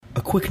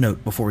Quick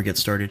note before we get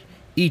started.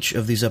 Each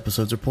of these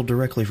episodes are pulled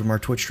directly from our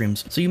Twitch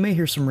streams, so you may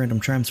hear some random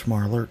chimes from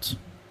our alerts.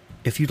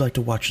 If you'd like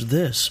to watch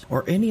this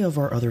or any of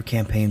our other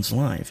campaigns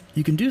live,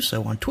 you can do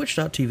so on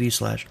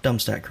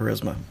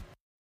twitch.tv/dumbstackcharisma.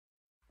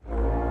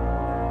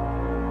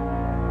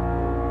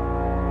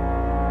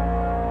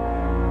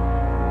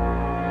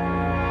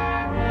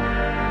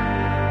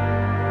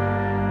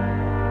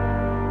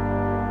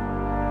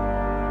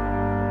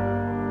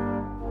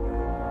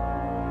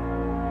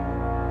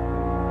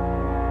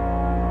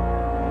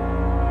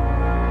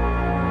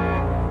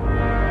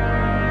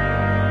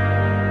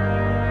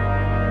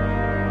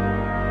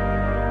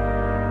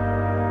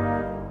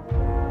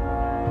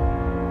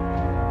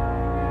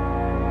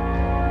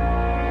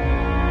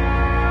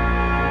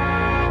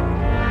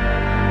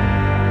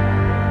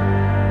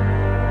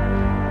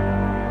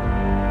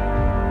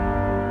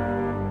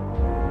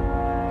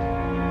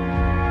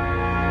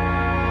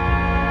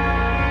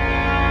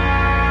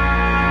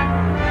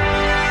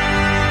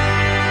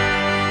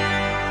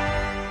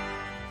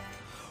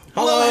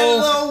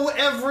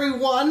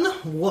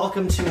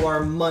 Welcome to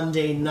our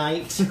Monday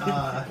night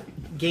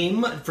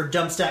game for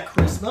Dumbstack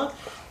Charisma.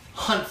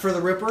 Hunt for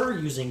the Ripper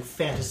using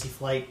Fantasy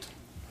Flight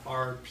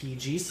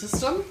RPG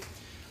system.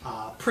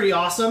 Pretty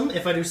awesome,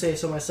 if I do say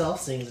so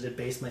myself, seeing as I did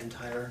base my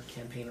entire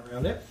campaign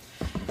around it.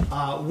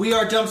 We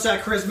are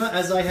Dumbstack Charisma,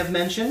 as I have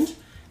mentioned.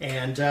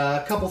 And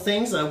a couple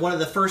things. One of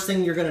the first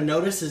things you're going to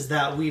notice is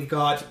that we've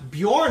got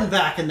Bjorn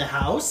back in the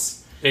house.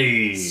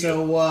 Hey.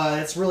 So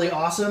it's really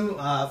awesome.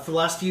 For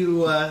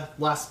the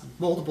last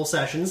multiple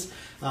sessions,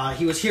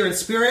 he was here in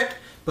spirit,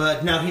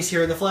 but now he's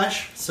here in the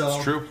flesh. So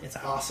it's true. It's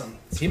awesome.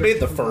 He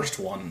made the first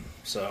one,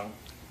 so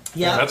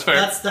yeah, that's fair.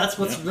 That's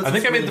what's. I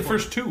think I made the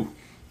first two.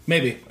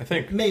 Maybe. I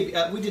think maybe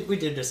we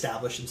did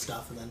establish some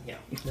stuff, and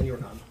then you were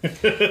gone.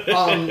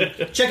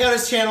 Check out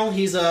his channel.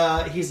 He's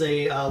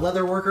a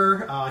leather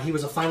worker. He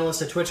was a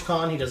finalist at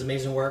TwitchCon. He does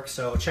amazing work.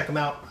 So check him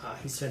out.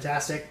 He's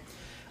fantastic.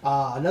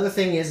 Another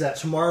thing is that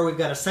tomorrow we've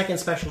got a second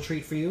special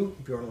treat for you.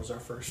 Bjorn was our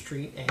first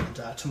treat,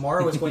 and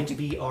tomorrow is going to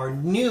be our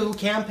new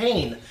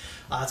campaign.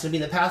 It's going to be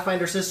in the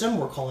Pathfinder system.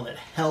 We're calling it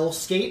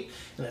Hellscape,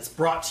 and it's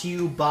brought to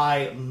you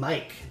by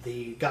Mike,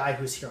 the guy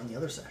who's here on the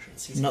other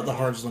sessions. He's not the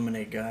Hards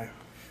Lemonade guy.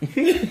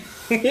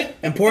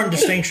 Important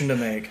distinction to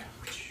make.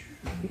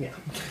 Yeah.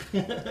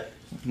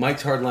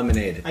 Mike's Hard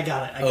Lemonade. I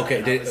got it.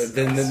 Okay,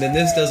 then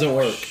this doesn't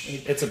work.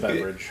 It's a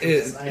beverage.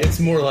 It's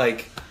more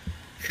like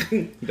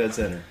dead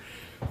center.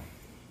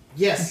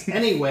 Yes,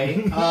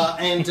 anyway,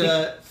 and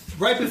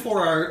right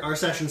before our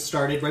session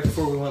started, right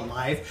before we went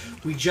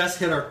live, we just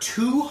hit our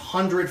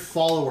 200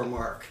 follower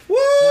mark. Woo!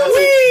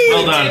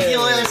 Well done.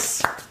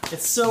 Ridiculous.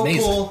 It's so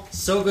Amazing. Cool.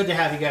 So good to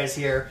have you guys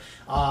here.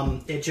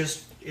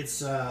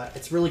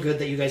 It's really good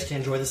that you guys can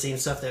enjoy the same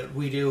stuff that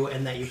we do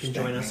and that you can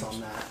join us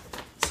on that.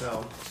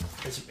 So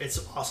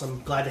it's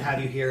awesome. Glad to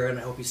have you here, and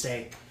I hope you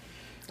stay.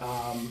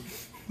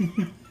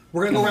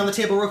 We're going to go around the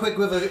table real quick,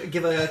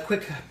 give a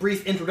quick,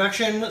 brief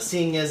introduction.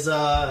 Seeing as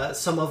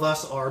some of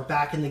us are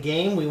back in the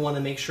game, we want to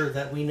make sure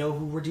that we know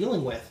who we're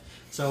dealing with.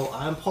 So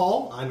I'm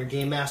Paul, I'm your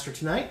game master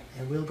tonight,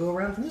 and we'll go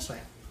around from this way.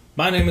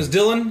 My name is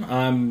Dylan.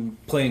 I'm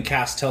playing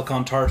Cass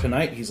Telcontar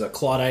tonight. He's a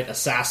Claudite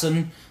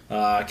assassin.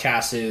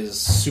 Cass is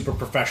super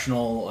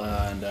professional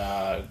and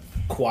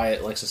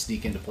quiet, likes to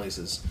sneak into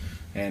places,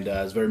 and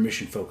is very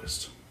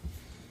mission-focused.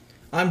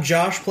 I'm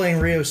Josh, playing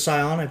Rio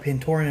Scion, a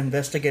Pantorian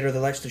investigator that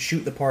likes to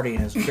shoot the party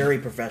and is very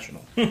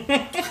professional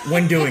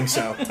when doing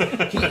so.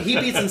 He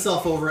beats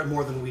himself over it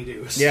more than we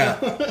do. So. Yeah.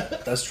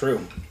 That's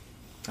true.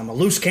 I'm a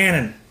loose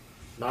cannon.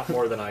 Not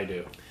more than I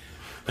do.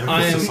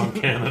 emphasis on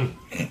canon.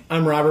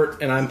 I'm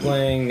Robert, and I'm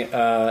playing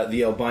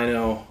the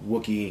albino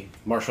Wookiee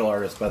martial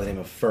artist by the name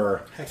of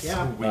Fur. Heck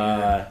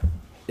yeah.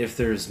 If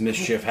there's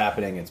mischief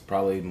happening, it's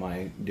probably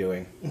my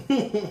doing.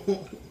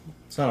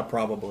 It's not a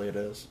probably, it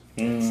is.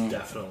 It's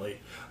definitely.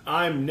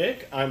 I'm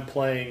Nick. I'm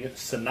playing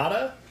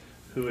Sonata,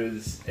 who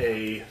is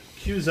a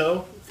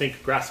Huzo,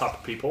 think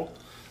grasshopper people,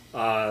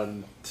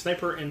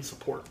 sniper and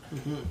support.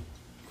 Mm-hmm.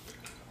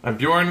 I'm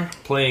Bjorn,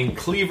 playing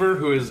Cleaver,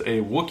 who is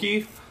a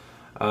Wookiee,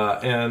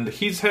 and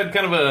he's had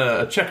kind of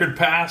a checkered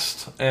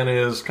past and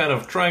is kind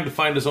of trying to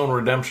find his own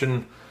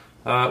redemption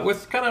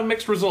with kind of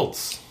mixed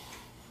results.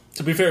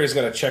 To be fair, he's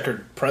got a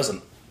checkered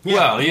present. Yeah.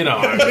 Well, you know,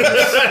 I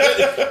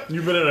mean,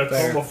 You've been in a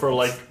coma for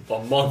like a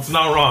month. it's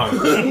not wrong.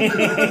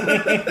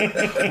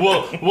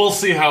 we'll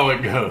see how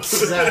it goes.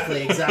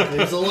 Exactly.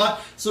 There's a lot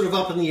sort of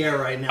up in the air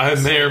right now. I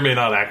may or may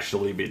not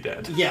actually be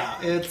dead. Yeah,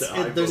 there's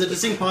a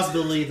distinct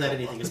possibility that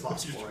anything is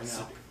possible right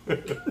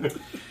now.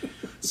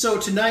 So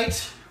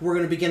tonight, we're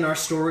going to begin our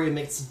story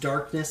amidst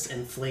darkness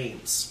and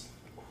flames.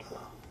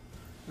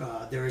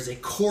 There is a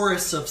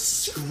chorus of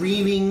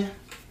screaming,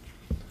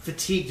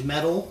 fatigued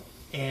metal,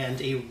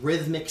 and a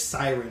rhythmic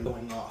siren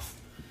going off.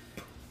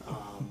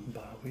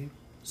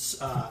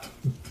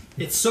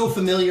 It's so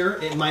familiar,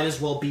 it might as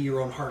well be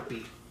your own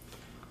heartbeat.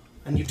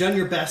 And you've done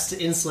your best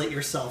to insulate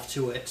yourself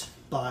to it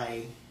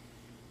by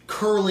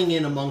curling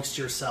in amongst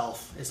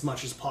yourself as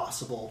much as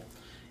possible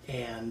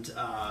and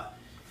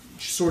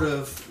sort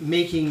of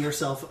making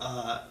yourself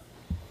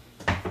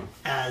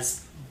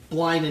as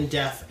blind and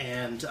deaf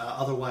and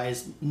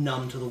otherwise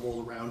numb to the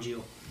world around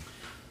you.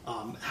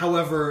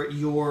 However,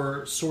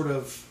 your sort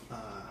of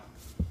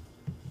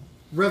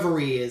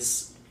reverie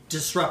is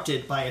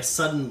disrupted by a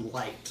sudden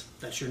light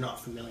that you're not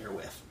familiar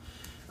with.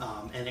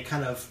 And it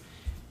kind of...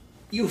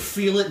 You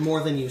feel it more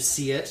than you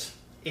see it,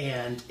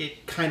 and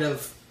it kind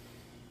of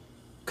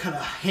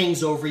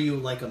hangs over you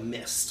like a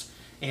mist.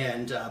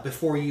 And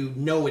before you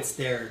know it's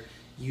there,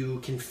 you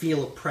can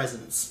feel a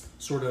presence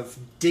sort of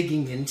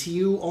digging into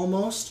you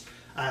almost.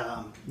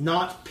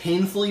 Not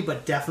painfully,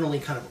 but definitely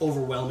kind of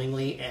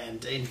overwhelmingly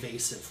and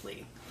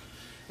invasively.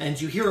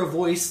 And you hear a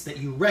voice that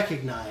you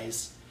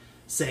recognize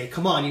say,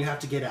 "Come on, you have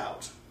to get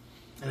out."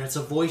 And it's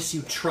a voice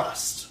you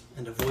trust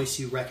and a voice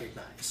you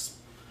recognize.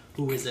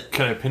 Who is it?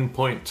 Can I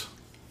pinpoint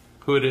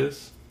who it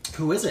is?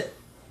 Who is it?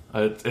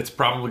 It's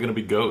probably going to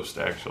be Ghost,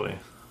 actually.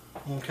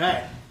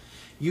 Okay.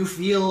 You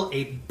feel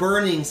a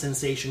burning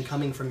sensation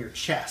coming from your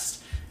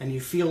chest, and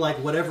you feel like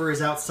whatever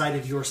is outside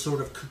of your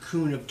sort of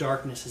cocoon of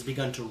darkness has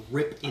begun to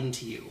rip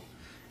into you.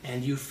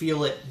 And you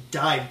feel it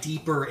dive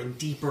deeper and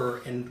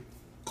deeper and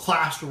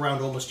clasp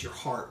around almost your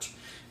heart.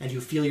 And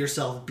you feel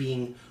yourself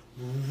being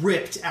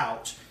ripped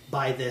out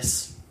by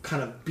this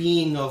kind of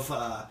being of,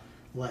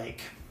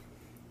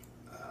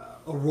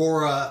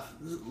 aurora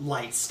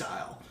light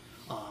style.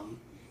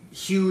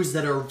 Hues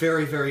that are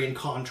very, very in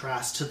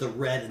contrast to the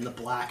red and the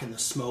black and the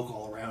smoke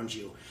all around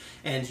you.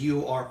 And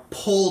you are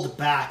pulled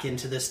back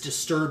into this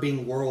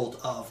disturbing world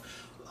of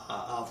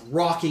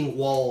rocking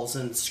walls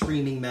and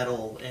screaming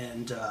metal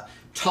and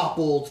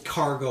toppled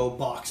cargo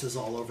boxes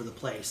all over the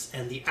place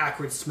and the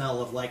acrid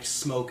smell of like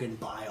smoke and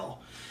bile.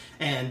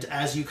 And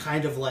as you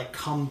kind of like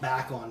come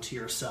back onto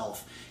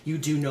yourself, you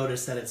do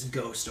notice that it's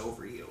Ghost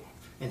over you.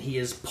 And he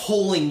is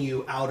pulling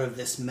you out of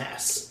this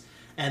mess.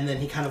 And then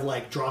he kind of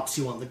like drops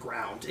you on the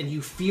ground, and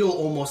you feel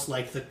almost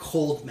like the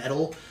cold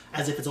metal,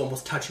 as if it's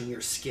almost touching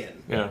your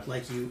skin. Yeah.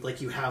 Like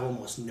you have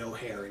almost no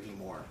hair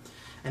anymore.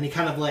 And he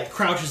kind of like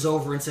crouches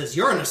over and says,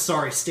 "You're in a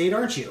sorry state,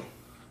 aren't you?"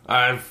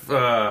 I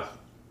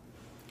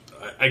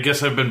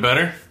guess I've been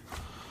better.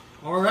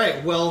 All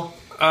right. Well.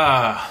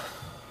 Hi.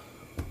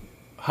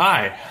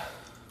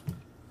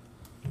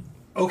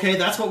 Okay,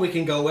 that's what we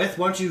can go with.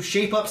 Why don't you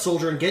shape up,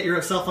 soldier, and get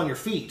yourself on your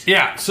feet?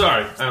 Yeah,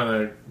 sorry. I'm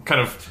gonna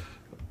kind of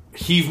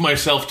heave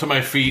myself to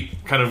my feet,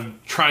 kind of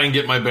try and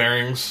get my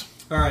bearings.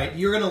 All right,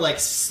 you're gonna like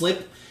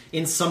slip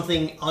in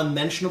something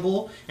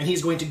unmentionable, and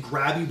he's going to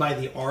grab you by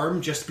the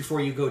arm just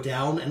before you go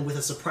down, and with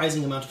a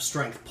surprising amount of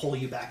strength, pull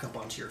you back up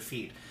onto your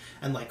feet,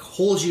 and like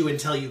hold you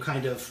until you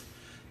kind of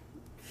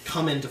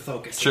come into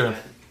focus. Sure.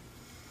 Again.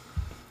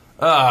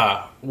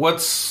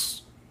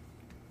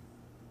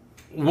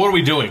 What are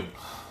we doing?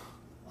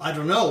 I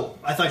don't know.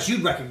 I thought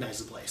you'd recognize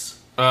the place.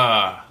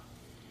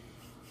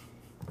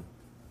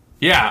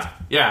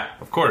 Yeah,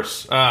 of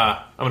course. I'm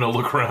gonna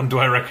look around. Do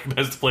I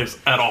recognize the place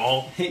at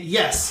all?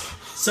 Yes.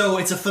 So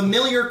it's a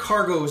familiar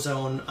cargo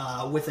zone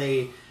with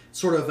a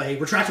sort of a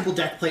retractable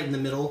deck plate in the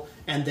middle,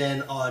 and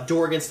then a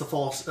door against the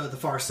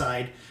far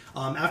side.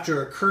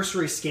 After a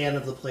cursory scan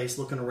of the place,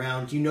 looking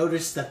around, you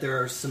notice that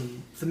there are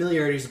some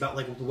familiarities about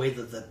like the way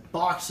that the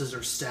boxes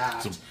are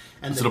stacked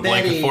and the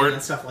bedding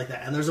and stuff like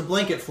that. And there's a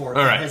blanket fort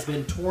that has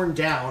been torn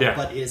down,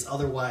 but is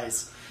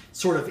otherwise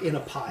sort of in a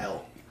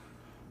pile.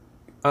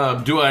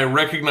 Do I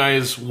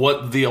recognize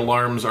what the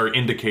alarms are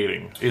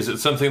indicating? Is it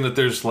something that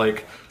there's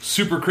like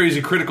super crazy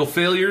critical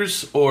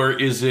failures, or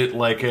is it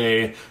like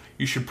a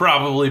you should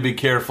probably be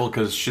careful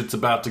because shit's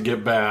about to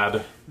get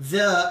bad?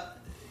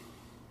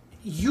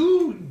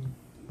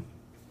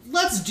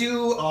 Let's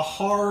do a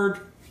hard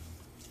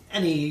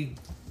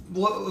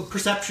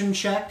perception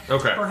check,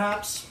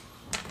 perhaps.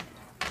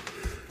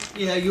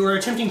 Yeah, you are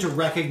attempting to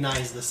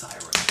recognize the siren.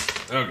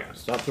 Okay.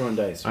 Stop throwing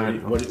dice.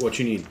 What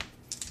you need?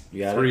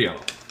 You got 3 it? yellow.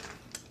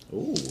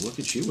 Ooh, look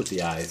at you with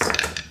the eyes.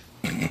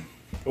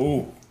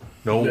 Ooh.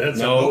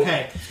 No.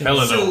 Okay.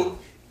 Hella so, no.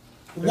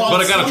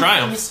 But I got a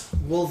triumph.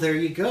 Well, there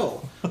you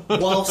go.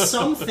 While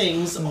some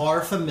things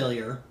are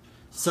familiar,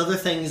 some other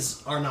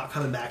things are not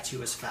coming back to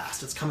you as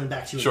fast. It's coming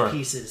back to you in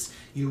pieces.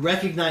 You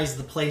recognize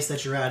the place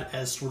that you're at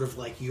as sort of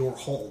like your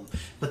home.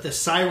 But the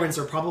sirens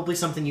are probably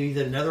something you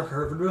either never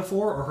heard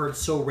before or heard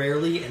so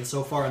rarely and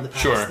so far in the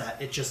past that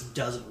it just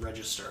doesn't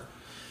register.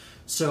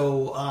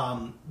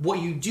 So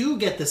what you do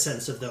get the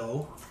sense of,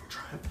 though,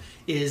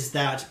 is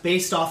that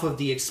based off of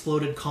the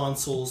exploded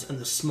consoles and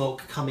the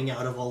smoke coming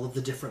out of all of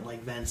the different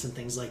like vents and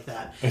things like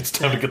that, it's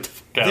time to get the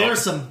fuck out.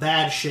 There's some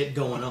bad shit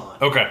going on.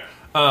 Okay.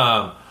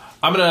 I'm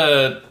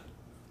gonna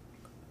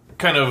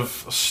kind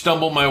of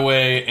stumble my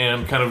way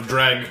and kind of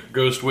drag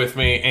Ghost with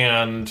me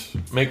and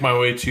make my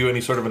way to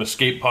any sort of an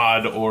escape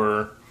pod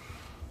or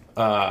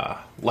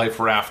life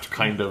raft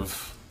kind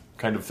of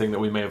thing that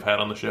we may have had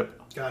on the ship.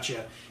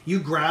 Gotcha. You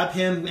grab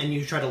him and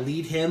you try to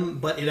lead him,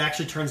 but it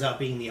actually turns out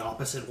being the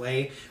opposite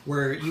way,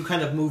 where you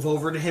kind of move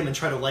over to him and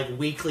try to like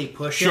weakly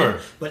push him,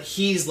 but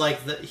he's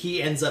like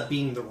he ends up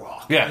being the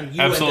rock. Yeah, and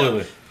you absolutely.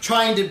 End up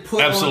trying to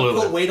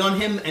put weight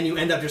on him, and you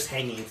end up just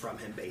hanging from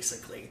him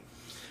basically.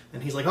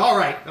 And he's like, "All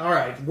right,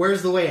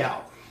 where's the way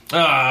out?"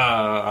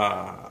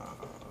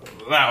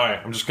 that way.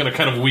 I'm just gonna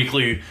kind of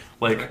weakly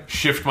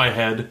shift my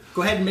head.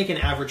 Go ahead and make an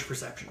average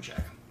perception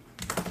check.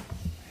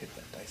 Hit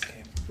that dice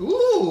game.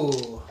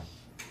 Ooh.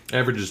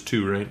 Average is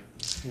 2, right?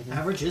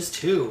 Average is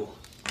 2.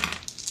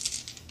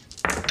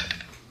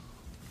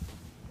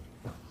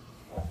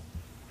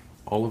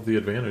 All of the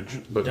advantage,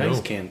 but Dice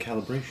no. can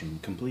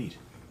calibration complete.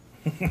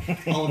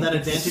 All of that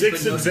advantage,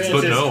 6 but no advantages,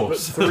 But no. but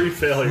 3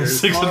 failures.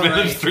 6 All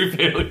advantage, right. 3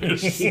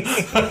 failures.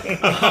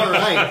 All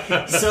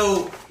right.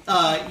 So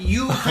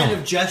you kind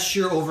of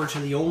gesture over to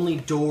the only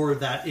door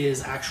that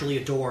is actually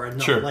a door and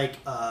not Sure. like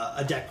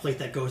a deck plate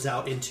that goes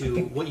out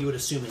into what you would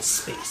assume is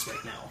space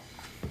right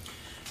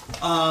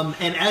now.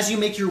 And as you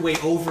make your way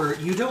over,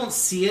 you don't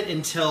see it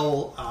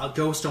until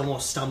Ghost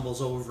almost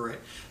stumbles over it.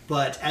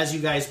 But as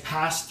you guys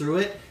pass through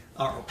it,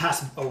 or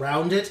pass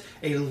around it,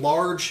 a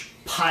large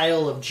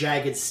pile of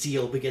jagged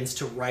steel begins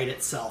to right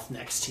itself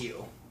next to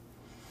you.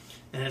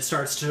 And it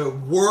starts to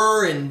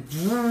whir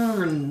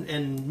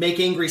and make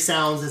angry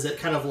sounds as it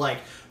kind of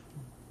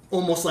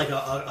almost like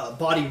a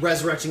body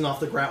resurrecting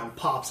off the ground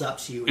pops up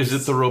to you. Is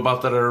it the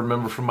robot that I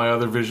remember from my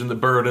other vision that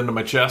burrowed into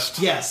my chest?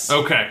 Yes.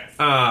 Okay.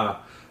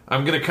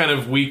 I'm going to kind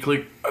of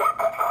weakly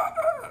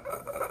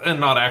and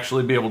not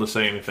actually be able to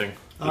say anything.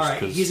 All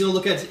right. He's gonna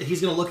look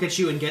at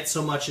you and get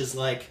so much as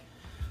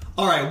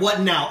all right, what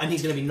now? And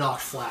he's going to be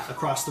knocked flat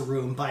across the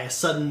room by a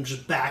sudden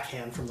just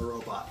backhand from the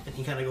robot. And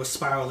he kind of goes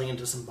spiraling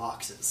into some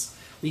boxes,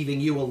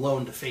 leaving you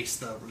alone to face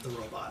the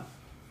robot.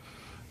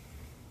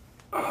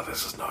 Oh,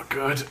 this is not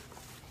good.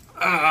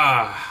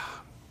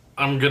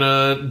 I'm going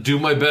to do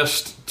my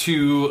best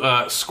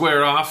to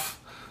square off.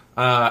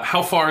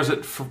 How far is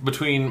it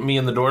between me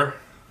and the door?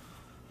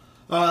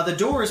 The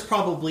door is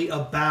probably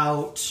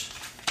about...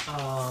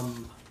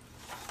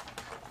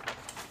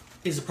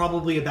 is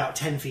probably about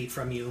 10 feet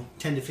from you,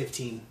 10 to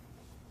 15.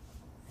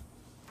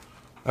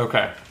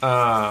 Okay.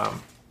 I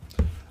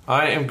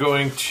am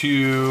going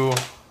to...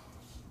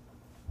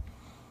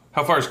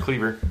 How far is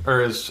Cleaver?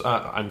 Or is...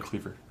 I'm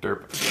Cleaver.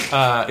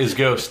 Derp. Is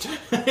Ghost?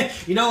 In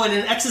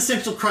an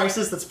existential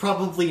crisis, that's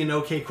probably an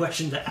okay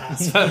question to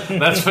ask.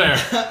 That's fair.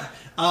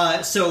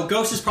 So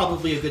Ghost is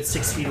probably a good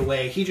 6 feet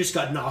away. He just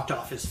got knocked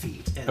off his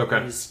feet. And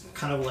Okay. he's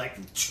kind of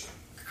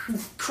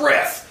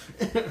Chris!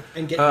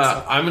 and get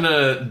himself. I'm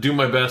gonna do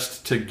my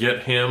best to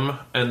get him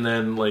and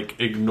then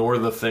ignore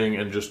the thing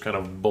and just kind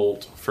of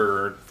bolt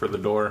for the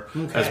door.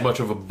 Okay. As much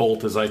of a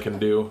bolt as I can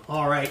do.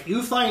 All right,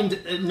 you find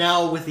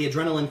now with the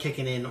adrenaline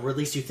kicking in, or at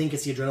least you think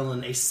it's the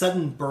adrenaline, a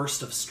sudden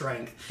burst of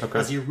strength Okay.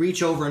 as you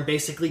reach over and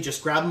basically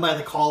just grab him by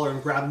the collar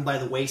and grab him by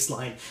the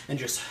waistline and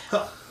just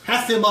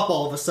heft him up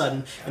all of a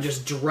sudden and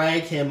just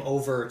drag him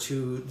over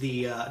to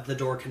the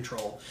door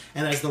control.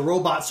 And as the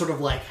robot sort of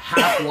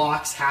half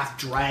walks, half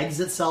drags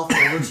itself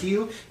over to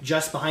you,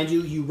 just behind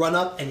you, you run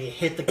up and you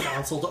hit the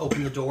console to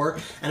open the door,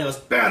 and it goes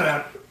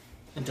 "Bam!"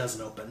 and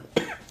doesn't open.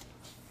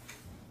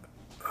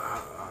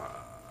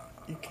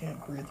 You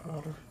can't breathe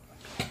water.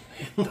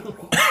 You're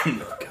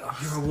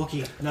a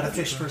Wookiee, not a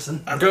fish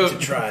person. I'd Go- like to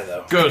try,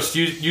 though. Ghost,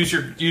 use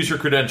your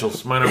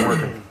credentials. Mine aren't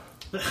working.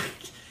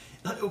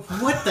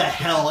 What the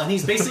hell? And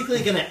he's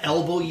basically going to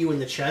elbow you in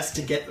the chest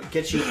to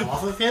get you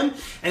off of him,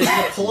 and he's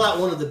going to pull out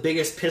one of the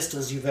biggest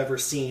pistols you've ever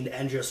seen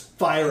and just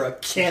fire a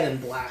cannon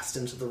blast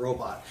into the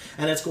robot.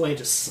 And it's going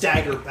to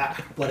stagger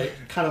back, but it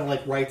kind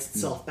of rights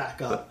itself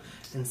back up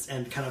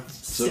and kind of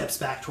steps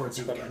back towards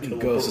you again.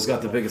 Ghost has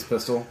got the biggest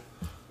pistol.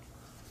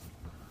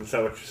 Is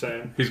that what you're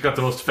saying? He's got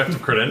the most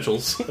effective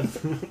credentials.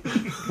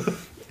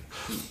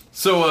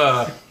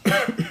 So,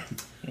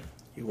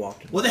 You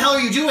walked in. What the hell are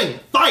you doing?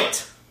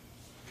 Fight!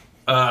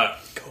 Go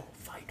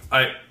fight.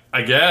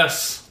 I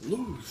guess.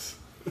 Lose.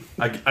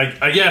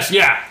 I guess,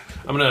 yeah.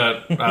 I'm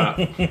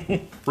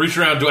gonna reach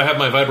around. Do I have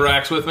my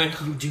Vibro-Axe with me?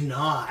 You do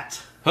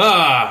not.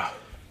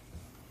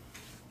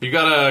 You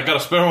got a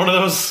spare one of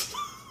those?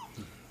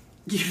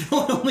 You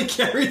don't only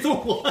carry the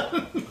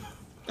one.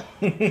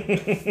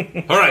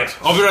 All right,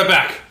 I'll be right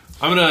back.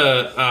 I'm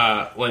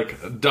gonna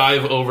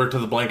dive over to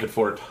the blanket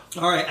fort.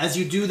 All right, as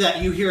you do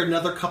that, you hear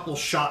another couple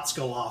shots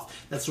go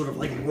off that sort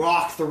of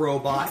rock the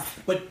robot,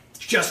 but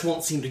just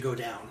won't seem to go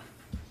down.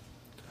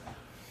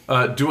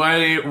 Do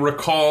I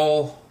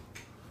recall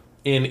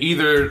in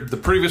either the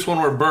previous one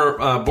where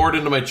bored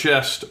into my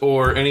chest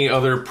or any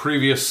other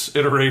previous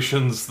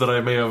iterations that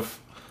I may have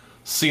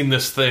seen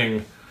this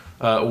thing,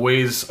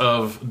 ways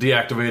of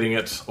deactivating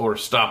it or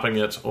stopping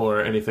it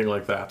or anything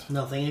like that?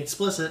 Nothing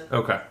explicit.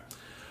 Okay.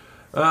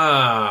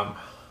 I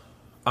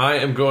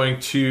am going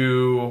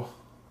to...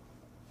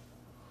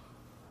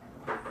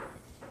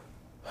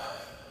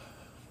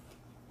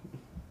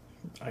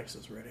 Ice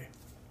is ready.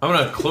 I'm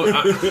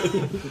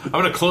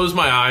gonna close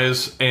my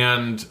eyes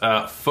and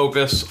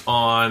focus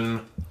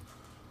on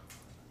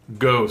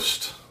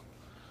Ghost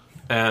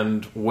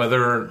and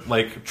whether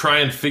try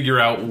and figure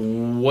out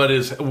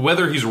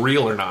whether he's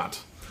real or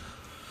not.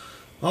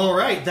 All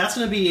right, that's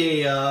going to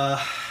be a...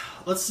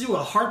 let's do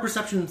a hard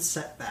perception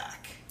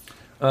setback.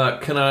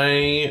 Can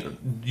I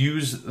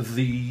use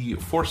the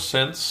Force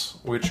Sense,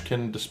 which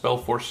can dispel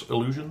Force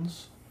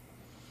illusions,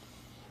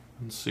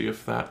 and see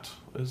if that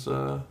is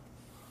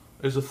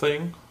is a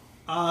thing?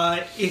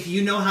 If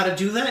you know how to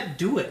do that,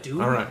 do it,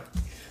 dude. All right.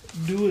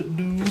 Do it,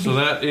 dude. So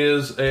that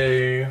is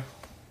a...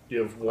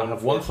 You have I one.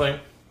 have one thing.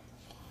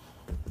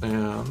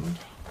 And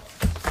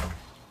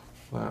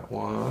that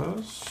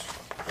was...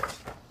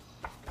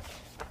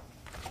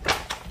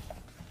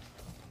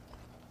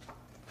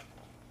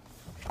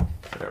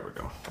 There we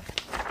go.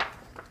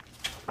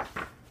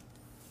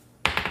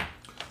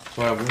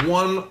 So I have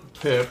one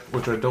pip,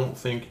 which I don't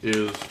think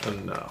is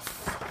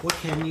enough. What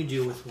can you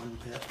do with one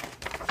pip?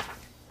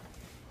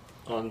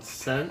 On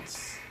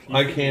sense.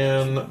 I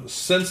can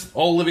sense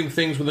all living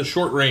things within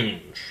short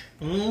range,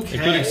 including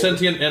Okay.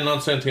 sentient and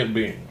non-sentient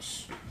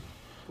beings.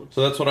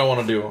 So that's what I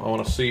want to do. I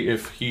want to see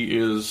if he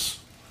is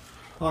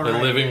All a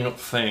right. living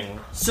thing.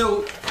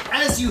 So,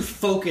 as you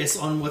focus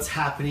on what's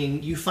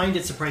happening, you find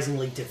it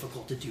surprisingly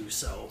difficult to do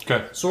so.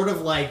 Okay. Sort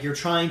of like you're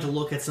trying to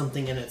look at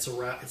something and it's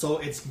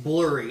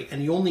blurry,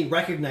 and you only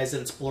recognize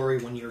that it's blurry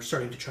when you're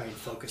starting to try and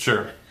focus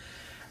Sure. on it.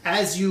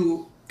 As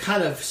you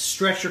kind of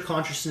stretch your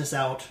consciousness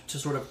out to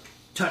sort of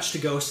touch the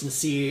ghost and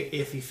see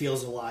if he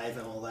feels alive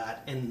and all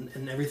that,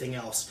 and everything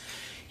else,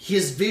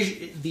 his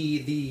vision,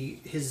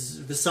 his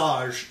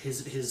visage,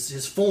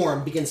 his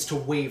form begins to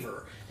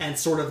waver and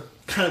sort of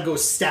kind of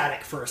goes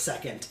static for a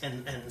second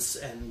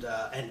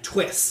and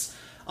twists,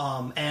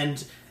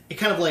 and it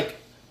kind of like,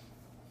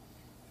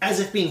 as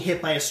if being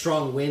hit by a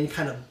strong wind,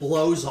 kind of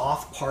blows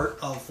off part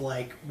of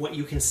like what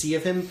you can see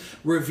of him,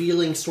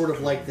 revealing sort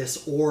of like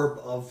this orb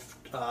of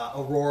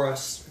aurora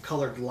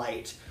colored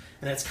light.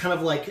 And it's kind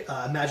of like,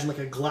 imagine like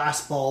a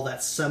glass ball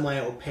that's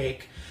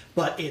semi-opaque,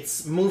 but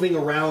it's moving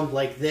around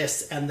like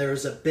this, and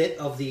there's a bit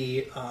of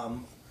the,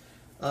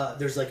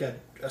 there's like a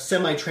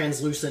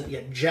semi-translucent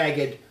yet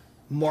jagged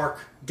mark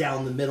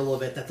down the middle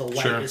of it that the light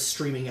Sure. is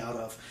streaming out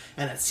of.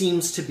 And it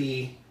seems to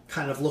be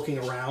kind of looking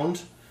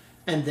around,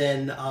 and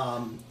then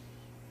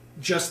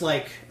just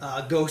like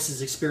Ghost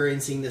is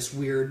experiencing this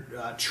weird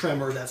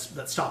tremor that's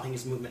stopping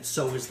his movement,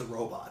 so is the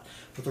robot.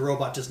 But the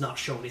robot does not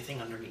show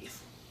anything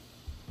underneath.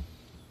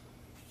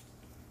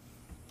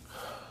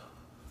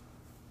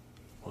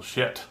 Well,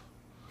 shit.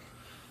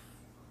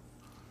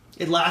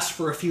 It lasts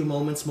for a few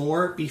moments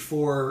more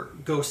before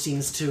Ghost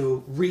seems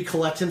to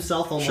recollect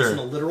himself, almost Sure. in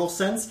a literal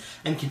sense,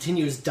 and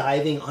continues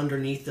diving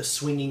underneath the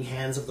swinging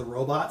hands of the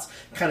robots,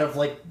 kind of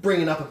like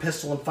bringing up a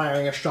pistol and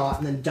firing a shot,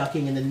 and then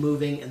ducking, and then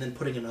moving, and then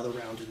putting another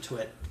round into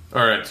it.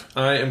 All right.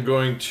 I am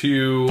going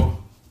to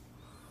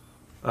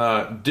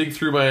dig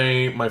through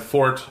my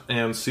fort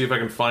and see if I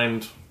can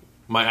find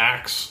my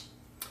axe.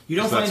 You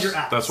don't find your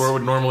axe. That's where it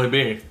would normally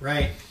be.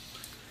 Right.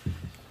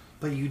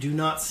 But you do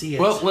not see it.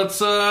 Well, let's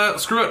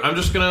screw it. I'm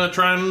just gonna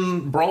try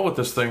and brawl with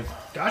this thing.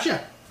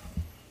 Gotcha.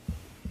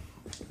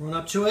 Run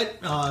up to it.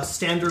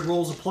 Standard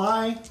rolls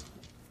apply.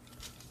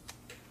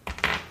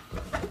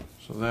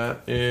 So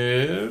that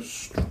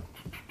is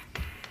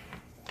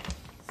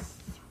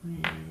 3,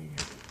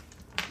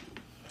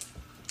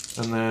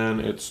 and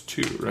then it's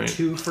 2, right?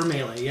 2 for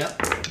melee, yep.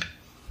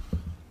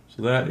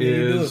 So that do you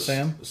do is it,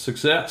 Sam?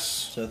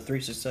 success. So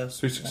 3 success.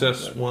 3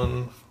 success,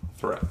 1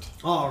 threat.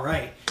 All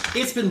right.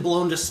 It's been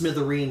blown to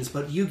smithereens,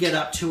 but you get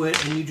up to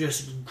it and you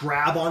just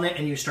grab on it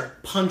and you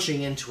start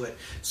punching into it.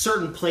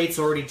 Certain plates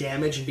already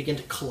damage and begin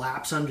to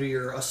collapse under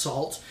your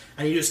assault,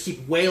 and you just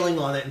keep wailing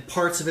on it, and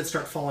parts of it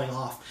start falling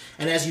off.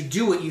 And as you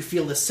do it, you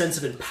feel this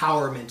sense of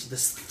empowerment,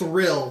 this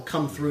thrill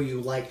come through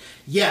you, like,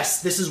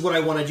 yes, this is what I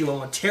want to do. I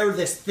want to tear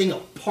this thing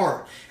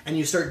apart. And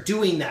you start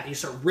doing that. You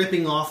start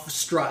ripping off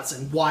struts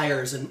and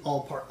wires and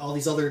all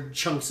these other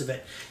chunks of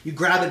it. You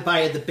grab it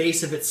by the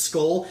base of its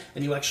skull,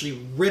 and you actually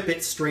rip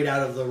it straight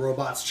out of the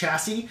robot's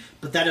chassis.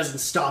 But that doesn't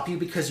stop you,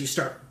 because you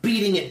start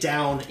beating it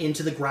down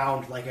into the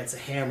ground like it's a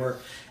hammer,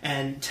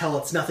 until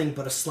it's nothing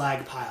but a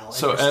slag pile. And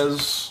So you're-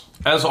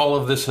 as all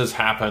of this has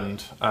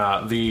happened,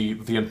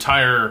 the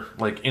entire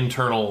like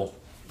internal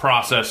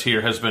process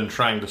here has been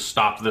trying to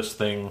stop this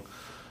thing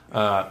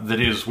that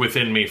is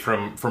within me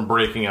from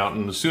breaking out,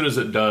 and as soon as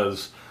it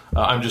does,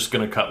 I'm just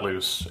going to cut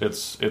loose.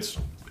 It's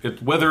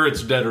whether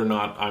it's dead or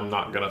not, I'm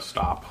not going to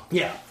stop.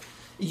 Yeah.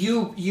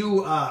 You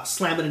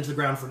slam it into the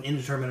ground for an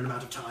indeterminate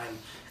amount of time,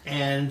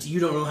 and you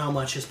don't know how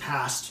much has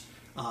passed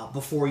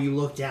before you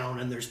look down,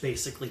 and there's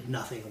basically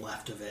nothing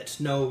left of it.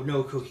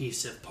 No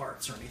cohesive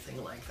parts or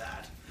anything like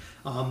that.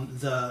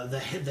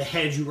 The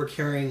head you were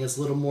carrying is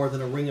little more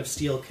than a ring of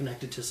steel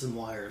connected to some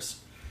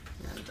wires.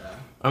 And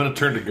I'm going to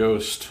turn to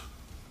Ghost.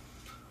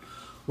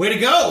 way to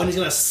go! And he's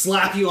going to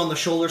slap you on the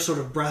shoulder sort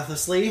of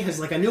breathlessly. He's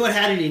like, I knew you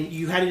had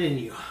it in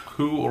you.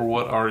 Who or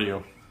what are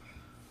you?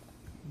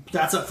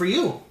 That's up for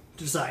you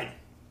to decide.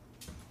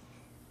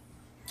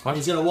 What?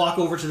 He's going to walk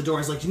over to the door.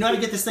 He's like, do you know how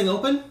to get this thing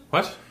open?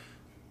 What?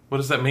 What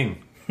does that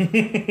mean?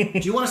 Do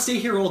you want to stay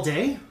here all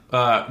day?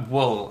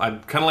 Well,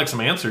 I'd kind of like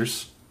some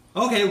answers.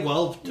 Okay,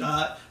 well,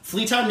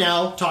 flea time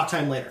now, talk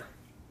time later.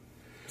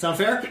 Sound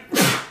fair?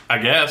 I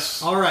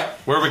guess. All right.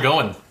 Where are we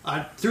going?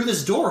 Through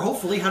this door,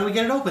 hopefully. How do we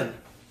get it open?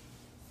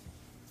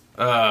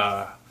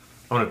 I'm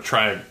going to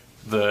try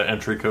the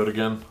entry code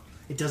again.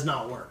 It does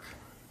not work.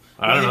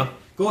 I don't know.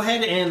 Go Go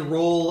ahead and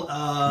roll.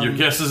 Your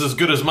guess is as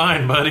good as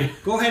mine, buddy.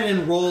 Go ahead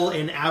and roll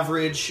an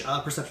average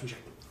perception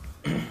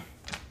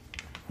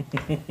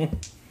check.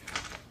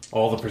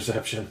 All the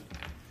perception.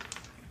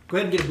 Go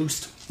ahead and get a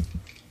boost.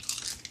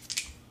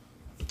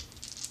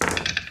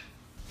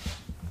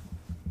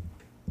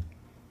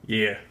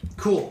 Yeah.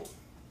 Cool.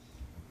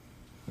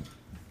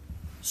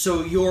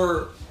 So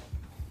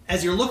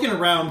as you're looking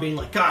around, being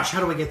like, "Gosh,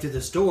 how do I get through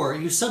this door?"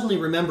 You suddenly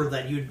remember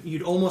that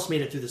you'd almost made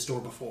it through this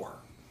door before,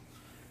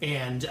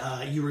 and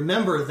you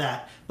remember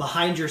that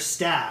behind your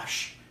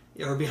stash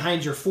or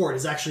behind your fort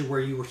is actually where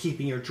you were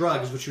keeping your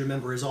drugs, which you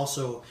remember is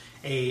also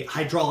a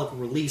hydraulic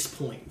release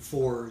point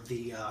for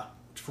the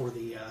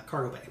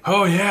cargo bay.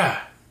 Oh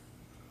yeah.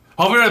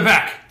 I'll be right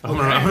back. I'm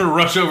gonna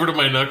rush over to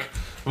my nook.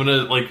 I'm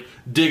gonna like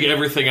dig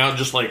everything out,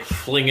 just like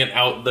fling it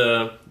out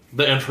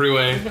the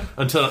entryway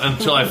until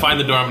I find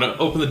the door. I'm gonna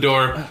open the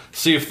door,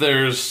 see if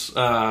there's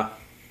the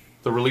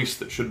release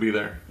that should be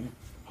there.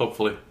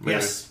 Hopefully, maybe.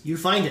 Yes, you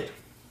find it.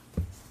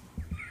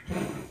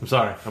 I'm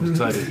sorry. I'm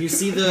excited. You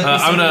see the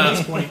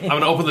release point. I'm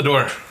gonna open the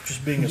door.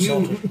 Just being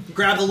assaulted. You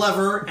grab the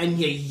lever and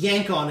you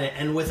yank on it,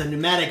 and with a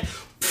pneumatic,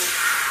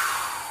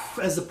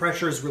 as the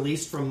pressure is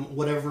released from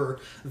whatever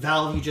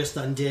valve you just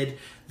undid,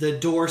 the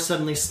door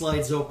suddenly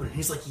slides open. And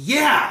he's like,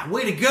 "Yeah,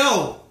 way to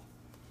go!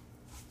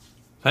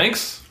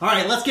 Thanks. All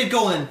right, let's get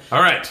going." All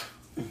right.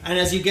 And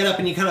as you get up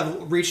and you kind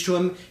of reach to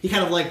him, he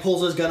kind of like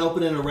pulls his gun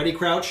open in a ready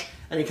crouch,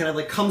 and he kind of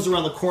like comes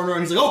around the corner,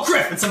 and he's like, "Oh,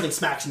 Criff!" And something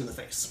smacks him in the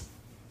face.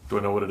 Do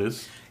I know what it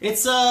is?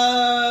 It's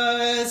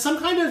some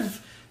kind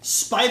of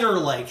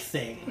spider-like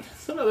thing.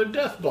 It's another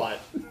death bot.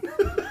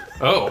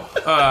 Oh.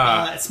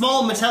 It's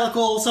small,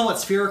 metallical, somewhat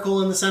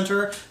spherical in the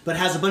center, but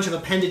has a bunch of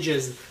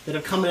appendages that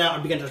have come out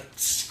and begun to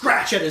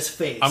scratch at his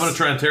face. I'm gonna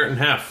try and tear it in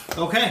half.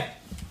 Okay.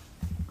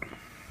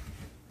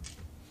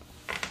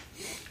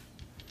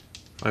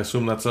 I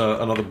assume that's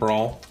another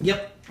brawl.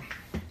 Yep.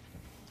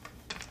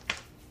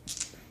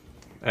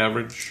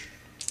 Average.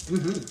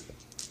 Mm-hmm.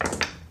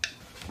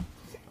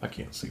 I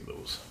can't see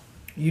those.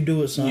 You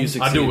do it, son.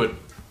 I do it.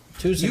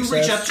 2 You success.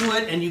 reach up to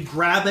it and you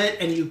grab it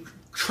and you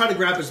try to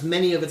grab as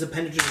many of its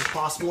appendages as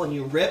possible and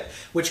you rip,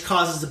 which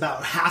causes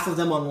about half of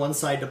them on one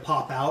side to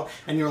pop out,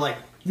 and you're like,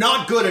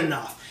 not good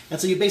enough. And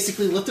so you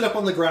basically lift it up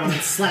on the ground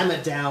and slam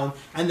it down,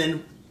 and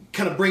then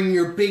kind of bring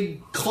your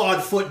big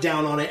clawed foot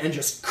down on it and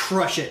just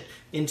crush it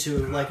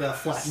into like a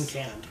flattened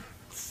can.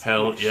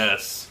 Hell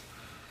yes.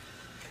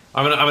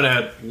 I'm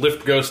gonna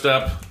lift Ghost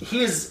up.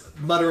 He is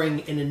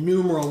muttering an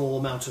innumerable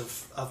amount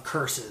of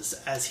curses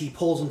as he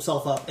pulls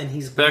himself up, and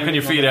he's Back on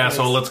your feet,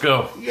 asshole. Let's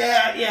go.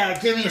 Yeah,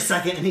 give me a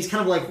second. And he's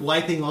kind of like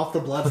wiping off the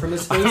blood from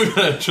his face. I'm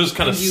gonna just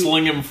kind of And you-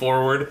 sling him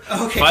forward.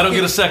 Okay. If I don't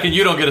get a second,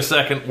 you don't get a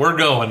second. We're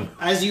going.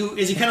 As you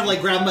kind of like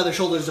grab him by the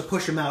shoulders to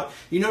push him out,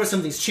 you notice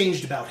something's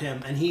changed about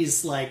him, and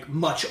he's like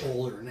much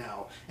older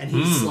now, and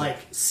he's like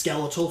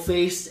skeletal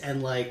faced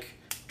and like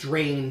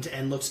drained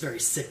and looks very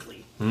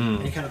sickly.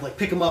 And you kind of like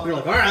pick him up, and you're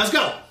like, all right, let's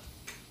go.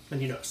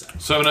 And you notice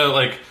that. So I'm gonna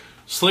like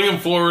sling him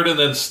forward and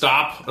then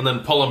stop and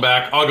then pull him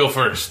back. I'll go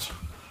first.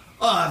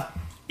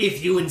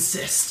 If you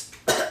insist.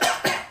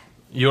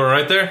 You all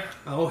right there?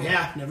 Oh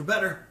yeah, never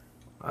better.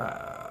 All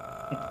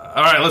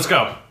right, let's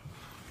go.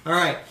 All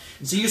right,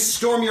 so you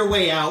storm your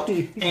way out,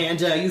 and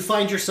you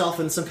find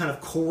yourself in some kind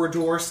of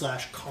corridor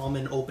 /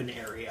 common open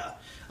area.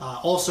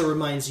 Also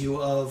reminds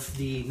you of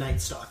the Night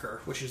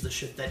Stalker, which is the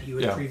ship that you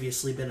had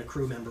previously been a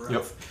crew member of.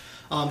 Yep.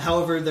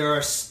 However, there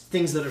are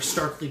things that are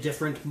starkly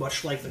different,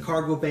 much like the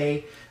cargo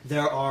bay.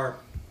 There are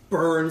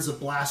burns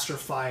of blaster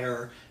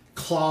fire,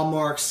 claw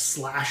marks,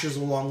 slashes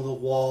along the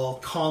wall,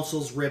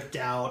 consoles ripped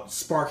out,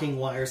 sparking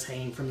wires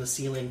hanging from the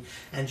ceiling,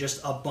 and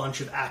just a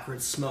bunch of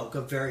acrid smoke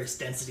of various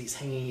densities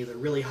hanging either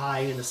really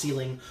high in the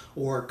ceiling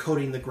or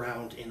coating the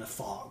ground in a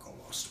fog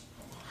almost.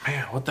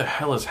 Man, what the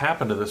hell has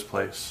happened to this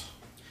place?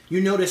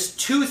 You notice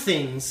two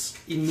things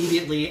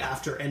immediately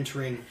after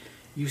entering.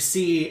 You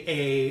see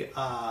a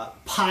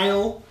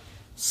pile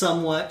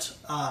somewhat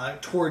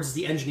towards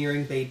the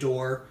engineering bay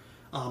door,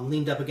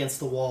 leaned up against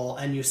the wall,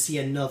 and you see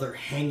another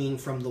hanging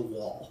from the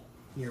wall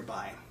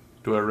nearby.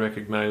 Do I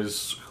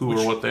recognize who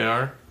or what they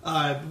are?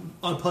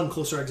 Upon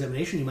closer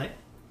examination, you might.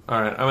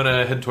 All right, I'm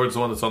gonna head towards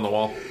the one that's on the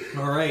wall.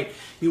 All right.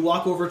 You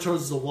walk over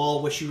towards the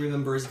wall, which you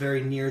remember is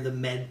very near the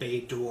med bay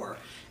door,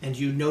 and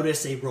you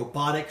notice a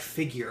robotic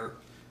figure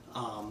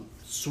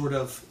sort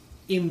of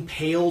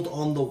impaled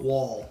on the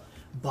wall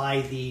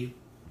by the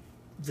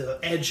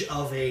edge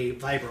of a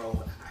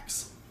vibro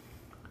axe.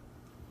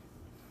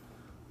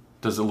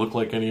 Does it look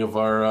like any of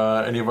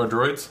our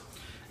droids?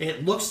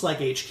 It looks like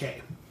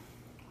HK.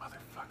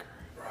 Motherfucker.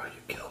 Bro,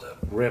 you killed him.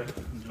 Rip.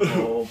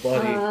 Oh,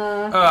 buddy.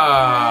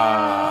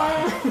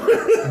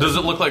 Does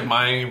it look like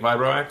my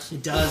vibro axe?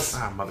 It does.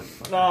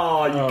 Motherfucker.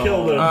 Oh, you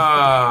killed him.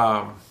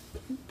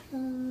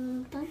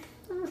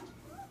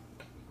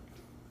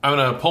 I'm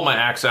gonna pull my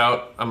axe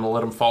out. I'm gonna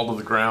let him fall to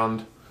the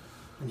ground,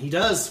 And he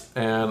does.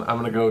 and I'm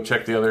gonna go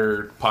check the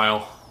other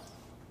pile.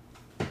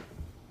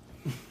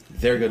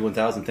 They're good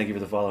 1000. Thank you for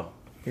the follow.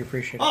 We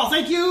appreciate it. Oh,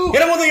 thank you!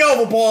 Hit him with the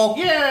oval ball.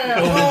 Yeah!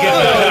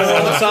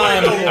 All the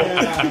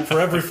time. For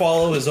every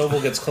follow, his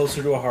oval gets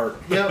closer to a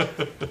heart. Yep.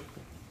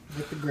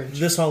 Like the Grinch.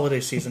 This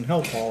holiday season,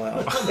 help Paul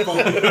out.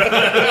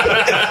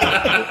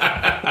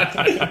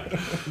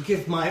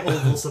 Give my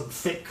oval some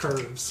thick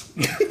curves.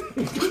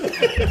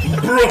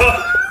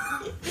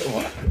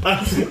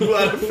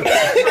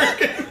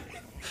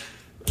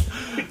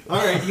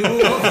 Alright, you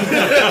move on.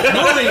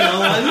 Moving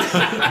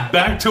on.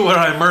 Back to where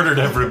I murdered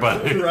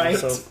everybody. Right.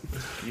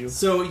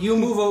 So you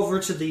move over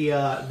to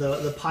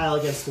the pile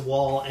against the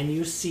wall, and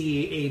you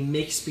see a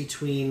mix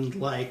between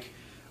like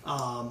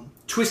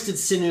twisted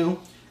sinew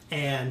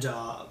and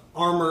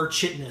armor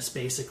chitness,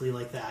 basically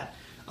like that.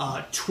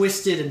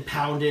 Twisted and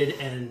pounded,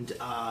 and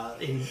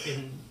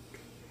in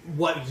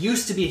what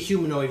used to be a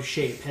humanoid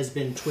shape has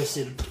been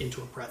twisted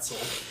into a pretzel.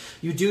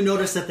 You do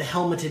notice that the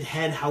helmeted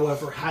head,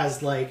 however,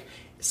 has like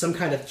some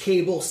kind of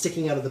cable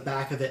sticking out of the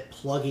back of it,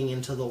 plugging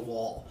into the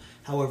wall.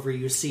 However,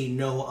 you see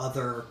no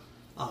other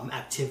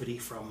activity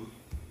from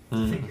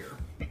the figure.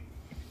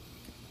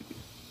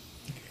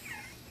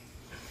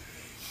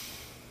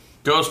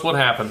 Ghost, what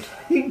happened?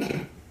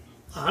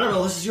 I don't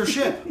know. This is your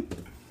ship.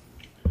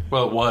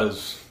 Well, it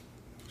was.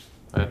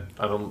 I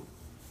don't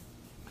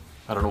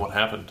know what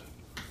happened.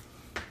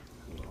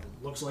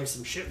 Looks like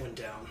some shit went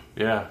down.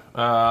 Yeah.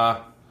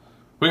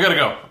 We gotta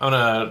go. I'm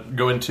gonna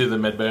go into the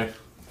med bay.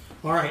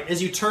 All right.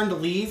 As you turn to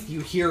leave,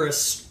 you hear a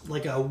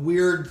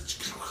weird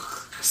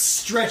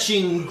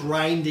stretching,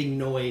 grinding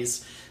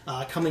noise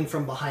coming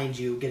from behind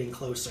you, getting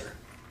closer.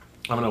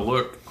 I'm gonna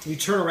look. You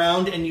turn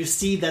around and you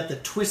see that the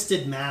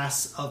twisted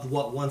mass of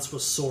what once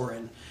was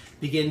Soren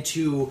begin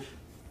to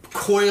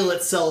coil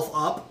itself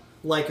up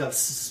like a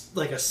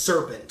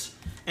serpent,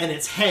 and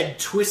its head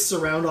twists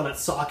around on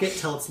its socket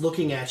till it's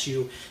looking at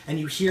you, and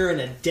you hear in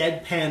a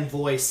deadpan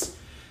voice,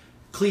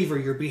 "Cleaver,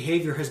 your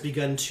behavior has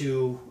begun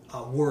to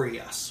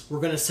worry us. We're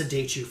going to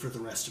sedate you for the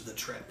rest of the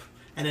trip."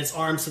 And its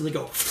arms suddenly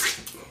go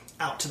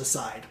out to the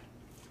side.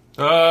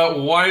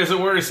 Why is it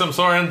worrisome,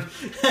 Soren?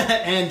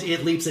 And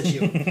it leaps at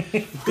you.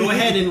 Go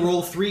ahead and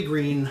roll 3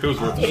 green It was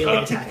worth a melee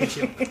shot. attack at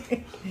you.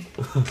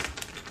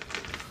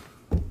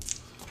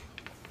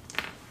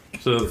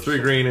 So 3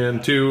 green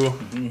and 2.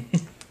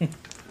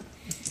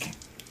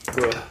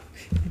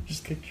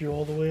 Just kicked you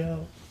all the way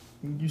out.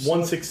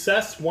 One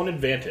success, one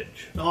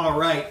advantage. All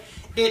right.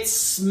 It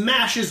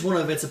smashes one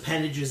of its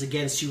appendages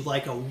against you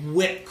like a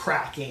whip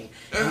cracking,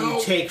 and you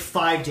take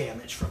 5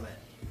 damage from it.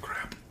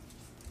 Crap.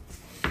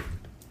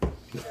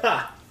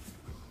 Ha!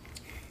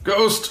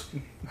 Ghost!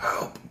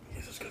 Help.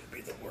 This is going to be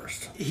the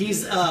worst.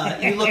 He's.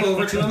 You look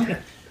over to him,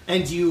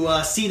 and you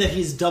see that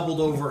he's doubled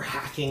over,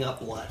 hacking up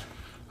blood.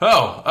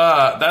 Oh,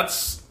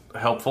 that's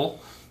helpful.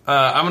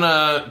 I'm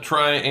gonna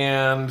try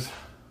and...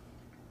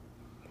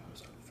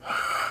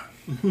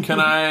 Can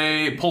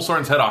I pull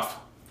Soren's head off?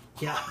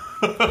 Yeah.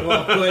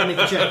 Well, go ahead and make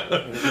a check.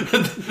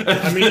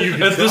 I mean, you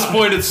At this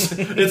point,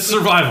 it's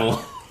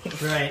survival.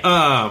 Right.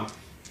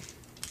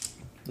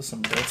 This is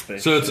some Dead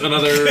Space. So it's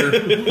another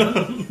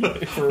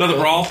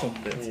brawl.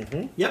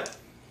 Yep.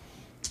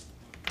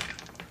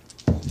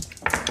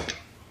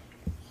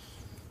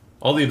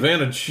 All the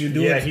advantage. You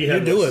do Yeah, it. he You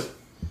had do this. it.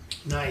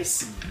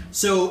 Nice.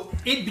 So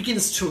it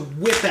begins to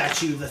whip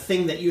at you, the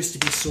thing that used to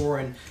be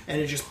Soren, and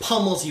it just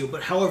pummels you.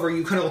 But however,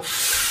 you kind of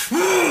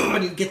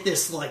and you get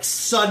this like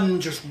sudden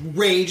just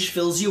rage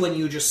fills you, and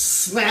you just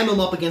slam him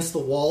up against the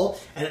wall.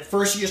 And at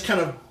first, you just kind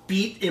of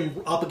beat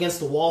him up against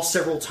the wall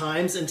several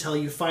times until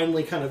you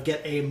finally kind of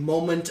get a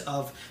moment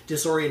of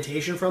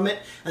disorientation from it.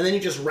 And then you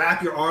just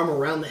wrap your arm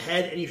around the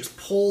head, and you just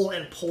pull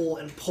and pull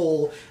and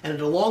pull, and it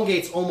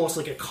elongates almost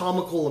like a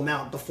comical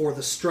amount before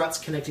the struts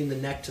connecting the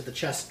neck to the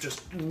chest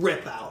just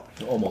rip out.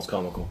 Almost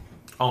comical.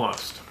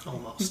 Almost.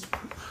 Almost.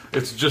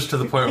 It's just to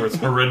the point where it's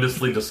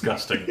horrendously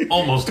disgusting.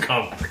 Almost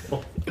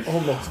comical.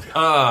 almost.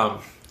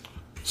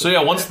 So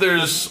yeah, once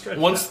there's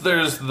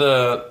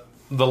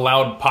the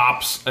loud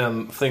pops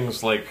and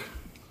things like,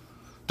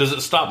 does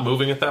it stop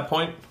moving at that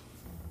point?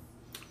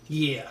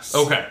 Yes.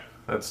 Okay,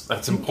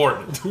 that's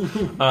important.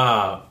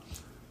 I'm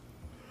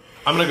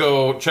gonna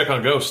go check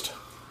on Ghost.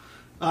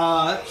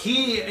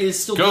 He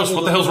is still Ghost,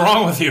 what the hell's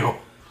wrong with you?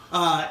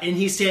 And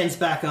he stands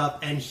back up,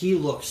 and he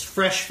looks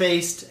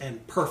fresh-faced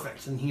and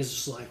perfect. And he's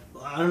just like,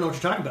 I don't know what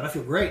you're talking about. I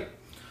feel great.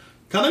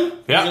 Coming?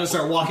 Yeah. He's going to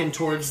start walking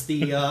towards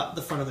the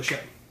front of the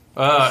ship.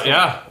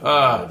 Yeah.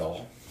 Not at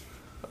all.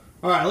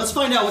 All right, let's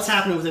find out what's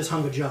happening with this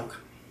hunk of junk.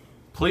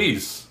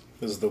 Please.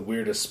 This is the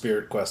weirdest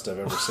spirit quest I've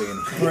ever seen.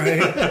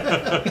 Right.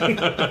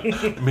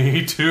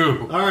 Me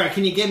too. All right,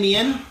 can you get me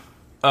in? He's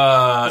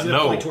gonna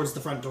No. point towards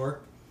the front door.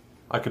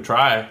 I could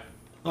try.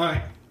 All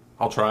right.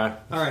 I'll try.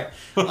 All right.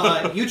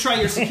 You try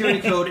your security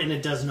code, and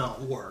it does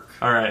not work.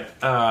 All right.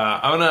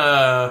 I'm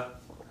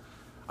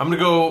gonna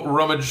go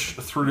rummage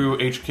through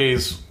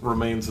HK's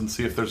remains and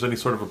see if there's any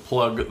sort of a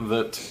plug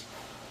that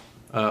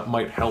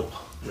might help.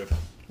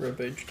 Rip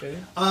HK.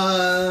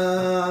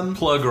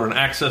 Plug or an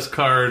access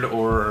card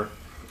or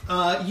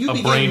You A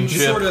begin brain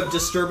chip. sort of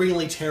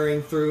disturbingly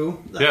tearing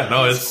through Yeah,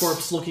 no, his it's-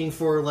 corpse, looking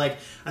for, like,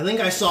 I think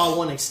I saw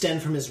one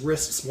extend from his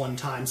wrists one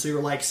time, so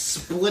you're, like,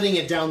 splitting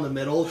it down the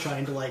middle,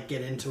 trying to, like,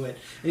 get into it.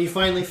 And you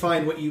finally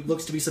find what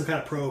looks to be some kind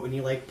of probe, and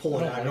you, like, pull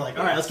it out. And you're like,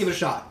 alright, let's give it a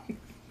shot.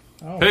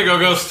 Here you go,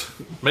 Ghost.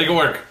 Make it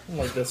work. I don't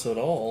like this at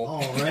all.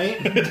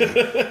 Alright.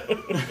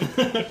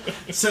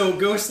 So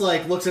Ghost,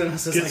 like, looks at it and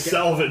says, Get like,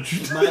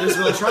 salvaged. might as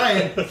well try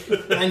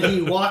it. And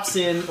he walks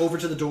in over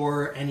to the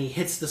door and he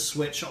hits the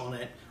switch on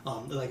it.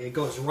 Like it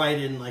goes right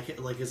in, like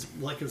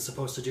it's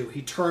supposed to do.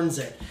 He turns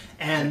it,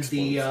 and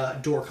the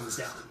door comes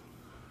down.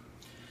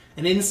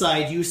 And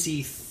inside, you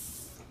see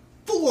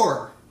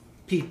 4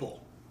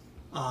 people.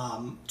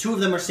 2 of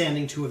them are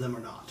standing, 2 of them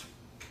are not.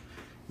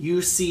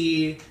 You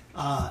see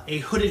a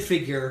hooded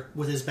figure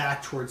with his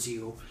back towards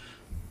you,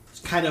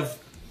 kind of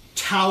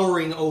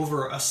towering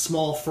over a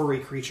small furry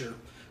creature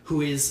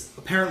who is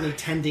apparently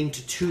tending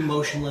to 2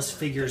 motionless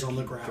figures on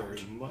the ground.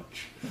 Very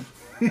much.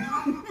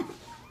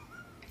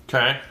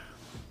 Okay.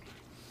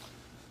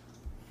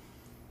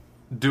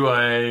 Do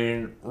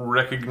I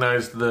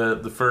recognize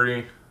the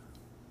furry?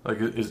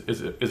 Like,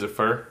 is it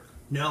fur?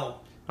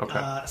 No.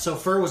 Okay. So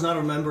Fur was not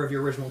a member of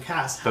your original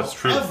cast. That's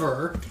true.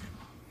 However,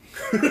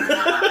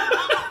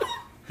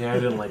 Yeah, I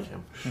didn't like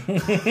him.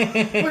 Look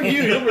at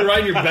you. You'll be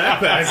riding your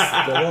backpack.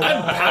 I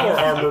have power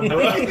armor,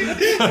 bro. I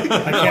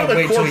can't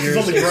wait till Corpse is yours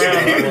on the ground.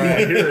 I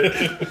don't even hear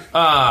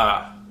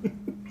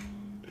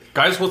it.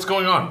 Guys, what's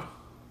going on?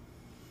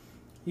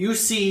 you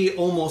see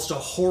almost a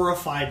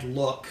horrified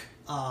look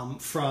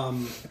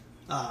from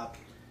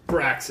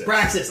Braxis.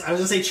 Braxis. I was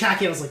going to say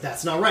Chacky, I was like,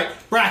 that's not right.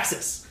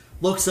 Braxis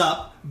looks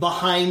up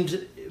behind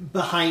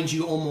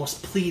you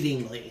almost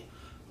pleadingly.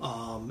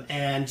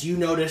 And you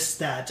notice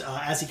that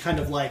as he kind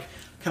of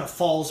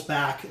falls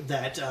back,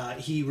 that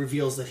he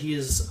reveals that he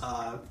is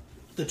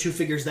the 2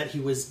 figures that he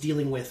was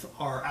dealing with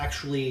are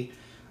actually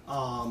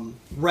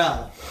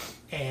Rel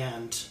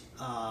and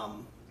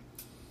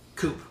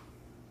Coop,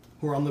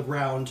 who are on the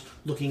ground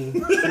looking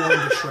torn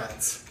to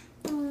shreds.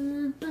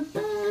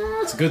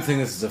 It's a good thing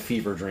this is a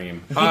fever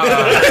dream.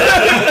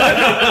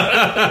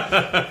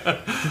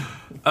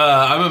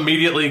 I'm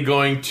immediately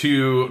going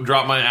to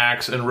drop my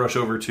axe and rush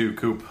over to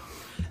Coop.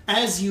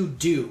 As you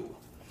do,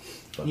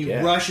 you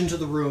yeah. rush into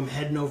the room,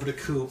 heading over to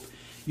Coop.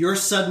 You're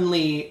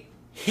suddenly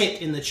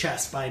hit in the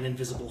chest by an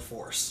invisible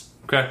force.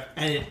 Okay.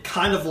 And it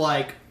kind of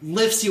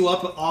lifts you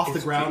up off the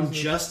ground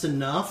just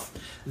enough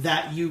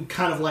that you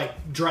kind of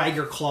drag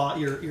your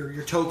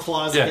toe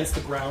claws Yeah. against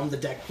the ground, the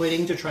deck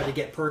plating, to try to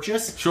get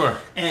purchase. Sure.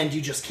 And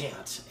you just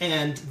can't.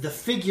 And the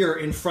figure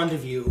in front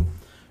of you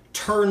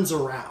turns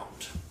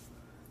around,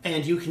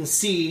 and you can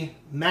see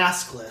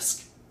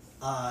maskless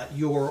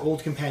your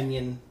old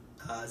companion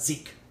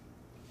Zeke,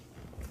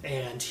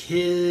 and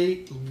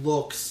he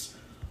looks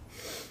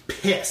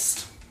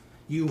pissed.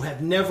 You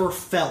have never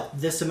felt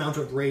this amount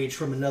of rage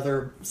from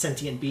another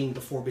sentient being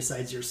before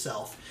besides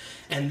yourself.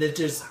 And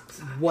that is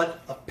what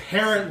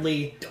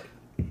apparently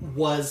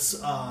was...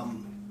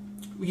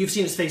 you've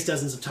seen his face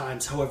dozens of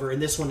times. However, in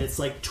this one, it's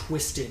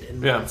twisted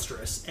and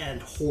monstrous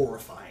and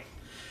horrifying.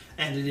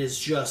 And it is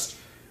just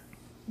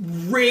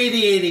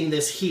radiating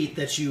this heat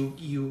that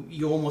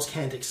you almost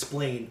can't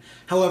explain.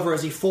 However,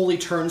 as he fully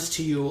turns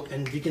to you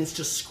and begins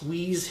to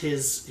squeeze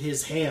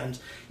his hand,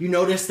 you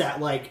notice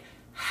that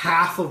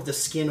half of the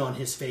skin on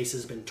his face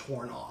has been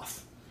torn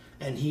off,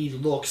 and he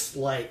looks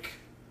like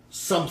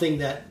something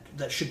that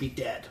should be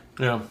dead.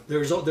 Yeah.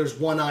 There's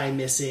one eye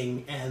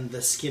missing, and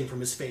the skin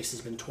from his face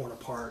has been torn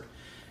apart.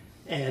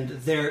 And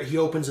there he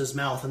opens his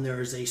mouth, and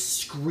there is a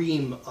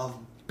scream of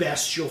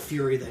bestial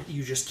fury that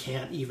you just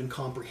can't even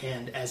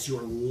comprehend as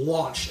you're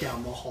launched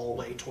down the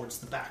hallway towards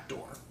the back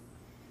door.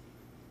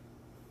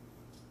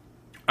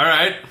 All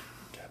right.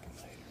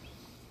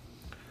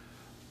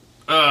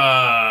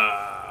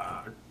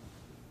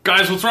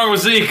 Guys, what's wrong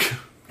with Zeke?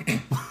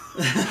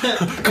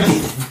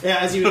 Yeah,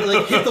 as you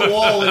hit the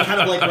wall and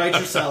kind of right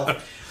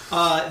yourself,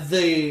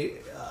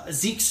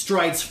 Zeke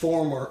strides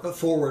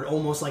forward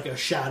almost like a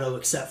shadow,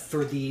 except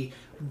for the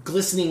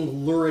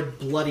glistening, lurid,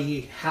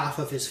 bloody half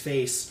of his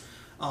face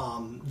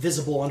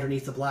visible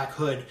underneath the black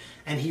hood,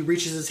 and he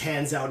reaches his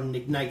hands out and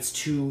ignites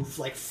 2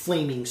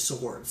 flaming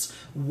swords,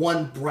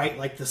 one bright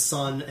like the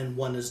sun and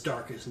one as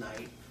dark as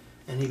night,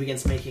 and he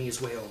begins making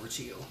his way over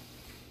to you.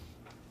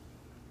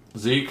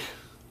 Zeke,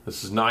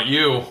 this is not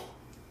you.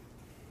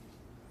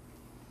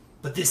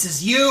 But this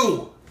is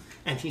you!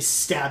 And he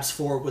stabs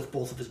forward with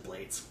both of his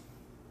blades,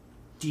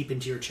 deep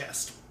into your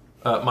chest.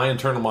 My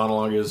internal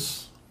monologue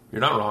is, you're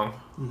not wrong.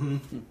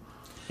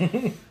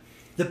 Mm-hmm.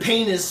 The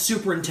pain is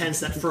super intense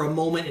that for a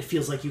moment it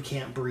feels like you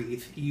can't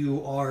breathe.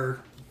 You are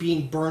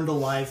being burned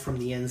alive from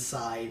the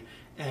inside,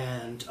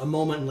 and a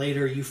moment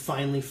later you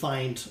finally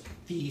find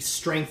the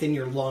strength in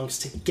your lungs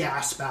to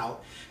gasp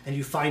out, and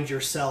you find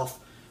yourself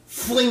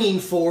flinging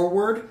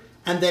forward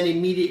and then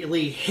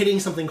immediately hitting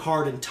something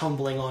hard and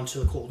tumbling onto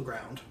the cold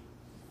ground.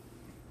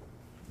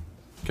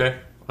 Okay.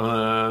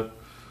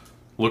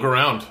 Look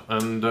around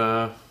and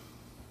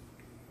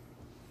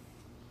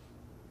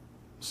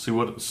see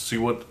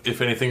what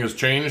if anything has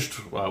changed.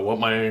 What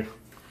my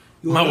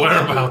You are my no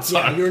whereabouts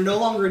longer, are. yeah, you're no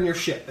longer in your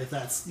ship, if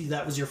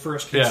that was your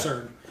first Yeah.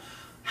 concern.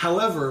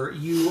 However,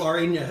 you are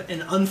in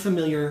an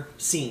unfamiliar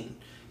scene.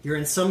 You're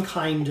in some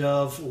kind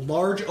of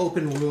large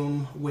open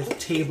room with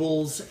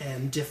tables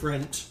and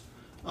different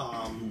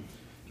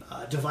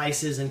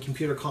devices and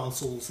computer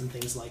consoles and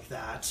things like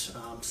that.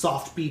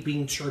 Soft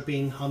beeping,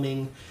 chirping,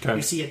 humming. Okay.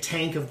 You see a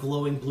tank of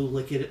glowing blue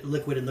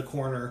liquid in the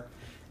corner.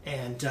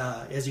 And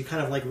as you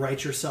kind of like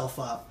right yourself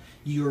up,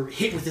 you're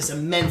hit with this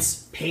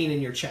immense pain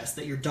in your chest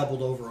that you're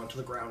doubled over onto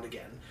the ground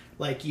again.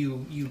 Like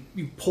you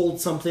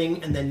pulled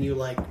something and then you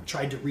like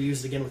tried to reuse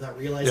it again without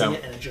realizing Yeah.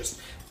 it, and it just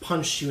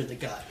punched you in the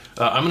gut.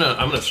 I'm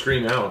gonna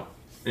scream out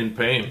in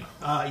pain.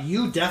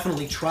 You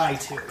definitely try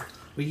to,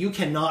 but you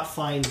cannot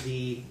find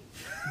the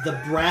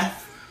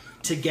breath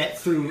to get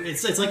through.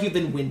 It's like you've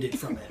been winded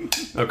from it.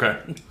 Okay.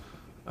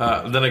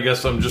 Then I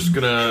guess I'm just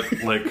gonna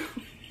like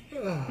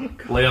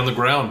lay on the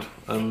ground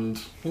and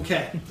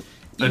Okay.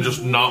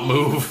 just not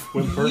move.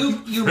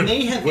 You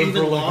may have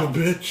even lost.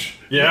 bitch.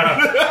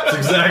 Yeah, that's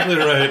exactly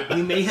right.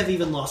 You may have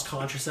even lost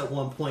conscious at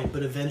one point,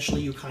 but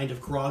eventually you kind of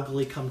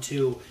groggily come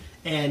to,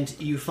 and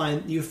you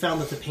found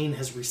that the pain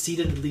has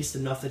receded at least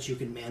enough that you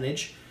can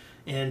manage,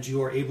 and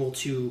you are able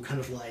to kind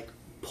of like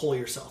pull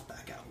yourself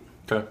back out.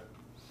 Okay.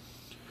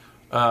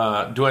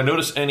 Do I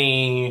notice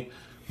any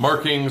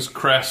markings,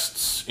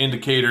 crests,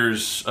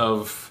 indicators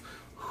of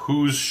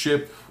whose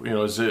ship? You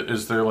know,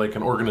 is there like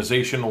an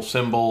organizational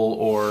symbol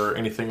or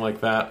anything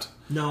like that?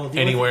 No,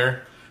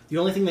 Anywhere? The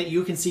only thing that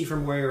you can see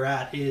from where you're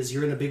at is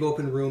you're in a big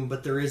open room,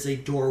 but there is a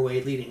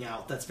doorway leading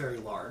out that's very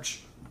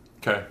large.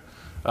 Okay.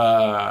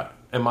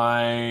 Am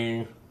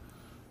I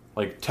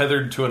like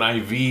tethered to an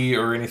IV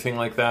or anything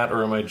like that,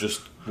 or am I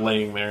just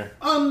laying there?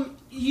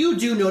 You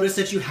do notice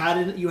that you have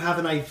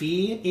an IV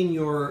in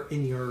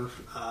your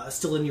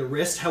still in your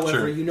wrist. However,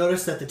 Sure. you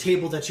notice that the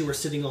table that you were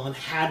sitting on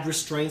had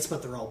restraints,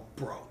 but they're all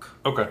broke.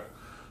 Okay.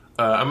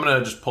 I'm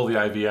gonna just pull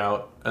the IV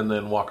out and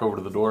then walk over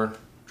to the door.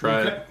 Try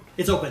Okay. it.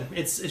 It's open.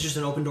 It's just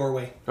an open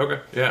doorway. Okay.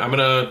 Yeah, I'm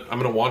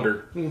gonna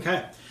wander.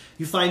 Okay.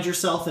 You find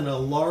yourself in a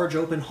large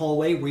open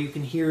hallway where you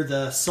can hear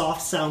the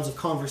soft sounds of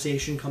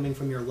conversation coming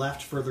from your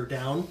left further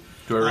down.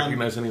 Do I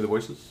recognize any of the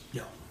voices?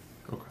 No.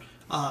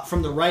 Okay.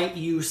 From the right,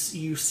 you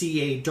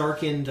see a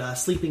darkened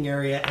sleeping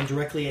area, and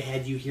directly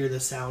ahead you hear the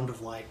sound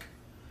of like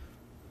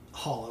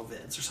hollow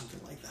vids or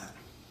something like that.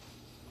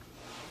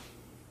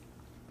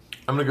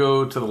 I'm gonna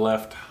go to the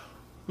left.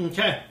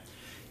 Okay.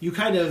 You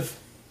kind of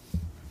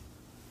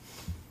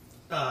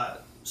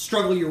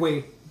struggle your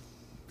way,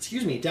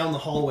 down the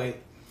hallway,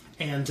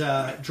 and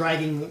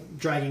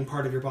dragging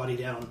part of your body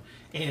down,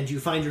 and you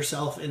find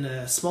yourself in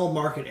a small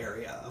market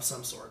area of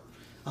some sort.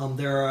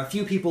 There are a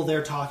few people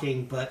there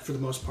talking, but for the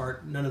most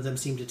part, none of them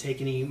seem to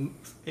take any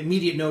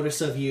immediate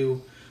notice of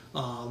you,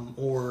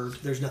 or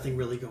there's nothing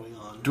really going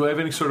on. Do I have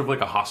any sort of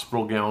like a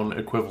hospital gown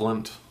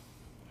equivalent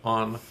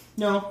on?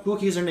 No,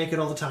 Wookiees are naked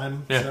all the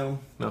time, Yeah. so...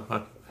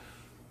 No.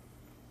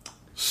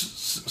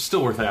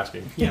 Still worth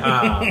asking.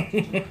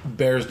 Yeah.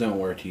 Bears don't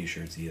wear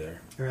t-shirts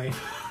either. Right.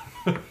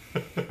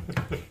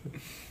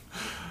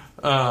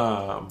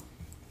 I'm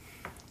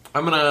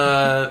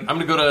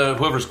gonna go to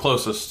whoever's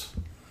closest.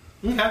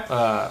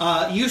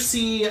 Okay. You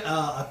see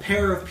a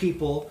pair of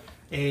people,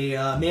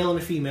 a male and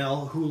a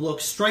female, who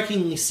look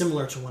strikingly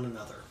similar to one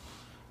another.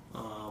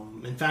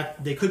 In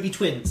fact, they could be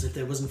twins if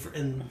it wasn't for,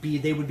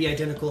 they would be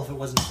identical if it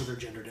wasn't for their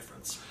gender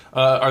difference.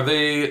 Are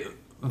they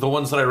the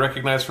ones that I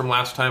recognize from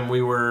last time we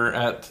were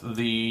at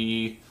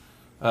the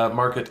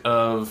market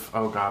of?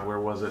 Oh God, where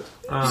was it?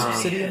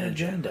 City and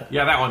Agenda.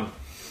 Yeah, that one.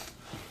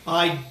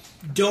 I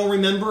don't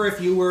remember if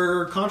you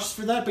were conscious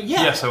for that, but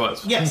yeah. Yes, I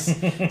was.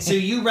 Yes. So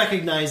you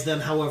recognize them,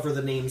 however,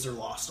 the names are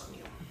lost on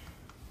you.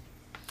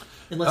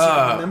 Unless you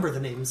can remember the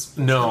names.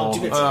 No. I'll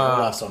do it.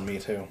 Lost on me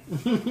too.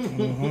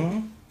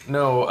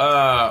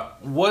 No.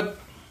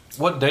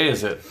 What day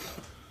is it?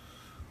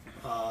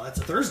 It's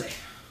a Thursday.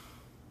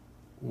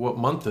 What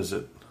month is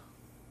it?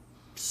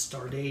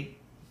 Stardate,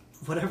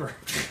 whatever.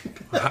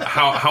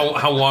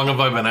 How long have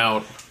I been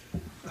out?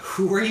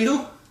 Who are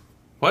you?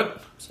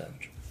 What?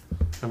 Savage.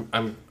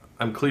 I'm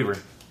Cleaver.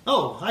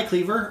 Oh, hi,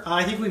 Cleaver.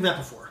 I think we've met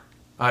before.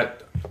 I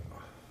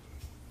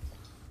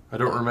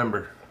don't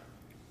remember.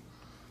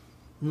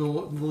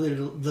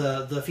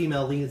 The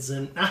female leads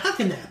in. Now, how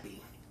can that be?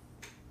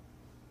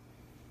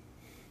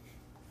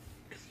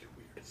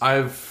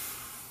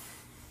 I've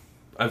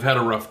had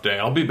a rough day.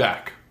 I'll be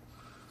back.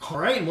 All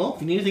right. Well,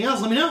 if you need anything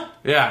else, let me know.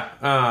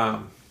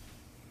 Yeah.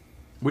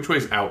 Which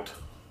way's out?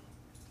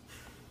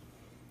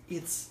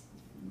 It's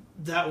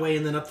that way,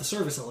 and then up the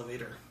service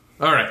elevator.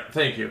 All right.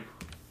 Thank you.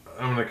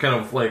 I'm gonna kind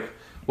of like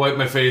wipe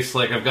my face,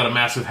 like I've got a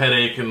massive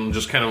headache, and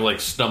just kind of like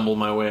stumble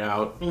my way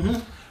out. Mm-hmm.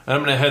 And I'm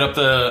gonna head up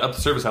the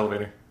service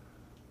elevator.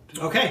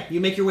 Okay, you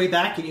make your way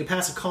back, and you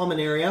pass a common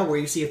area where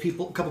you see a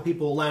couple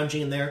people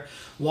lounging in there,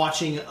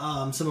 watching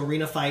some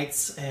arena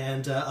fights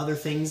and other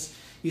things.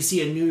 You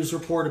see a news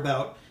report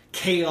about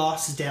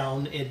chaos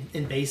down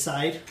in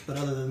Bayside, but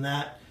other than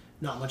that,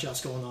 not much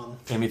else going on.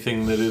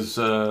 Anything that is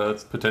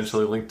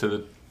potentially linked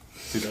to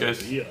these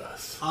guys?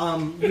 Yes.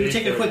 You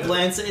take a quick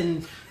glance,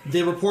 and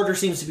the reporter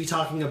seems to be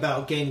talking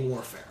about gang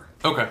warfare.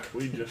 Okay.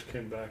 We just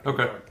came back.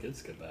 Okay. Our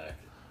kids get back.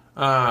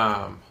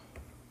 I'm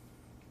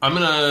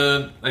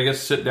gonna, I guess,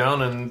 sit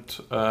down and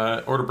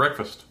order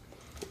breakfast.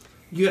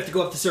 You have to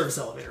go up the service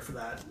elevator for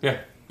that. Yeah.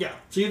 Yeah,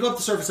 so you go up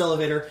the service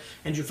elevator,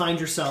 and you find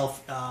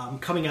yourself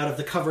coming out of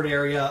the covered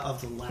area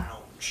of the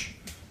lounge,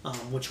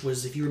 which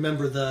was, if you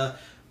remember,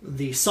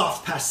 the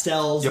soft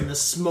pastels Yep. and the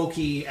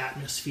smoky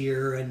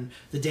atmosphere and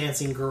the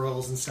dancing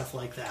girls and stuff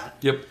like that.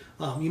 Yep.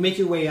 You make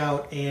your way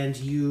out, and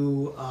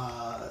you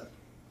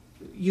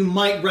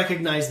might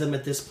recognize them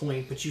at this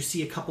point, but you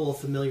see a couple of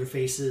familiar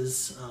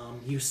faces.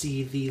 You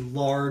see the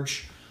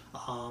large,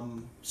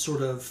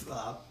 sort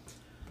of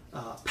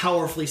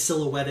powerfully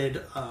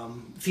silhouetted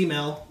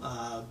female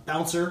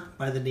bouncer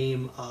by the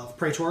name of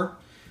Praetor.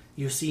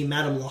 You see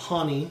Madame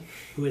Lahani,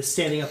 who is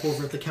standing up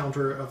over at the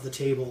counter of the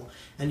table,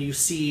 and you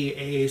see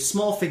a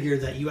small figure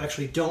that you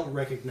actually don't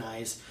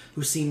recognize,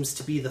 who seems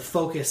to be the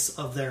focus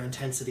of their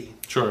intensity.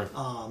 Sure.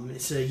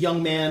 It's a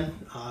young man,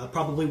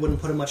 probably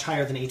wouldn't put him much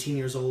higher than 18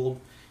 years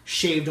old,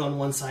 shaved on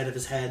one side of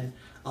his head,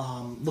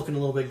 looking a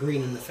little bit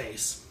green in the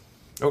face.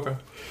 Okay.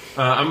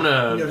 I'm You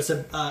gonna. notice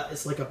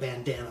it's like a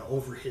bandana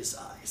over his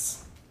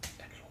eyes.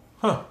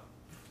 Huh.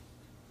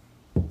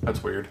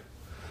 That's weird.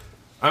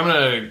 I'm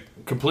gonna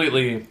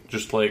completely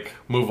just like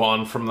move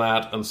on from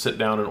that and sit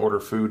down and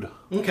order food.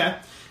 Okay,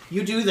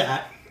 you do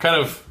that. Kind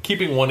of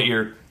keeping one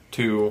ear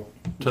to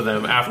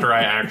them after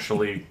I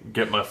actually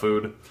get my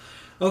food.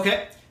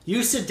 Okay,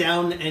 you sit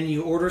down and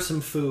you order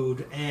some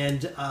food,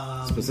 and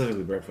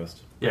Specifically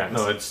breakfast. Yeah,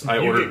 no, I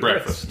ordered get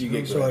breakfast. You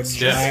get So a grits.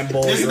 giant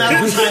bowl. doesn't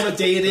matter what time of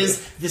day it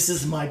is. This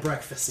is my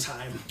breakfast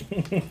time.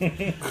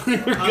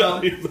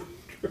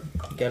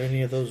 Got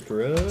any of those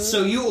drugs?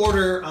 So you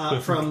order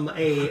from Got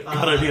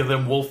any of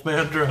them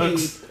Wolfman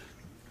drugs? a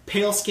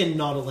pale-skinned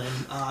Nautilin.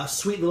 A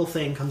sweet little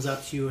thing comes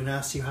up to you and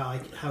asks you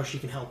how she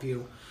can help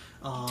you.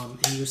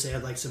 And you say,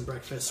 I'd like some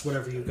breakfast,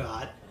 whatever you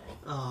got.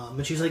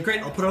 And she's like,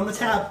 great, I'll put it on the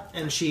tab.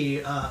 And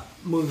she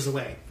moves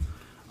away.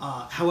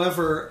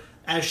 However,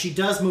 as she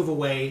does move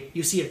away,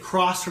 you see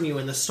across from you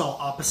in the stall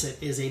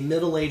opposite is a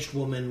middle-aged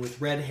woman with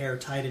red hair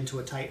tied into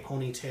a tight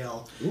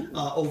ponytail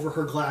over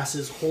her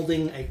glasses,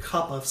 holding a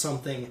cup of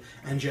something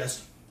and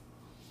just...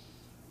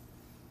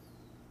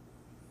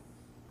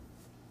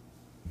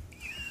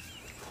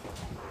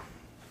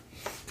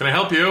 Can I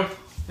help you?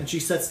 And she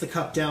sets the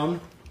cup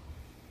down.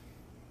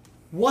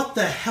 What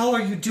the hell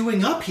are you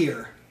doing up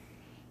here?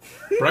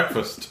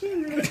 Breakfast.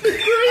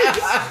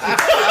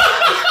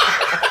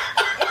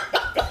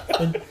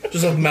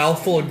 Just a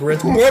mouthful of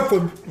grits.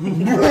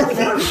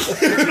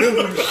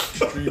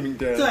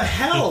 The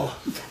hell?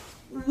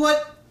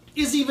 What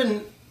is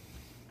even...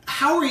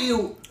 How are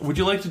you... Would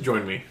you like to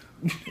join me?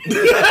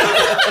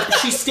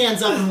 She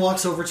stands up and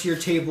walks over to your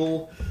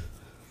table.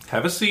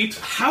 Have a seat.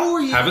 How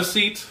are you... Have a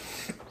seat.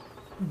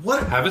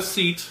 What... Have a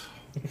seat.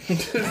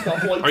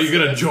 Are you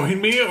gonna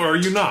join me or are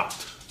you not?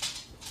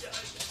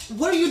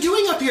 What are you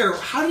doing up here?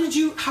 How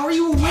are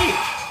you awake?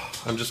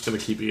 I'm just gonna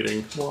keep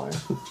eating. Why?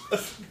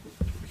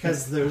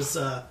 Because there's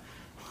energy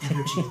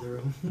in the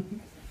room.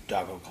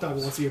 Doggo. Dog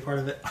wants to be a part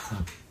of it.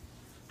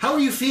 How are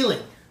you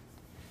feeling?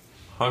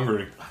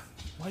 Hungry.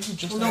 Why you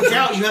just Well, no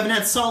doubt you haven't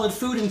had solid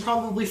food in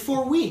probably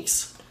 4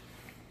 weeks.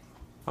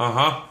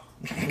 Uh-huh.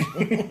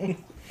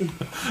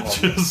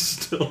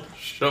 Just still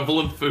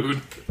shoveling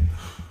food.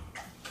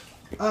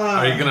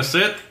 Are you gonna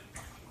sit?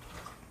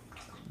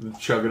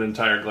 Chug an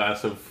entire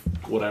glass of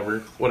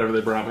whatever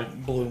they brought me.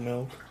 blue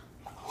milk?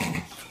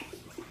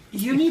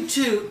 You need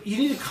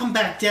to come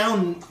back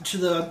down to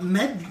the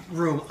med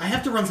room. I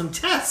have to run some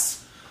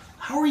tests.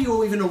 How are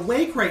you even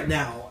awake right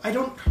now? I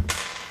don't...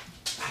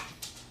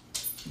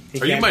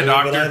 Are you my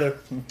doctor?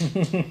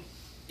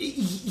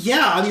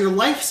 Yeah, I'm your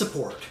life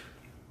support.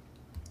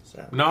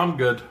 No, I'm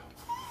good.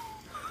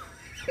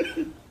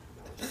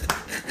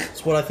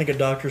 That's what I think of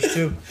doctors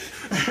too.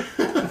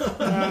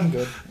 I'm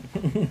good.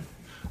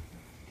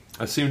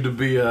 I seem to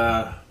be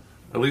at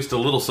least a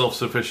little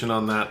self-sufficient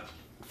on that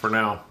for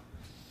now.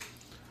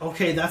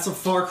 Okay, that's a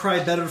far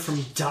cry better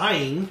from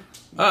dying.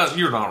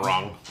 You're not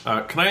wrong.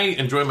 Can I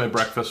enjoy my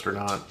breakfast or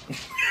not?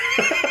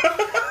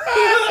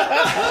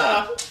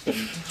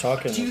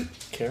 Talking. Do you-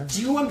 care?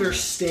 Do you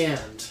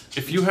understand?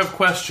 If you have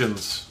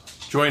questions,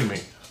 join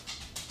me.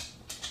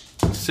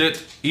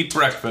 Sit, eat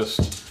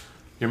breakfast.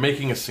 You're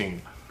making a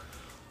scene.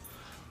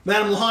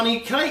 Madam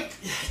Lahani,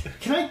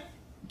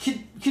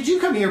 could you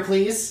come here,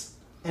 please?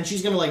 And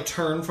she's gonna like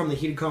turn from the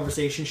heated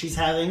conversation she's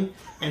having,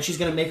 and she's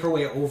gonna make her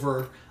way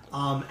over.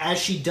 As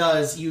she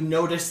does, you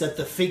notice that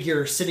the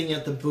figure sitting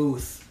at the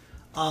booth,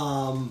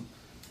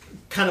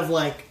 kind of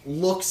like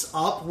looks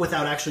up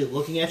without actually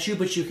looking at you,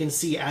 but you can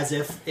see as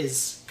if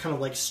is kind of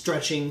like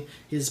stretching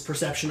his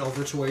perception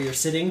over to where you're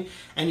sitting,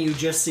 and you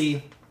just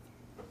see.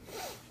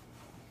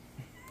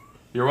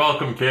 You're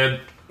welcome, kid.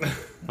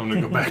 I'm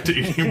gonna go back to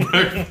eating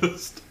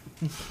breakfast.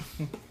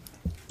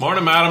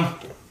 Morning, madam.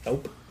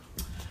 Nope.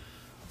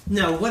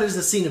 Now, what is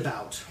the scene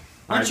about?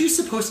 Aren't you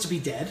supposed to be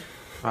dead?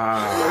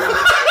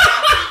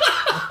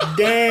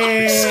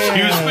 Damn.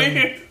 Excuse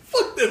me?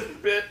 Fuck this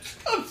bitch.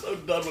 I'm so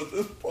done with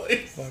this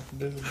place. Fuck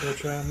this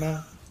bitch right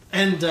now.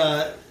 And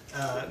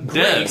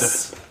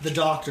Grace, the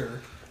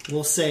doctor,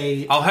 will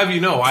say, I'll have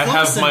you know, I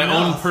have Close my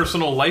enough. own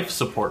personal life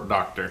support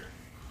doctor.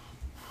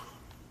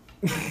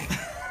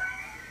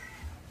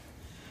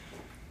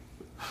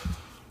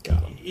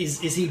 Got him. is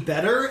he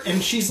better?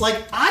 And she's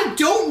like, I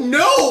don't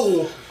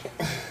know!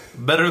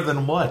 Better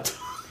than what?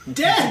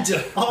 Dead,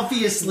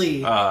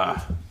 obviously.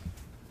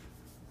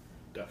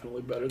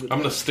 Definitely better than I'm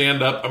going to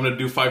stand up, I'm going to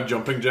do 5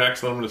 jumping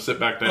jacks, then I'm going to sit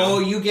back down. Oh,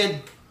 you get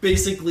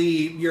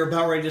basically, you're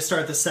about ready to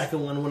start the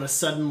second one when a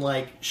sudden,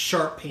 like,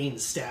 sharp pain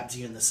stabs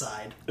you in the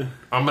side.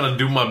 I'm going to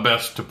do my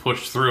best to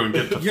push through and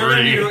get to You're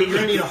gonna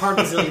 3. need a hard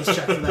resilience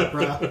check for that,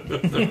 bro.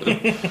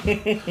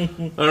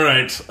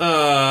 Alright,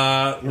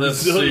 let's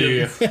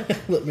see.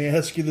 Let me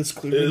ask you this,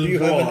 Cleaver. Is Do you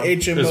have an Braun.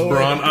 HMO? Is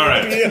Braun?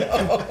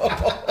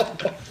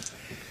 Alright.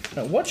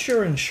 Now, what's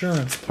your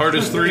insurance? Part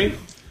is 3?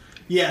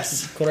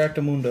 Yes.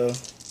 Correctamundo.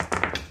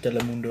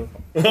 Telemundo.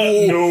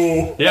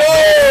 No. Yeah.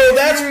 Oh,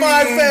 that's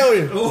 5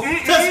 failures.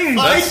 That's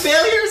 5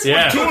 failures?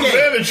 Yeah. Two Okay.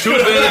 advantage. 2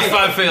 advantage,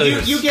 5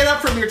 failures. You get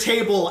up from your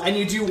table and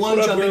you do one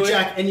What up, jumping Billy?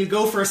 jack and you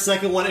go for a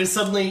second one and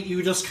suddenly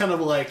you just kind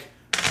of like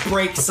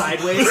break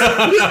sideways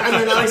and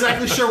you're not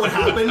exactly sure what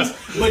happens,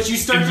 but you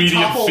start Immediate to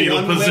topple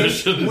fetal one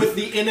position. way with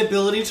the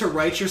inability to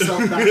right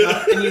yourself back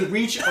up, and you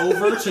reach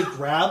over to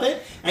grab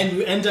it and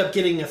you end up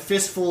getting a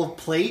fistful of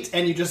plate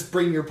and you just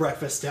bring your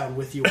breakfast down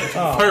with you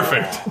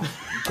Perfect.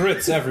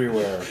 Grits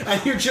everywhere.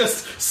 and you're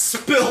just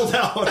spilled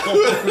out all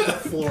over the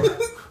floor.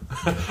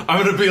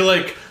 I'm going to be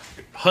like,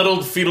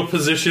 huddled fetal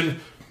position.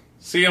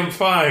 See, I'm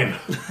fine.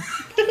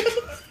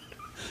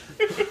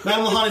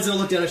 Madame Lahani's gonna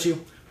look down at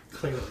you,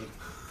 clearly.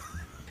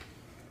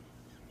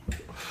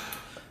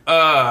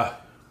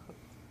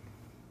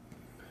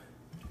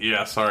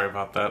 Yeah, sorry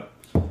about that.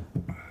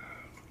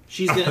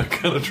 She's gonna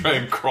Gonna try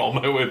and crawl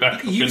my way back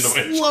up You into my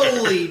chair.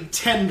 slowly,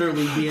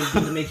 tenderly begin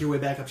to make your way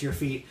back up to your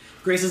feet.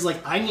 Grace is like,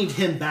 I need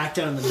him back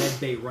down in the med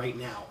bay right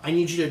now. I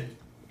need you to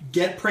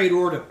get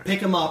Praetor to pick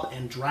him up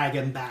and drag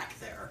him back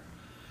there.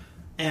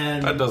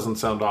 And That doesn't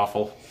sound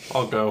awful.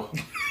 I'll go.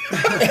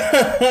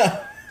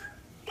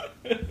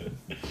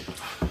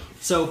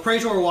 so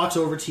Praetor walks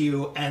over to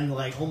you and,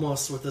 like,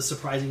 almost with a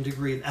surprising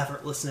degree of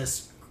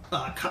effortlessness,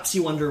 cups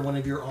you under one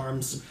of your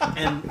arms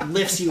and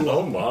lifts you Oh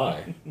up.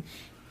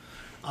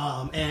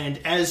 my. And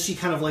as she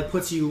kind of, like,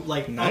 puts you,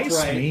 like, Nice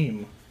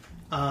upright,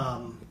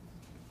 meme.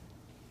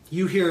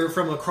 you hear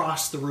from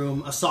across the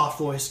room a soft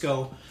voice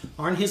go,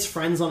 aren't his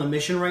friends on a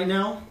mission right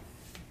now?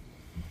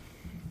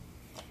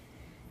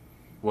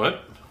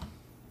 What?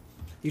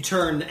 You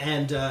turn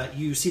and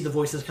you see the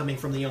voices coming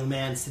from the young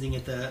man sitting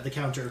at the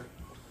counter.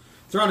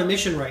 If they're on a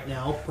mission right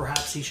now,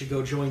 perhaps he should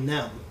go join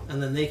them,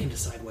 and then they can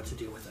decide what to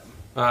do with him.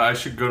 I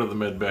should go to the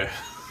med bay.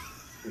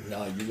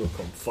 Nah, you go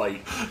come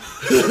fight.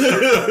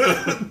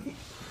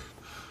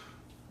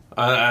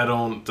 I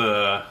don't,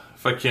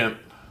 if I can't...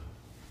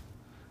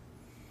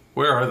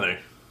 Where are they?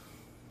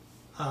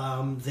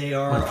 They My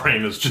are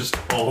brain is just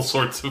all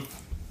sorts of...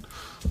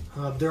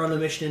 they're on a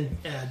mission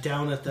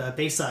down at the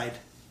Bayside.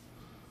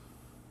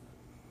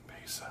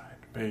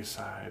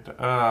 Bayside.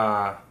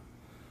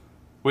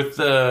 With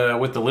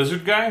the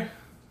lizard guy?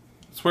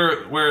 It's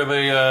where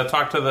they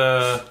talk to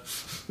the...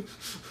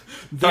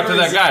 Talk to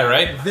that guy,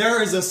 right?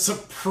 There is a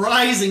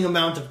surprising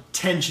amount of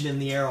tension in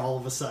the air all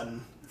of a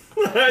sudden.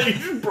 You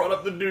just brought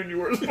up the dude you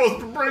weren't supposed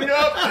to bring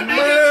up.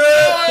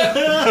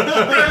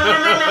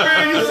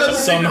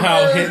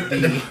 Somehow hit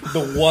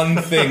the one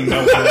thing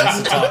nobody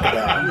wants to talk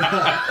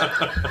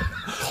about.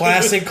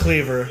 Classic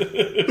Cleaver.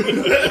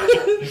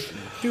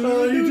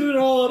 Oh, you did it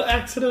all on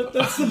accident.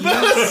 That's the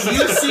best.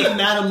 You see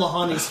Madame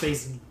Lahani's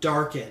face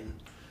darken.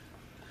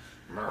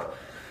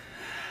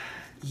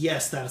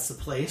 Yes, that's the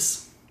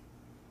place.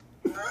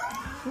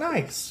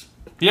 Nice.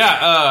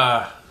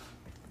 Yeah,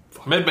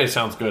 Medbay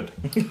sounds good.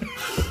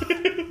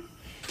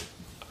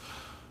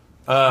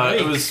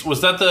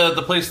 Was that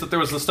the place that there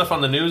was the stuff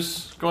on the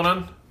news going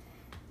on?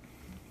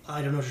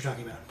 I don't know what you're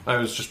talking about. I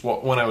was just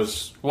when I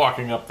was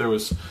walking up, there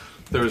was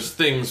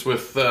things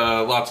with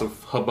lots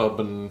of hubbub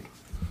and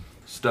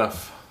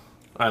stuff.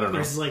 I don't know.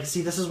 Grace is like,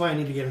 see, this is why I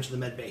need to get him to the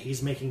med bay.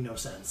 He's making no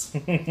sense.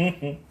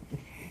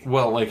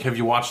 Well, like, have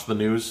you watched the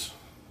news?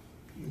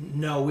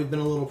 No, we've been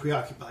a little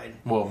preoccupied.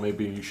 Well,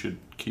 maybe you should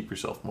keep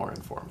yourself more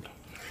informed.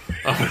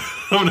 I'm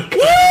gonna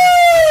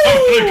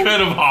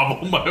kind of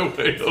hobble my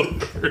way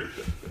over.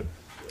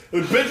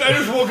 Bitch, I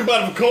just woke up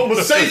out of a coma.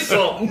 Say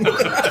something.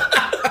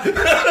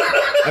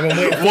 I've been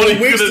waiting What are for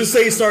you weeks gonna- to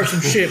say start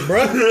some shit,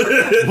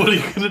 bruh. What are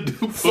you gonna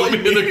do? Put me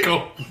in a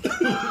coma?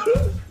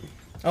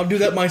 I'll do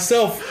that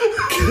myself.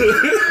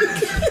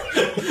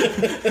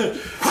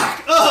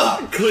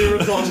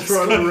 Cleaver's on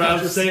front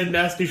around saying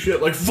nasty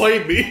shit like,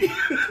 fight me.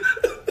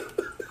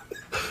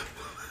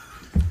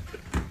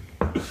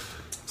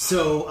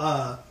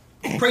 So,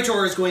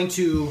 Praetor is going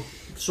to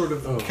sort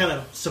of kind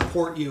of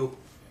support you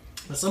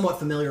in a somewhat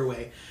familiar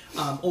way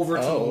over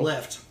to the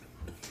left.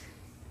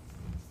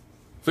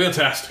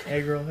 Fantastic.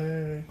 Hey, girl,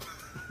 hey.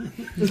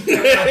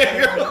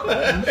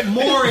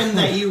 More in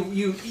that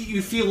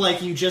you feel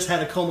like you just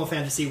had a coma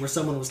fantasy where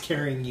someone was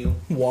carrying you.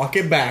 Walk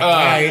it back,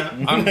 right?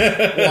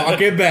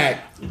 Walk it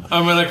back.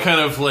 I'm gonna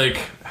kind of like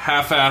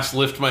half-ass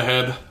lift my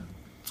head.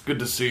 It's good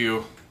to see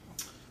you.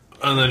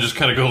 And then just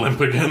kind of go limp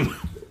again.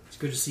 It's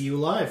good to see you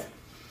alive.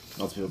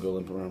 Lots of people go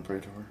limp around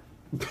Praetor.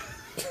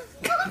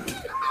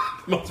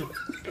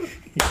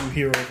 You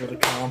hear over the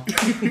comm.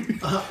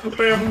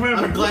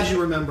 I'm glad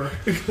you remember.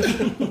 I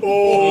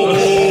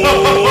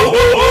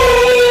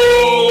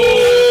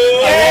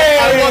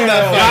won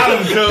that Got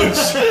him, coach.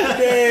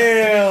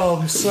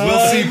 Damn, son.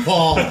 We'll see,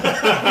 Paul.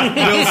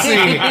 We'll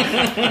see.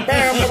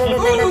 I'm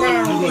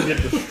gonna get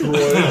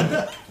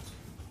destroyed.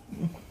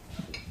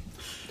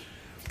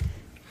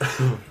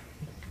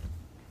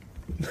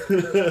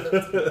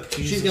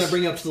 She's going to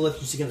bring you up to the lift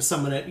and she's going to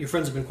summon it. Your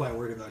friends have been quite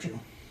worried about you.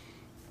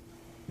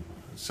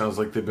 Sounds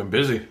like they've been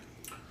busy.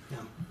 Yeah.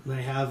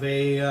 They have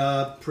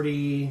a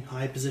pretty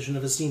high position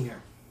of esteem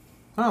here.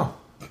 Oh.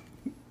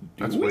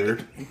 That's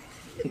weird.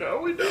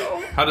 No, we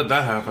don't. How did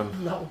that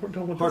happen? No, we're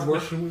done with Hard this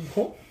work. mission. We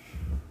won't.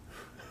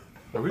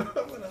 Are we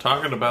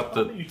talking about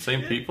the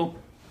same people?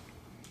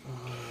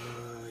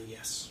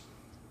 Yes.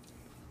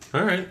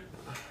 Alright.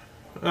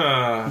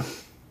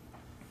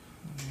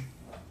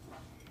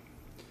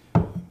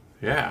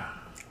 Yeah.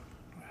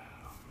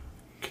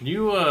 Can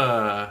you,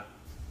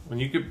 when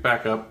you get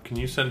back up, can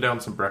you send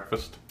down some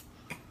breakfast?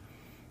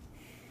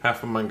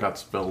 Half of mine got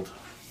spilled.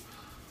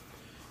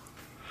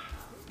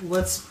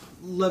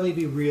 Let me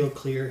be real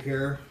clear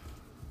here.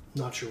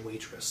 Not your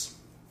waitress.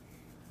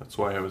 That's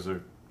why it was a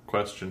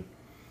question,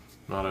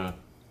 not a...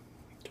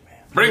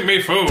 Bring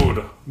me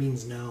food!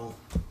 Means no.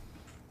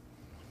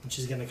 And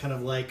she's going to kind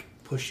of like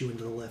push you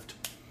into the lift.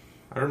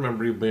 I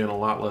remember you being a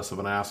lot less of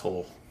an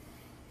asshole.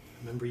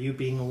 Remember you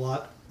being a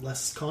lot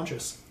less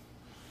conscious.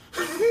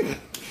 I'm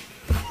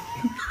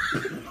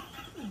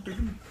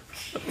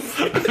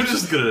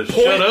just gonna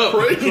shut up.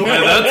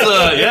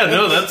 Yeah,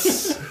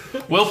 that's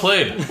well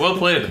played. Well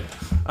played.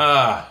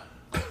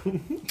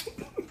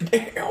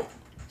 Damn.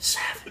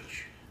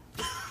 Savage.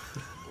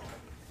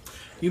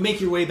 You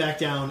make your way back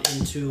down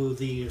into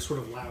the sort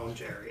of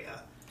lounge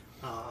area,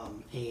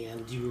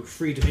 and you're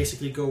free to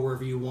basically go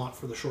wherever you want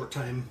for the short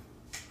time.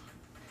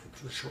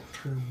 For the short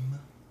term.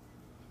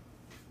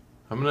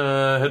 I'm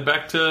gonna head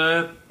back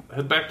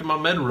to my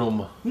med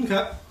room.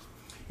 Okay.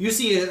 You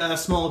see a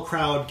small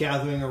crowd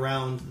gathering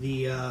around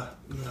the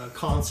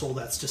console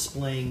that's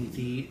displaying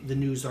the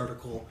news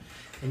article,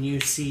 and you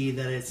see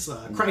that it's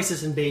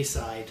crisis in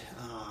Bayside.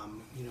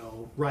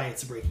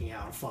 Riots breaking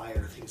out,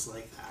 fire, things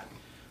like that.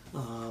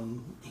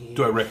 And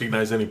Do I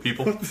recognize any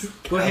people?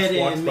 go ahead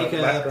Walks and by make the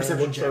a background,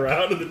 perception looks check.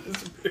 around, and then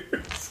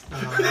disappears.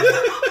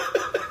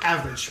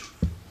 Average.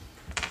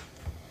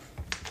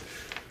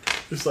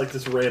 Just like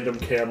this random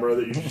camera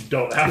that you just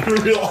don't have to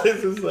realize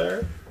is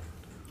there.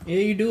 Yeah,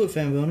 you do it,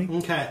 Famboni.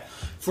 Okay.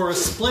 For a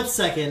split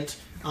second,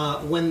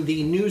 when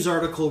the news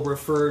article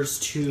refers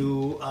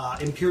to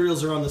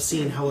Imperials are on the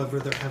scene, however,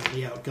 they're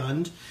heavily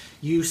outgunned,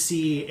 you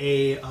see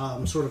a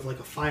sort of like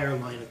a fire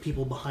line of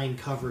people behind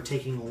cover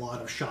taking a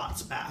lot of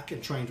shots back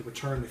and trying to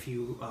return a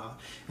few.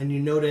 And you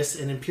notice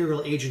an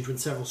Imperial agent with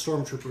several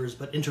stormtroopers,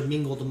 but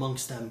intermingled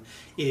amongst them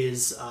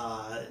is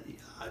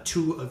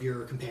two of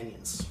your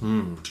companions.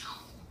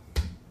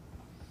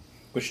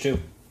 Which two?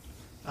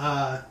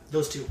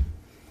 Those two.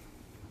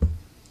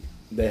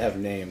 They have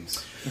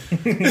names.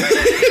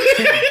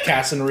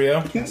 Cass and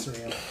Rio.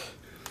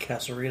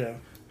 Casarito.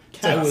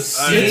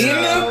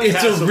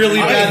 It's a really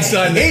bad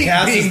sign that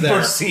Cass is being there.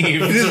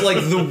 perceived. This is like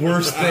the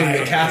worst thing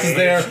that Cass is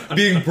there,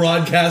 being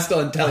broadcast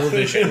on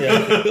television.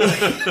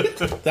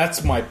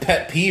 That's my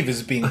pet peeve,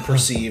 is being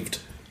perceived.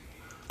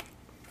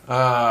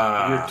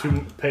 You're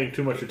paying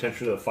too much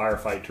attention to the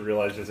firefight to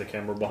realize there's a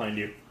camera behind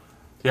you.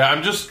 Yeah,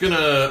 I'm just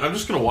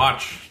gonna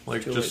watch,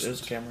 like, Too late, just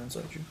there's a camera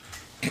inside you.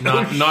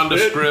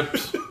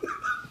 nondescript.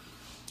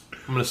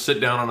 I'm gonna sit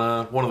down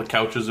on one of the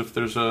couches if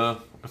there's a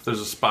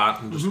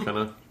spot and just kind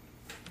of.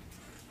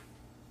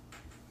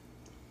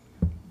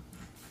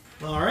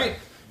 All right.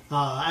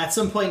 At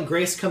some point,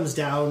 Grace comes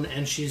down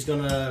and she's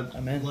gonna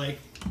I'm in. all right,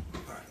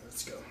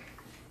 let's go.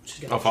 She's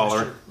gonna I'll follow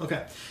her. gesture.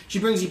 Okay. She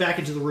brings you back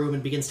into the room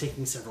and begins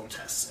taking several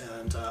tests.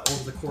 And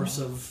over the course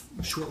of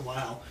a short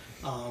while,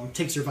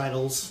 takes your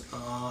vitals,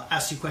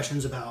 asks you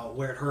questions about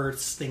where it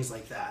hurts, things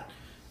like that,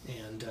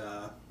 and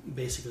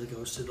basically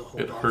goes through the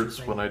whole. It doctor hurts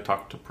thing. when I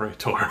talk to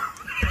Praetor.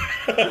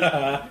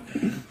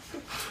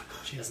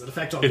 She has that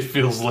effect on It people.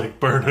 feels like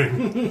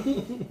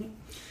burning.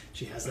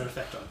 She has that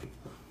effect on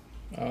people.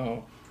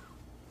 Oh.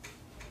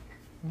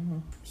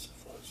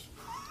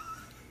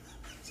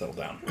 Settle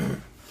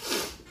down.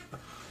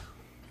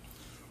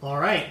 All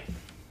right.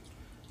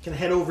 Can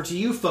head over to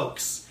you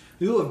folks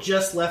who have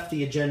just left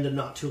the agenda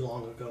not too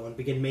long ago and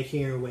begin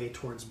making your way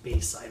towards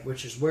Bayside,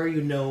 which is where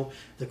you know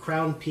the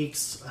Crown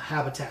Peaks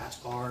habitat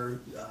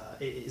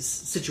is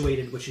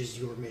situated, which is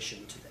your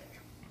mission today.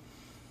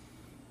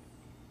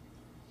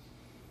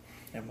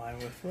 Am I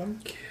with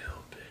them?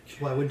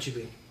 Why wouldn't you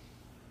be?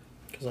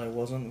 Because I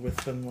wasn't with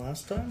them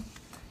last time.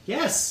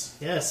 Yes.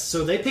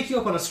 So they pick you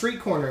up on a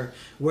street corner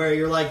where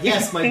you're like,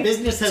 yes, my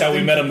business has That's how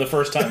been... we met him the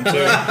first time, too.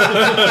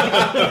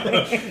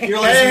 You're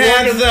like,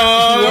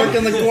 Work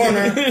in the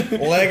corner.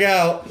 Leg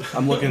out.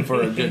 I'm looking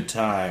for a good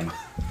time.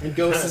 and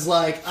Ghost is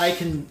like, I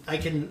can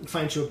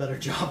find you a better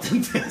job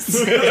than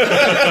this.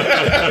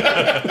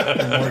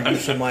 I'm more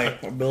used to my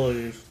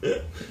abilities.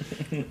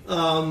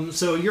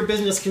 So your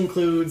business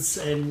concludes,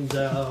 and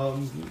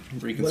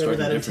whatever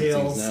that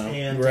entails,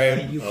 and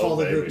Right. you call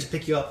the group baby. to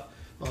pick you up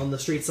on the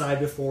street side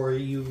before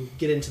you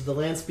get into the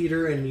land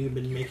speeder, and you've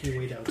been making your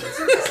way down.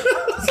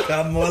 It's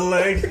got more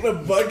legs than a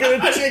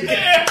bucket of chicken.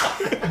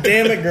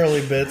 Damn it,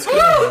 girly bits. Come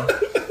on.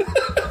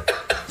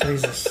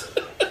 Jesus.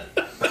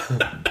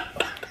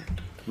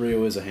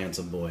 Rio is a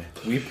handsome boy.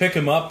 We pick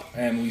him up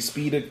and we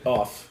speed it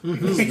off.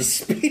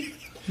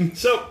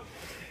 So,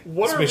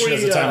 what This are mission we?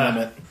 has a time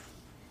limit.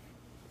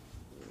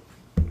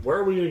 Where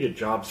are we going to get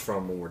jobs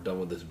from when we're done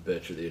with this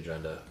bitch of the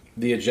agenda?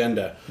 The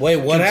agenda. Wait,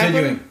 what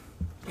Continuing.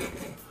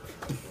 happened?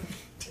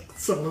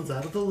 Someone's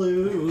out of the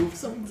loop.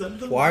 Someone's out of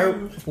the Why?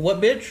 loop. What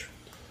bitch?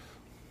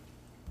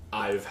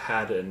 I've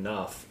had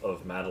enough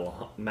of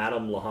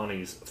Madame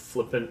Lahani's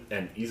flippant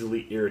and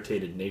easily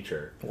irritated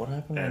nature, What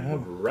happened to and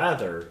would him?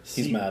 rather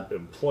seek mad.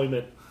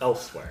 employment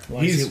elsewhere.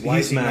 Why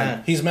is he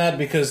mad? He's mad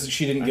because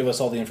she didn't give us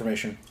all the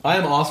information. I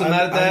am also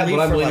mad at that, leave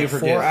but I'm for willing like to 4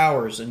 forgive.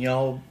 hours, and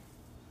y'all.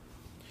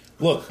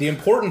 Look, the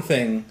important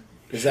thing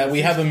is that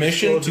we have a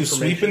mission to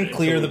sweep and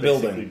clear the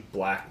building.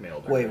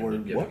 Blackmailed her Wait, into we're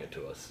giving what? it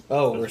to us.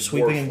 Oh, It we're was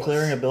sweeping and worthless.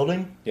 clearing a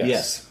building.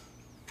 Yes.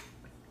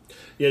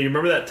 Yeah, you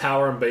remember that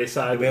tower in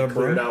Bayside we have we a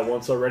cleared broom? out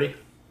once already?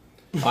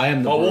 I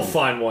am the Oh, we'll broom.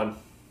 find one,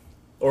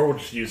 or we'll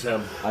just use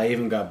him. I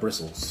even got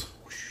bristles.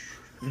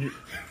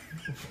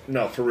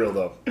 No, for real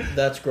though.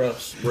 That's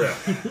gross. Real.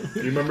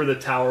 You remember the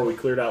tower we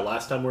cleared out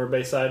last time we were in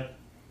Bayside?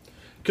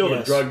 Killed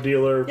Yes. a drug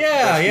dealer.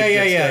 Yeah.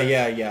 rescued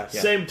Jitster. Yeah.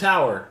 Same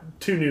tower,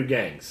 2 new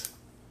gangs.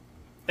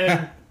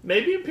 And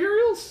maybe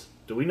Imperials?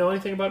 Do we know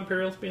anything about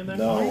Imperials being there?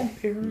 No.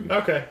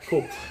 Okay,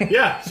 cool.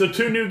 Yeah, so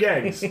 2 new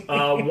gangs.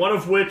 One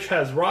of which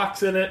has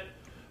rocks in it.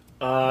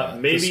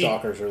 Maybe the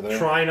stalkers are there.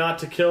 try not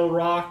to kill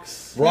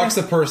rocks. Rock's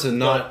the person,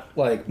 not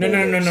like No.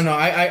 boulders.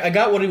 I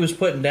got what he was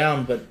putting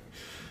down, but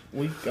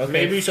we okay.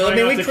 Maybe So I try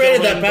mean, not we to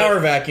created kill that him, power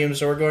but- vacuum,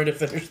 so we're going to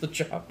finish the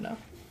job now.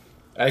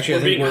 Actually, We're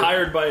I think being we're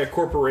hired by a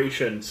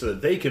corporation so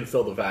that they can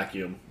fill the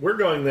vacuum. We're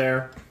going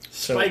there,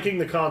 So- spiking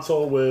the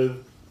console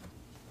with.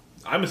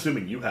 I'm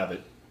assuming you have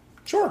it.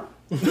 Sure.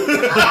 I mean, we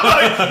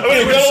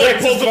gotta like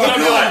pull something out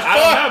and be like, I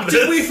don't have this.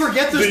 Did we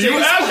forget this Do you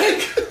data have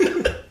spike?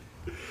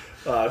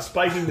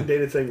 Spiking the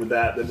data thing with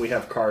that, then we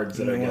have cards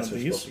that You I know guess one are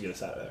of these? supposed to get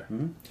us out of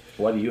there.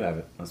 Why do you have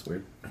it? That's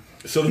weird.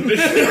 So the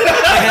mission.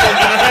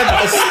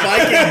 A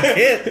spiking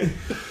kit.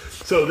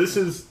 So this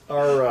is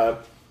our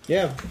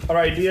Yeah. our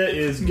idea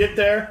is get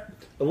there,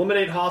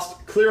 eliminate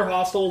clear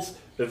hostiles,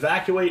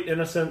 evacuate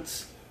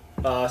innocents,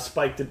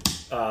 spike the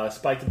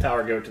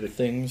tower, go to the.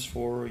 Things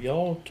for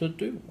y'all to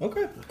do.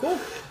 Okay. Cool.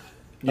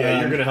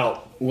 Yeah, you're gonna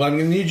help. What I'm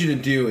going to need you to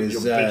do Your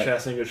is bitch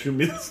ass ain't gonna shoot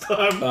me this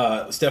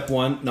time. step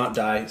 1, not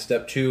die.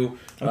 Step 2,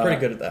 I'm pretty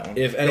good at that one.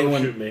 If Don't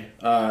anyone, shoot me.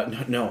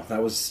 no,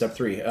 that was step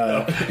 3.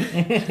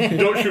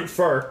 Don't shoot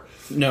fur.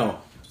 No,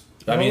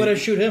 Why would I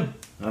shoot him?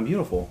 I'm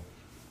beautiful.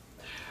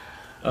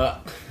 I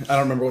don't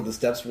remember what the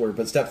steps were,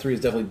 but step 3 is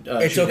definitely.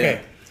 It's shoot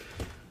okay.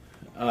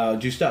 him.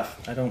 Do stuff.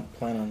 I don't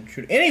plan on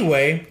shooting.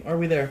 Anyway, are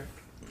we there?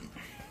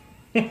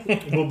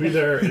 We'll be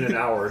there in an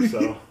hour,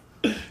 so.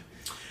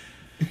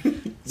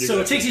 So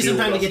it takes you some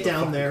time to get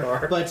down the there,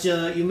 car. but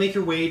you make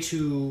your way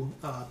to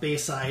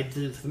Bayside,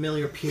 the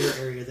familiar pier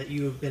area that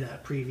you have been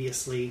at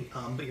previously.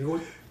 But you're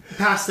going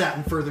past that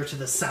and further to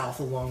the south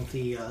along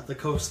the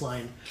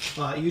coastline.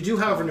 You do,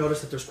 however,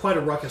 notice that there's quite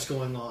a ruckus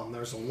going on.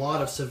 There's a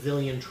lot of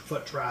civilian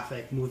foot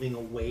traffic moving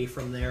away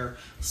from there,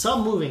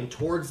 some moving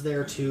towards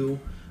there too.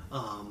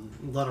 A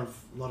lot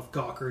of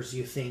gawkers,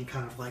 you think,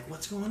 kind of like,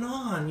 what's going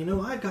on? You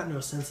know, I've got no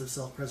sense of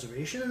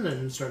self-preservation,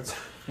 and starts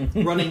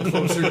running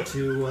closer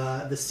to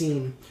the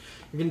scene.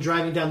 You're going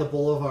driving down the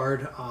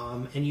boulevard,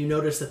 and you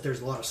notice that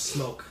there's a lot of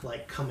smoke,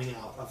 like, coming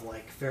out of,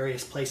 like,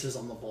 various places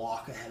on the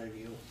block ahead of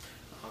you.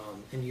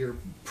 And you're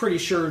pretty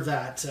sure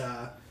that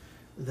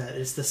that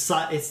it's the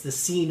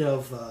scene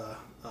of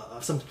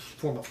some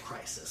form of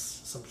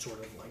crisis. Some sort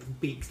of, like,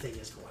 big thing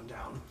is going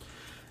down.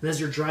 And as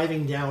you're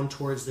driving down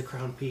towards the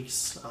Crown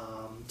Peaks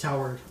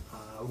tower,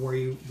 where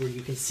you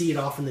can see it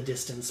off in the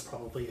distance,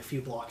 probably a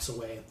few blocks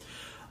away,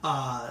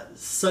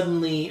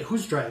 suddenly,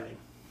 who's driving?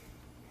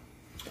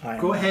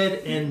 Go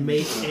ahead and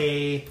make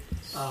an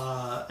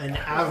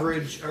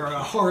average or a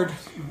hard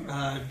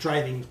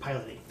driving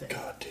piloting thing.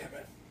 God damn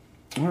it.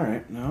 All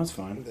right, no, it's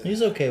fine.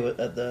 He's okay with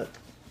that.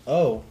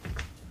 Oh.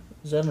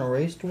 Is that an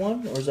erased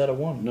one, or is that a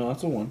 1? No,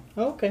 that's a 1.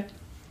 Oh, okay.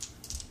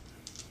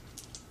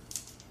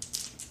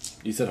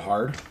 You said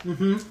hard?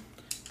 Mm-hmm.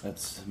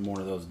 That's more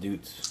of those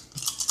dudes.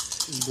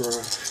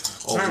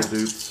 All the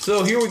dudes.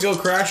 So here we go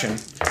crashing.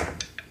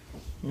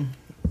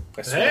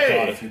 I swear to Hey!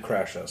 God if you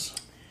crash us.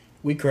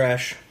 We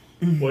crash.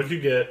 What'd you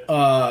get?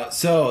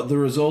 So the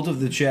result of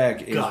the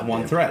check is God 1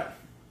 damn. threat.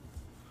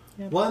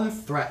 One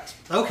threat.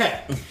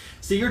 Okay.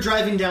 So you're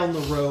driving down the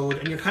road,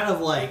 and you're kind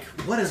of like,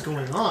 what is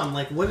going on?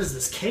 Like, what is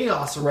this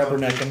chaos around you?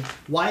 Rubbernecking.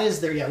 Why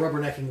is there,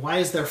 rubbernecking. Why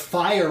is there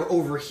fire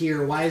over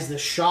here? Why has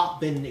this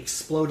shop been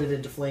exploded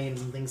into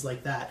flames and things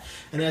like that?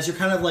 And as you're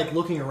kind of like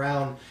looking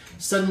around,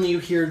 suddenly you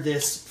hear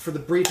this, for the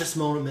briefest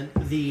moment,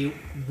 the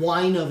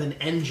whine of an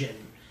engine,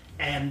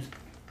 and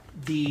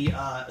the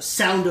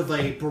sound of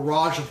a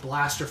barrage of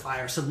blaster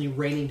fire suddenly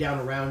raining down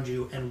around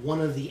you, and one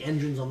of the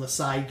engines on the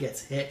side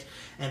gets hit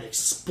and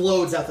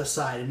explodes out the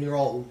side, and you're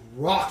all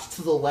rocked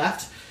to the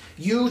left.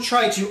 You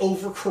try to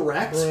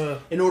overcorrect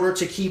in order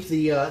to keep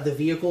the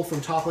vehicle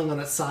from toppling on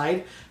its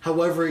side.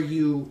 However,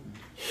 you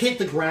hit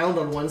the ground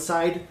on one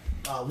side,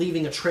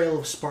 leaving a trail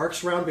of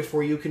sparks around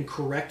before you can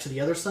correct to the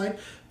other side,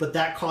 but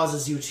that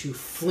causes you to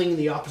fling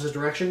the opposite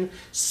direction,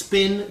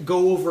 spin,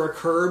 go over a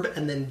curb,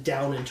 and then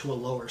down into a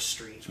lower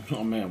street.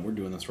 Oh man, we're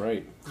doing this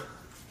right.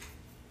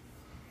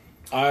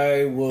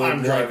 I would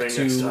I'm driving like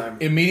next to time.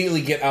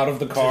 immediately get out of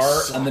the car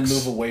This and then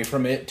sucks. move away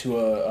from it to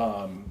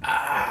a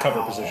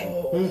cover position.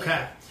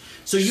 Okay.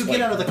 So you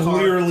get out of the car.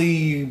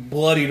 Clearly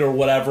bloodied or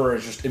whatever,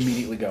 is just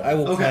immediately go. I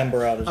will Okay.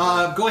 clamber out as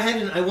well. Go ahead,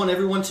 and I want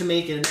everyone to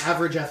make an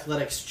average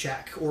athletics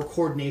check or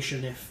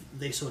coordination if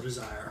they so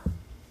desire.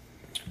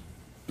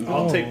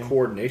 I'll take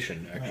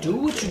coordination, actually. Do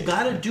what you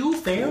gotta do,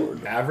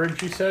 fam.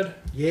 Average, you said?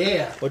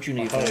 Yeah. What you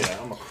need, Oh, fam? yeah,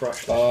 I'm going to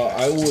crush that.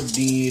 I would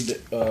need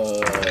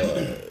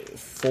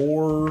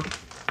 4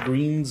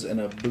 greens and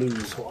a blue.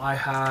 So I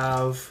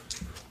have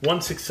 1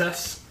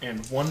 success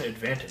and 1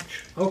 advantage.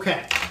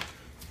 Okay.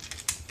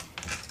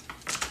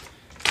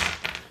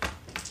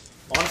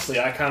 Honestly,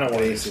 I kind of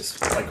want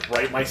to like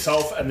right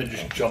myself and then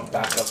just jump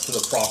back up to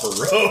the proper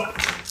road.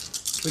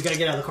 We gotta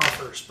get out of the car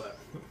first, but...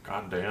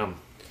 God damn.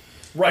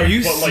 Right, Are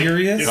you but, like,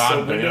 serious? If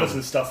God the windows damn.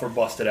 and stuff were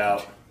busted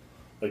out,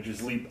 like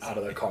just leap out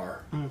of the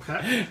car.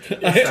 Okay.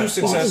 If 2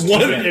 successes.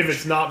 if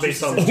it's not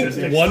based on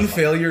logistics. 1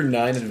 failure,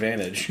 9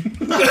 advantage.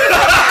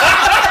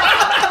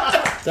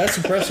 That's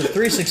impressive.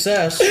 3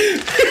 success.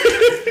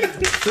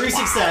 3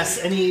 success.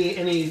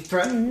 Any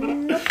threat?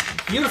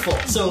 Beautiful.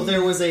 So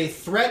there was a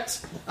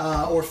threat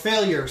or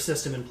failure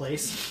system in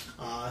place.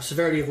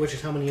 Severity of which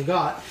is how many you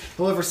got.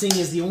 However, seeing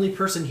as the only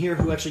person here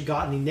who actually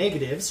got any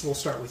negatives, we'll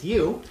start with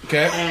you.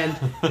 Okay. And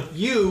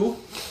you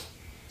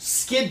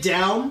skid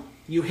down,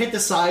 you hit the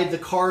side, the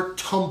car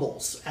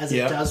tumbles as it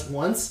Yep. does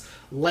once,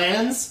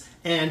 lands,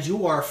 and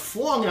you are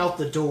flung out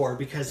the door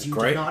because you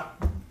Great. did not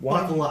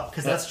buckle up,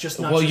 because that's just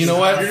not Well, your you know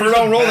style. what? Fur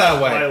don't roll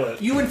that way.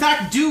 Pilot. You, in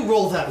fact, do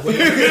roll that way.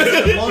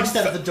 You launched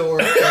out of the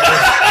door.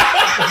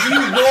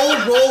 You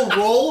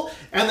roll,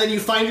 and then you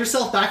find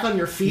yourself back on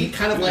your feet,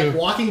 kind of like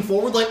walking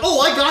forward, like, oh,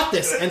 I got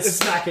this, and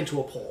smack into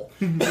a pole.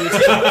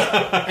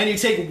 And you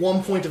take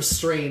 1 point of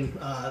strain.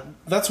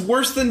 That's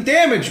worse than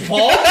damage,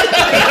 Paul.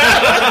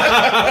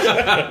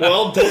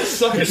 Well, don't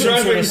suck at Some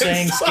sort driving. of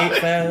saying skate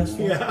fast.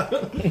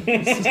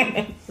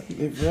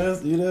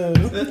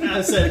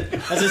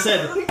 As I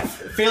said,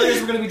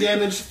 failures were going to be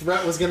damage,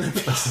 threat was going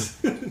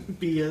to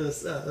be a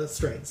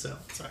strain, so,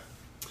 sorry.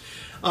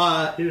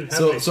 He didn't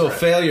have any So threat.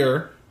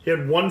 failure. He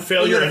had 1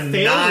 failure had a and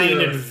failure.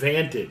 9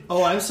 advantage.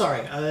 Oh, I'm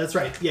sorry. That's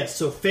right. Yes,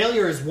 so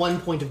failure is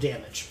 1 point of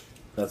damage,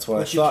 That's what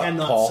which I thought, you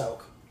cannot Paul. soak.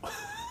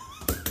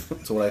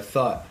 That's what I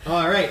thought.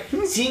 All right.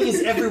 Seeing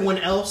as everyone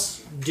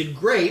else did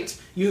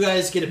great, you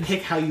guys get to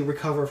pick how you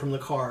recover from the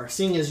car.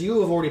 Seeing as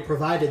you have already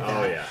provided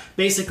that, Oh, yeah.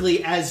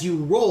 basically, as you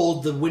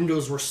rolled, the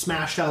windows were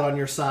smashed out on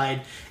your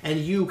side, and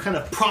you kind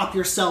of prop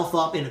yourself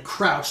up in a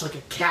crouch like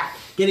a cat,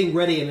 getting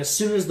ready. And as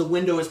soon as the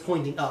window is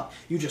pointing up,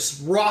 you just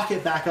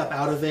rocket back up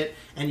out of it,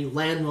 and you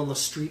land on the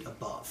street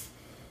above.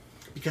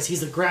 Because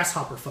he's a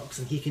grasshopper, folks,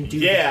 and he can do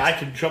that. Yeah, I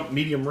can jump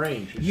medium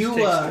range. It just You,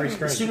 takes 3 as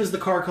strength. soon as the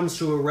car comes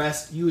to a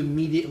rest, you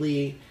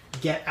immediately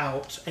get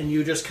out, and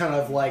you just kind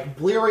of like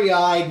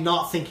bleary-eyed,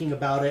 not thinking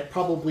about it.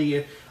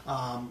 Probably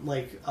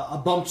like a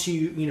bump to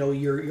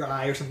your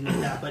eye or something like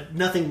that, but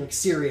nothing like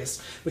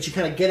serious. But you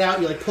kind of get out,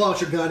 you like pull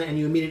out your gun, and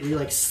you immediately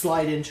like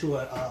slide into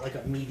a like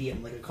a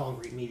medium, like a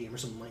concrete medium or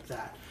something like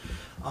that.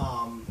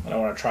 And I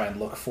want to try and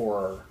look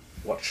for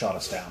what shot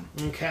us down.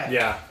 Okay.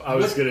 Yeah, I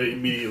was What- going to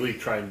immediately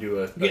try and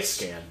do a Yes.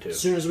 scan, too. As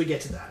soon as we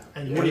get to that,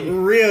 and what do you?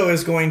 Rio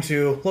is going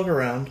to look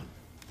around.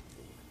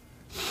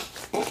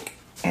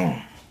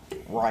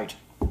 Right.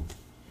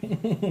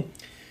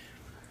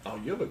 Oh,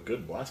 you have a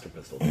good blaster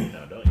pistol too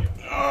now, don't you?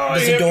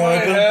 Does the door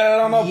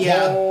open?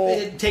 Yeah,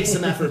 it takes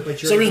some effort,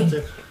 but you're So able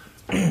just-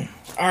 to.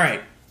 All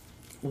right.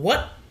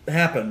 What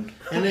happened?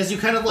 And as you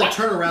kind of like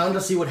turn around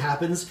to see what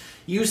happens,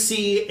 you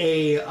see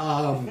a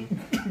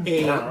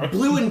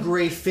blue and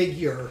gray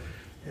figure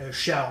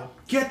shout,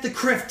 "Get the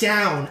Criff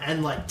down!"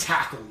 and like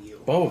tackle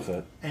you. Both of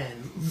it.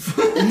 And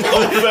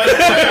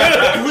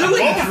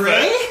blue and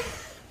gray.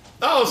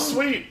 Oh,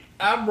 sweet.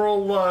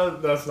 Admiral,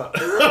 that's not...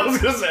 I was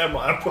going to say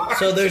Admiral.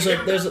 So there's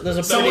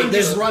a Someone pretty,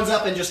 just runs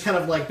up and just kind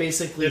of like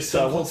basically It's,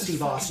 Stone Cold what's his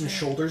Steve Austin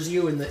shoulders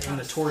you in the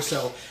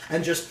torso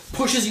and just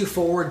pushes you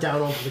forward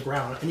down onto the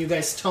ground, and you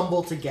guys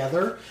tumble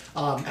together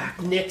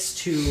next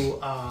to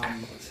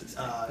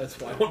That's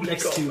why I wanted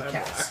next call to him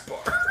Admiral Cass.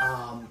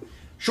 Akbar.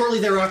 Shortly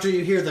thereafter,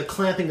 you hear the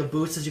clamping of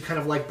boots as you kind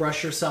of like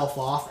brush yourself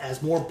off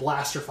as more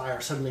blaster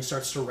fire suddenly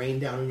starts to rain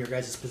down in your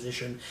guys'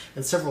 position,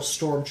 and several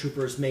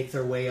stormtroopers make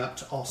their way up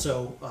to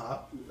also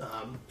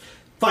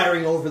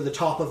firing over the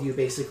top of you,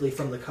 basically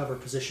from the cover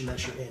position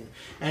that you're in.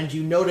 And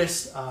you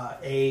notice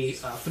a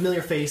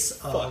familiar face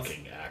of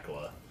Fucking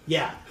Akla.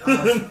 yeah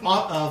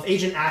of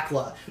Agent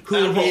Akla, who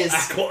is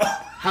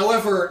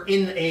however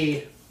in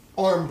a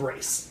arm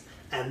brace,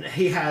 and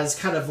he has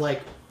kind of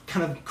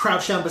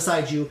crouched down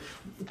beside you,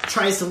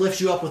 tries to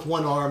lift you up with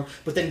one arm,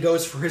 but then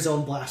goes for his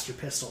own blaster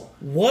pistol,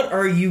 What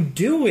are you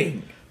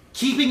doing?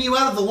 keeping you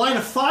out of the line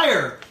of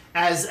fire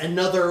as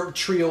another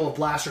trio of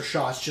blaster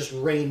shots just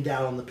rain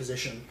down on the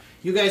position.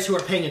 You guys who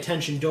are paying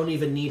attention don't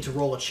even need to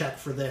roll a check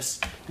for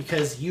this,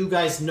 because you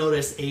guys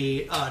notice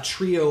a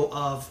trio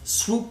of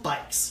swoop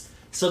bikes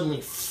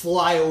suddenly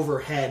fly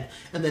overhead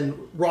and then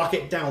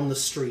rocket down the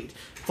street,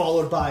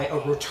 followed by a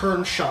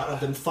return shot of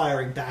them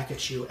firing back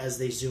at you as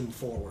they zoom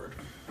forward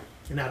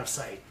and out of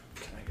sight.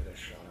 Can I get a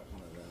shot at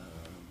one of them?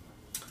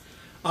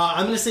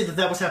 I'm going to say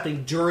that was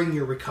happening during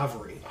your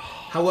recovery.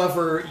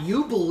 However,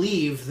 you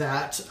believe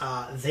that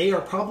they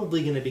are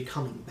probably going to be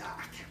coming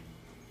back,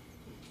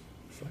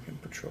 Fucking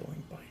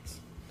patrolling bikes.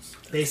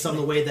 based on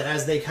the way that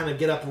as they kind of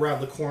get up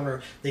around the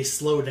corner, they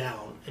slow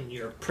down, and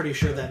you're pretty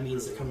sure that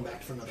means they're coming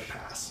back for another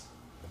pass.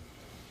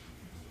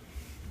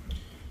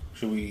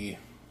 Should we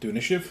do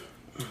initiative?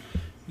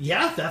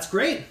 Yeah, that's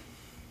great.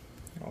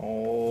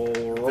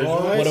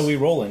 Alright. What are we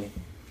rolling?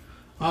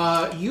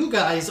 You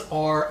guys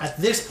are at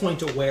this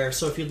point aware,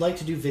 so if you'd like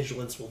to do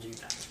vigilance, we'll do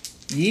that.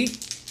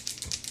 Yeet.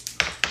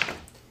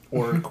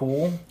 Or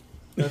cool?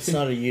 That's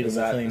not a yeetable Is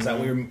that thing.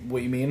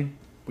 what you mean?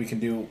 We can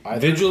do either.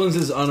 Vigilance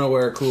is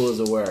unaware, cool is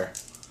aware.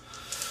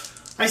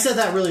 I said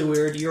that really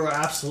weird. You're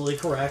absolutely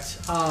correct.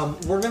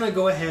 We're going to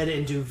go ahead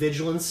and do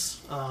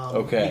vigilance.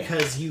 Okay.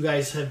 Because you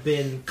guys have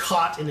been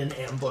caught in an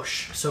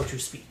ambush, so to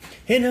speak.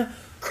 In a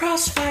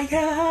crossfire!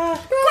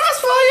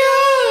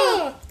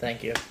 Crossfire!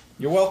 Thank you.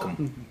 You're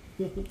welcome.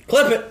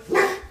 Clip it!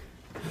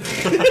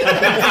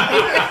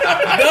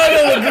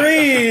 Dogo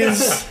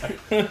agrees!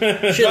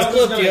 Shit's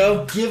clipped,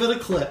 yo. Give it a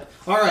clip.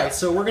 All right,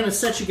 so we're going to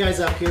set you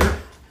guys up here.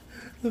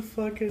 The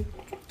fucking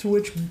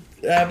Twitch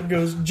app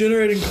goes,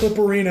 generating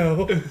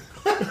Clipperino.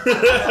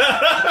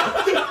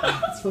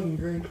 That's fucking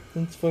great.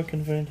 That's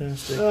fucking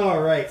fantastic.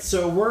 All right,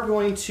 so we're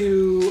going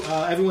to...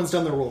 everyone's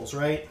done their rolls,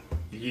 right?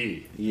 Yeah.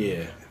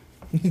 Yeah.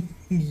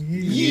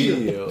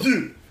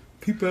 Yeah.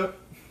 Peep up.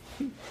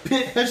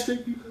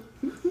 Hashtag.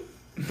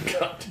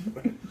 God damn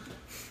it.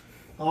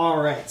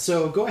 All right,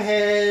 so go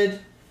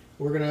ahead.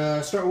 We're going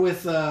to start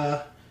with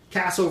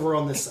Cass over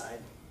on this side.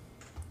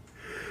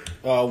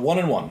 1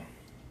 and 1.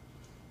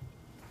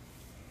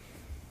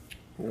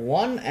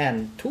 1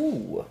 and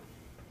 2.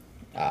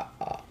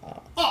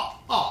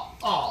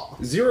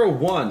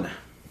 0-1.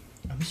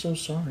 I'm so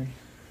sorry.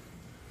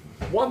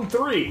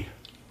 1-3.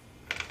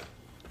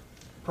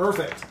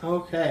 Perfect.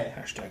 Okay.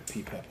 Hashtag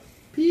PPEP.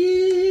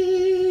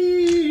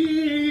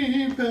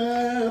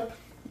 Peep-pep.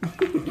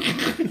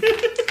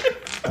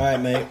 Alright,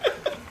 mate.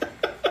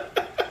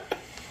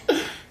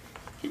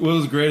 What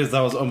was great is that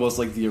was almost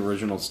like the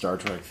original Star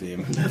Trek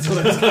theme. That's what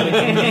I was kind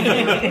of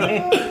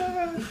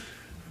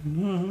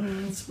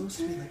It's supposed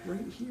to be like right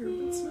here,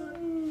 but it's not.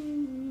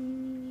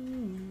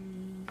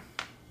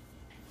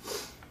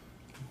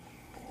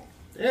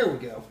 There we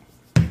go.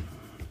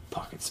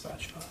 Pocket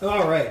spatula.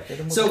 All right.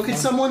 So could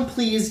someone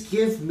please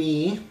give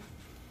me...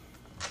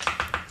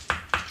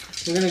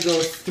 We're going to go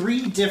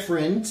 3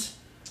 different...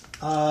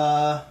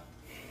 I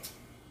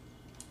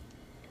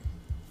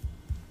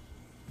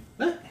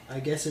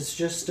guess it's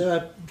just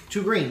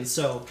 2 greens.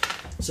 So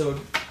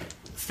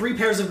 3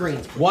 pairs of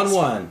greens, please.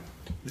 1-1.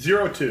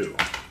 0-2.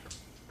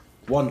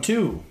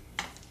 1-2.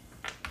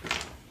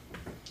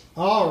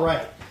 All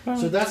right.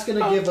 So that's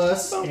going to give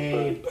us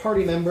a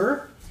party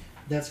member.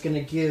 That's going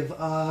to give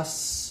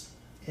us...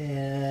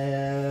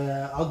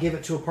 I'll give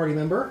it to a party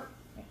member.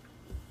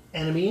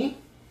 Enemy.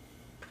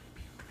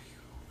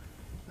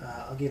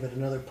 I'll give it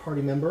another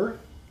party member.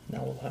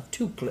 Now we'll have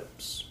 2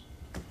 clips.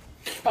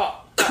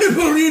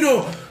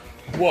 Clipperino!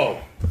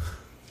 Whoa.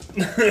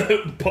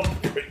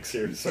 Pump the brakes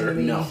here, sir.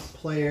 Enemy,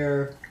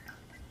 player,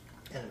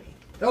 enemy.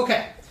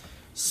 Okay.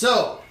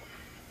 So,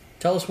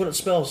 Tell us what it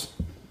spells.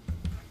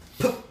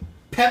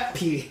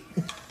 Peppy.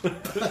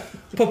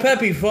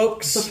 Popepi,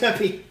 folks.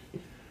 Peppy.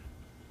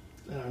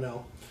 I don't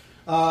know.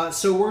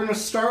 So we're going to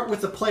start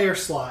with the player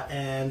slot,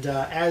 and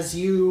as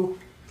you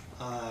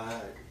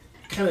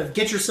kind of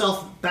get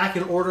yourself back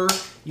in order,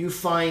 you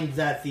find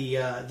that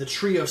the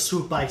trio of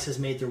swoop bikes has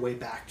made their way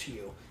back to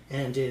you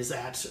and is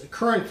at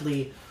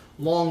currently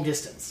long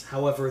distance.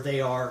 However,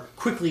 they are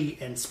quickly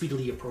and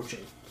speedily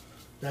approaching.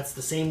 That's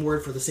the same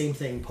word for the same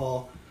thing,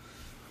 Paul.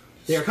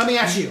 They are coming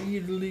at you.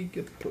 Speedily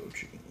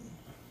approaching.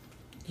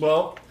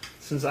 Well,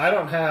 since I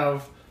don't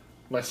have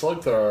my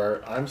slug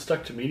thrower, I'm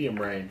stuck to medium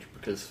range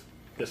because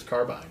this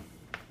carbine.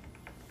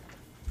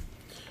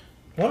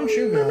 Why don't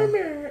you go?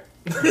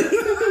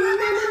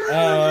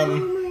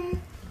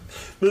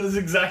 That is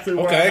exactly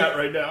where Okay. I'm at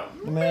right now.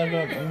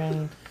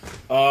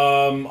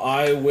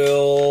 I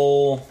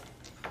will.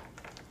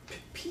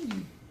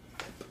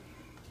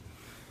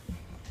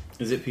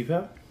 Is it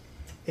PPAP?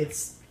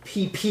 It's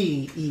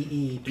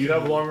PPEE. Do you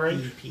have long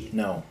range?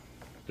 No.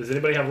 Does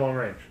anybody have long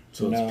range?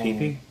 So No. it's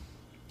PP?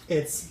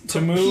 It's To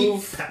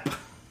move- Pep.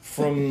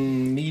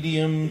 From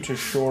medium to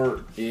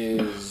short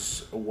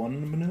is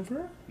one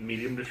maneuver?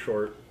 Medium to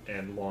short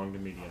and long to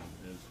medium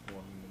is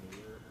one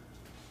maneuver.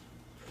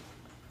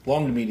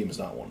 Long to medium is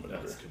not one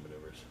maneuver. That's two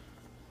maneuvers.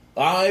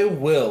 I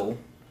will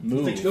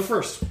I think you go move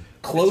first.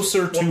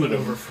 closer One to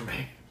maneuver him for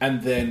me.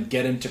 and then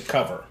get into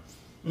cover.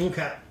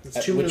 Okay. It's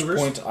At two which maneuvers.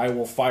 point I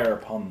will fire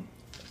upon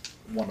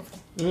one of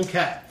them.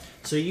 Okay.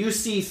 So you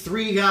see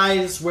three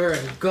guys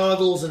wearing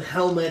goggles and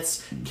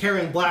helmets,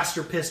 carrying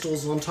blaster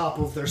pistols on top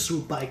of their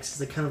swoop bikes as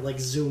they kind of like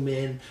zoom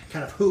in,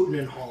 kind of hooting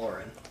and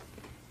hollering.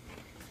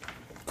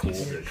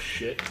 Piece of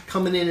shit.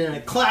 Coming in a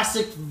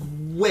classic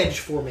wedge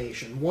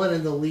formation. One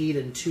in the lead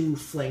and two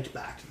flanked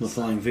back. The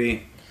flying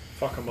V.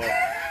 Fuck them up.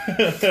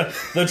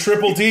 The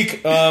triple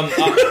deke.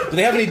 Do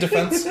they have any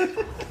defense?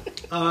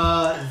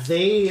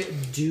 They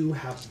do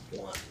have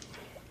one.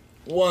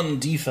 One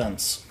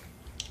defense.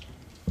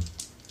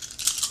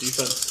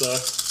 Defense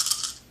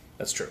sucks.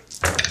 That's true.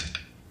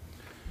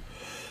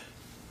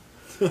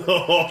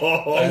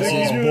 Oh, As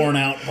is borne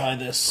out by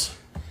this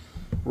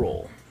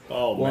roll.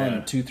 oh One,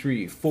 man. 2,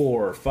 3,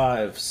 4,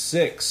 5,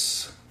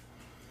 6.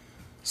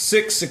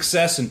 6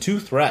 success and 2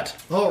 threat.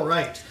 All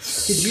right.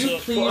 Could you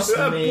please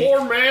That make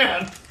poor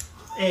man.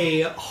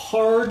 a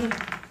hard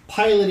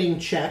piloting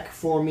check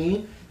for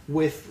me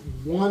with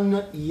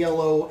 1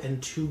 yellow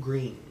and 2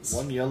 greens?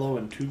 One yellow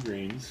and two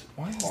greens.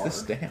 Why is Hard.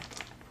 this damp?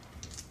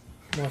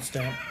 What's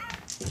that?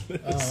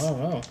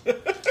 Oh.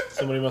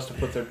 Somebody must have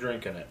put their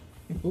drink in it.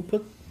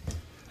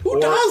 Who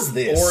does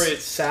this? Or it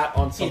sat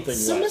on something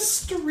It's a wet.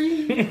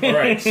 mystery. All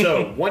right,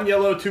 so 1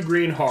 yellow, 2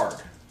 green, hard.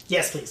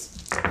 Yes, please.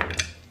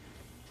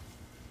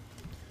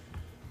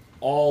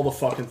 All the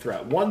fucking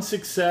threat. 1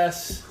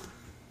 success,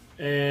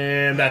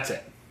 and that's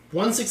it.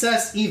 1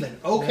 success, even.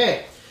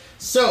 Okay.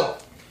 So,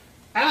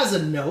 as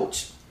a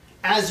note,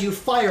 as you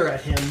fire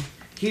at him,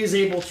 he is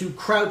able to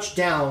crouch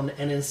down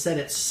and instead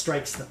it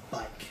strikes the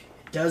bike.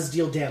 It does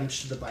deal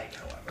damage to the bike,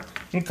 however.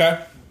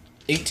 Okay.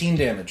 18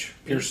 damage.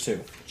 Here's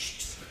 2.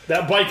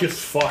 That bike is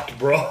fucked,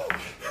 bro.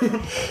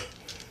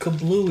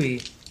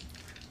 Kablooey.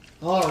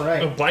 All Do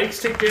right.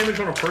 bikes take damage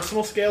on a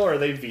personal scale, or are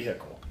they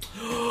vehicle?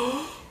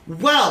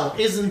 Well,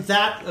 isn't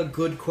that a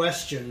good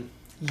question?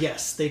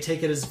 Yes, they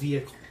take it as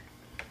vehicle.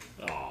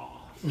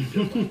 Oh, you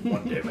did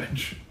like 1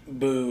 damage.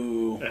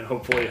 Boo. And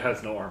hopefully it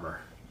has no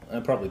armor. I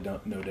probably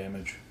don't. No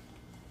damage.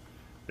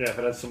 Yeah, if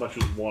it has so much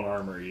as 1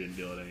 armor, you didn't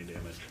deal it any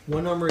damage.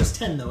 1 armor is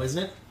 10, though,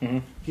 isn't it? Mm-hmm.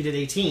 If you did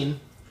 18,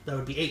 that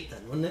would be 8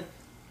 then, wouldn't it?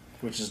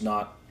 Which is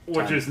not.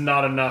 Which tiny. is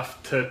not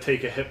enough to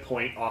take a hit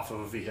point off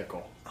of a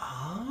vehicle.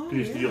 Oh,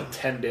 You just deal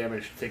 10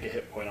 damage to take a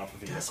hit point off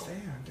a That's vehicle.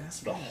 fair. That's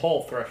The fair.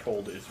 hull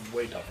threshold is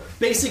way tougher.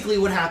 Basically,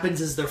 what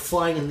happens is they're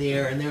flying in the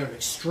air and they're an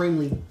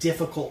extremely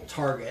difficult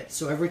target.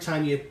 So every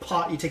time you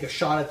take a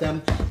shot at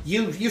them,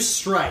 you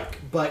strike,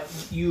 but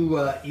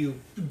you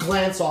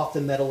glance off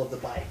the metal of the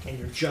bike and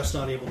you're just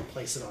not able to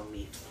place it on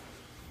meat.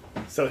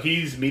 So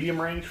he's medium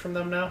range from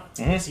them now?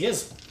 Yes, he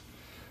is.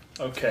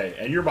 Okay,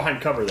 and you're behind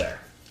cover there.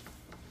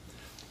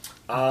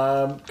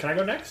 Can I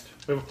go next?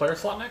 We have a player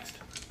slot next?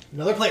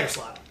 Another player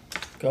slot.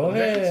 Go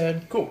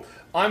ahead. Cool.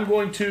 I'm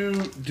going to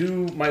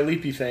do my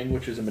leapy thing,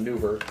 which is a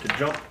maneuver, to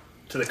jump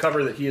to the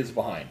cover that he is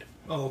behind.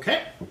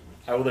 Okay.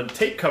 I will then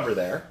take cover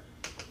there.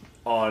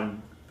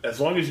 On as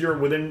long as you're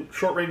within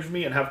short range of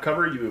me and have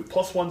cover, you have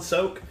 +1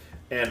 soak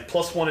and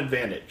 +1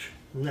 advantage.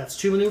 And that's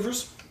 2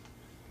 maneuvers.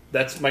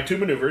 That's my 2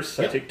 maneuvers,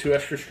 so Yep. I take 2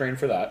 extra strain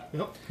for that.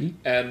 Yep.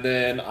 And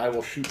then I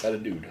will shoot at a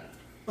dude.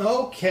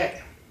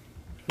 Okay.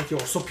 With your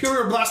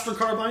superior blaster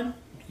carbine.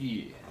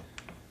 Yeah.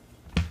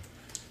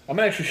 I'm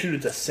gonna actually shoot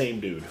at the same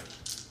dude.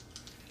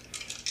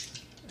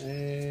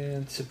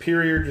 And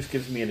superior just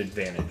gives me an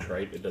advantage,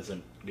 right? It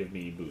doesn't give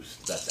me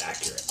boost. That's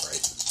accurate,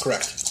 right?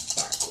 Correct.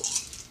 Alright,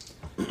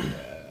 cool.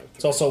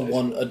 It's also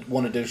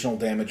one additional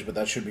damage, but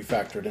that should be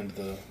factored into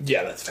the.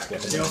 Yeah, that's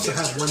factored. They also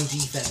have 1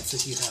 defense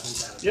if you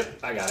haven't had it. Yep,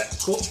 I got it.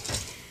 Cool.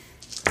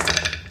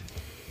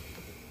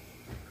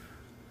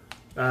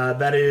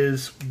 That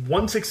is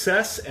 1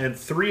 success and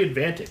 3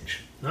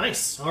 advantage.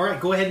 Nice. All right,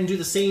 go ahead and do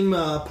the same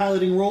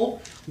piloting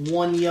roll.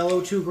 1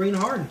 yellow, 2 green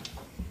hard.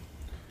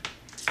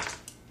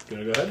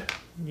 Gonna go ahead?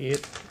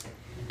 Yep.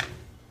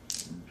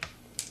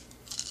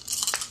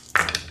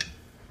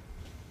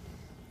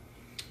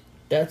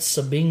 That's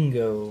a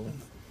bingo.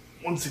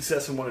 1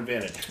 success and 1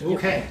 advantage.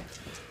 Okay.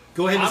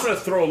 Go ahead. I'm going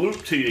to throw a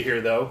loop to you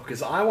here, though,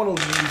 because I want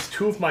to use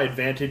 2 of my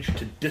advantage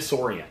to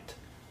disorient.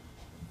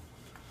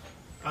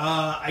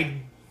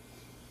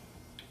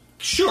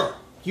 Sure.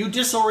 You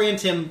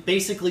disorient him.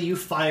 Basically, you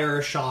fire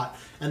a shot,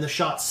 and the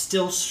shot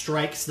still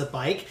strikes the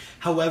bike.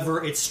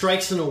 However, it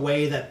strikes in a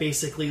way that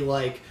basically,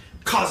 like,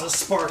 causes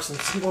sparks and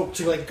smoke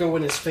to, like, go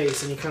in his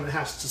face, and he kind of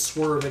has to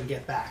swerve and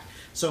get back.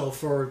 So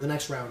for the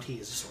next round, he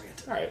is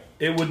disoriented. Alright.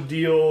 It would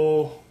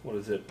deal,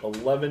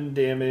 11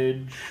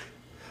 damage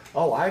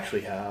Oh, I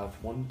actually have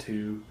 1,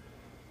 2,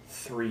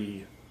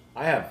 3.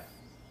 I have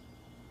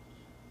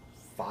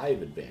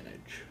 5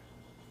 advantage.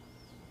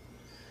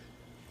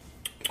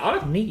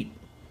 Neat.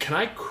 Can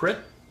I crit?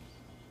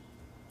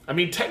 I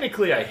mean,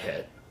 technically I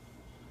hit,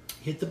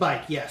 Hit the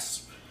bike,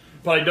 yes.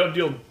 but I don't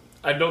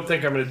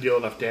think I'm going to deal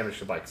enough damage to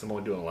the bike because I'm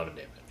only doing 11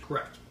 damage.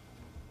 Correct.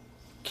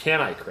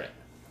 Can I crit?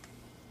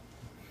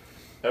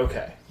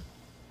 Okay.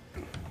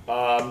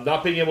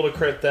 Not being able to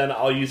crit, then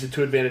I'll use it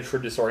to advantage for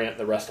disorient.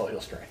 The rest I'll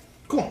heal strength.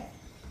 Cool.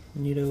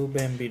 Neato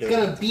Bambito. It's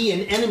going to be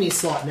an enemy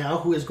slot now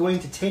who is going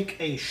to take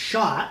a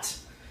shot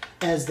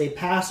as they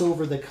pass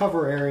over the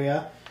cover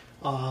area.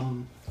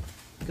 Going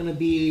to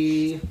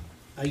be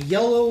a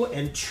yellow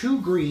and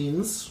 2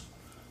 greens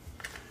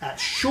at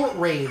short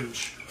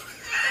range.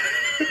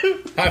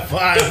 High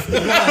five.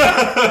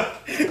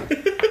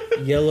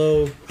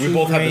 Yellow. We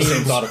both had the same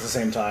greens, thought at the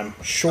same time.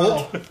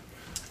 Short.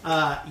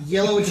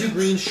 Yellow and 2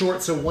 greens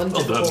short, so 1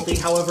 done. difficulty.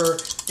 However,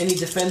 any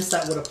defense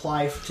that would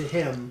apply to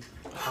him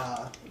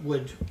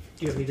would... Do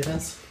you have any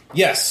defense?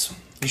 Yes.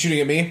 You shooting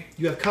at me?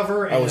 You have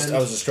cover and... I was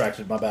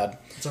distracted. My bad.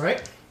 It's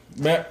alright.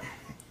 Meh.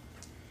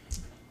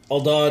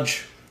 I'll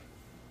dodge.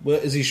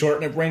 What, is he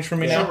short in range from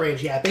me now? Short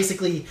range, yeah.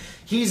 Basically,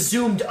 he's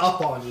zoomed up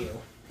on you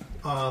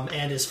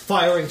and is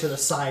firing to the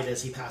side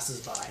as he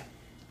passes by.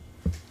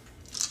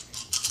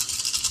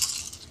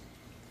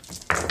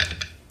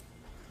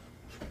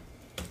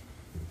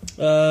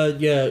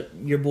 Yeah,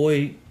 your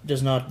boy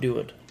does not do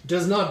it.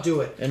 Does not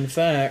do it. In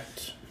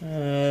fact,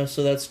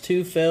 so that's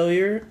 2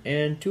 failure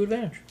and 2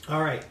 advantage.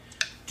 Alright.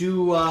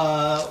 Do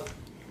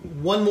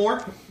one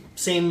more.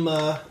 Same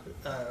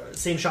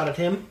shot at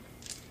him.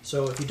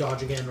 So if you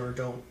dodge again or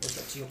don't,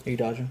 affects you. Are you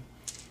dodging?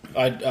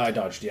 I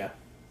dodged, yeah.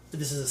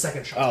 This is a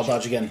second shot. I'll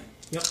dodge again.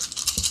 Yep.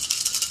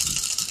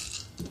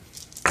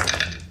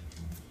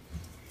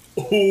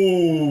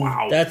 Ooh.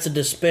 Wow. That's a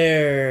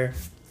despair.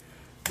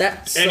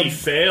 That's And he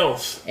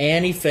fails.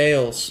 and he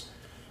fails.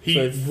 He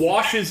So-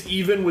 washes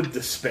even with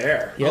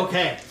despair. Yep.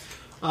 Okay.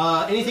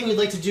 Anything you'd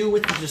like to do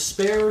with the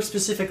despair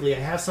specifically? I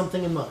have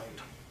something in mind.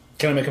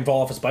 Can I make him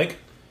fall off his bike?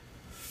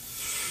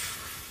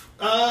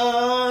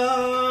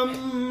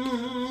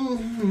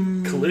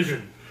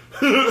 Collision.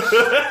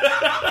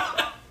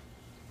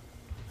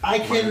 I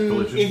can,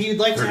 collision. if you'd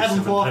like to have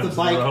him 37 fall off the times in a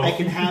bike, row. I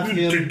can have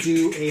him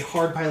do a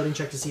hard piloting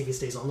check to see if he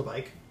stays on the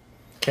bike.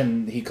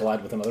 Can he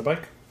collide with another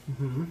bike?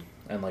 Mm-hmm.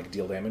 And like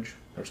deal damage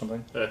or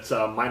something? That's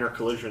a minor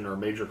collision or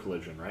major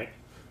collision, right?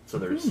 So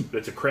there's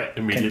it's a crit.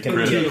 Immediate Can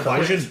crit. we do Yeah.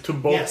 collision? To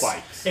both Yes.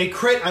 bikes. A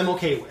crit I'm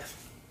okay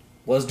with.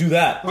 Let's do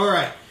that.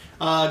 Alright.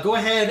 Go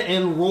ahead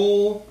and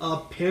roll a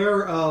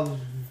pair of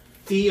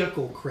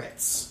vehicle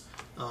crits.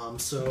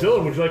 So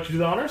Dylan, would you like to do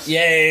the honors?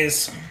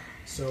 Yes.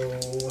 So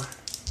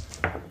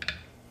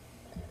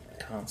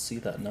Can't see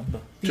that number.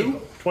 22.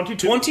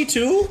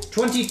 22?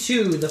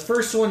 22. The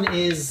first one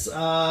is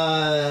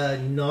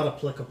not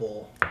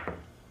applicable.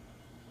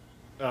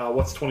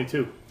 What's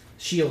 22?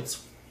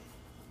 Shields.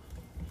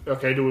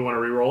 Okay, do we want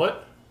to re-roll it?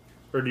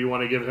 Or do you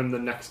want to give him the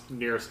next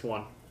nearest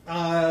one?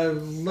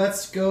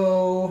 Let's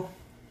go.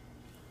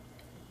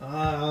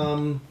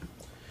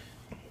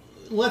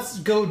 Let's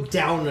go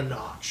down a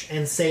notch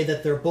and say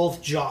that they're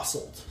both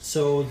jostled.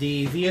 So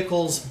the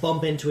vehicles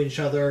bump into each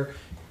other,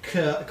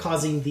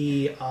 causing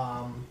the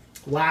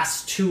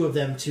last 2 of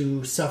them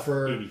to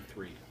suffer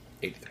 83.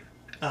 83.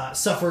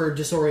 suffer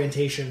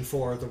disorientation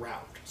for the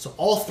round. So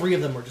all 3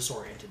 of them are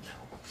disoriented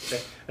now.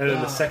 Okay. And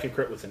then the second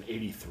crit was an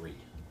 83.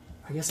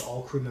 I guess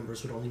all crew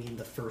members would only need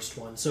the first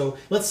one. So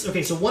let's.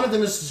 Okay, so one of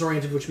them is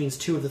disoriented, which means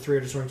 2 of the 3 are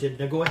disoriented.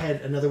 Now go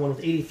ahead, another one with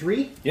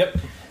 83. Yep.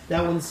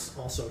 That one's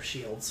also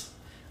shields.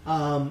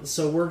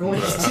 So we're going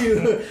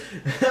to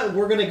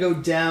we're going to go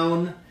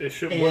down. It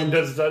should, And-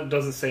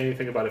 doesn't say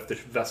anything about if the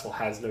vessel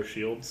has no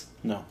shields.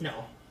 No. No.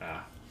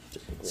 Ah.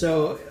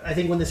 So I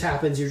think when this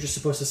happens, you're just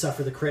supposed to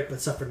suffer the crit,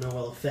 but suffer no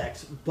ill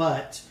effect.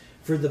 But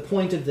for the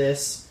point of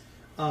this,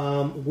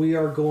 we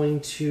are going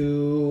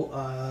to,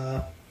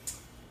 I'm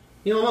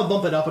gonna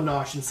bump it up a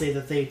notch and say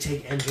that they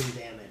take engine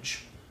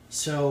damage.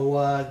 So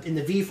in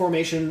the V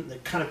formation,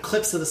 it kind of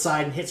clips to the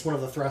side and hits one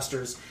of the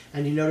thrusters,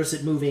 and you notice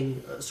it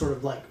moving, sort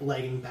of like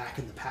lagging back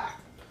in the pack.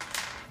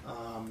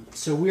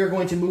 So we are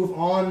going to move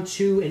on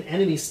to an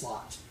enemy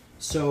slot.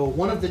 So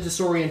one of the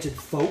disoriented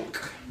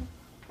folk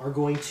are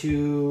going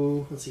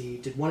to, let's see,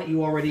 did 1 at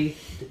you already?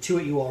 Did 2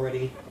 at you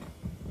already?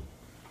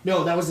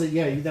 No, that was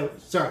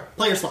sorry,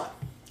 player slot.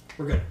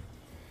 We're good.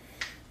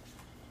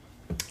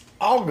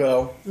 I'll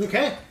go.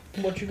 Okay.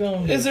 What you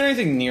going to Is there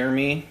anything near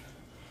me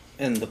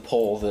in the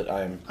pole that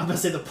I'm... I'm gonna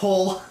say the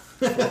pole.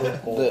 I'm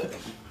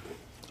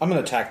going to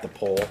attack the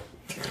pole.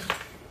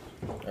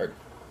 Or,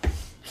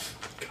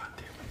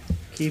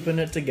 Keeping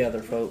it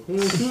together, folks.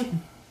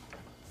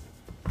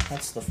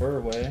 That's the fur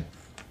way.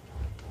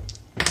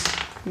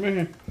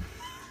 You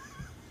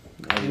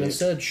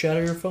said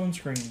shatter your phone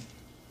screen.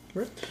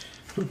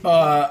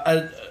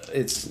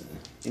 it's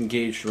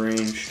engaged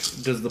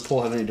range. Does the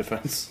pole have any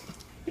defense?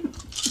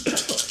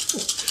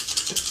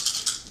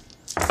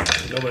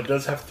 No, but it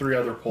does have 3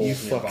 other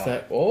poles You nearby. fuck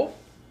that. Oh.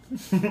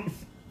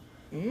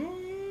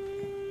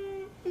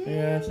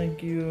 Yeah, I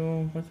think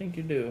you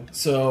do.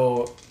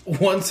 So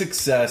 1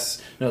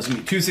 success. No, it's gonna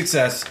be 2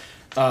 success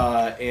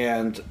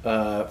and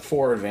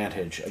 4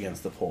 advantage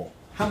against the pole.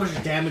 How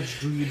much damage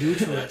do you do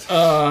to it?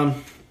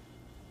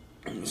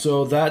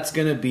 So that's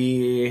gonna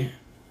be.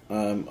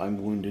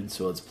 I'm wounded,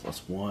 so it's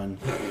 +1.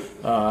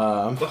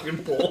 Fucking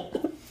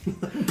pull.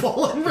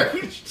 Bull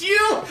enraged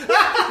you!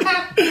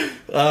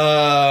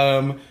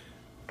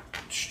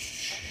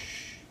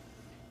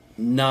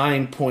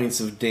 9 points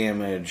of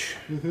damage.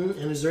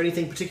 And is there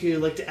anything particular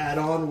you'd like to add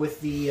on with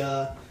the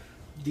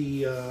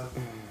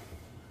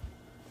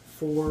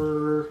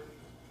 4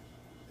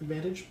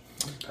 advantage?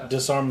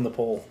 Disarm the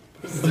pole.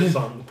 This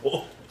on the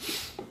pull.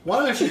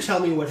 Why don't you tell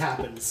me what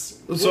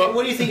happens? So-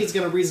 what do you think is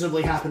going to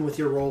reasonably happen with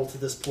your roll to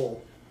this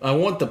pole? I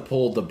want the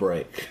pole to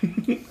break.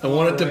 I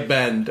want it to Alright.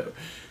 bend.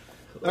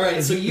 All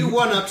right, so you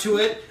run up to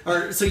it,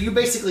 or so you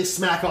basically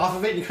smack off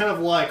of it, and you kind of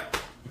like,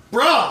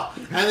 bruh,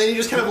 and then you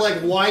just kind of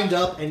like wind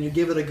up and you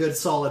give it a good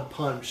solid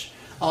punch,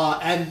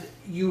 and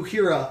you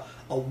hear a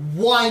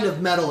whine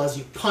of metal as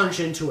you punch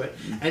into it,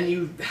 and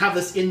you have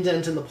this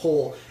indent in the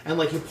pole, and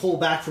like you pull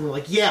back from it,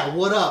 like, yeah,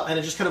 what up? And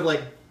it just kind of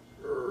like,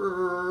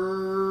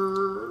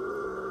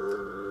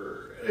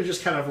 it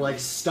just kind of like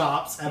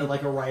stops at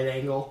like a right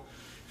angle.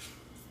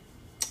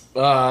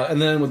 And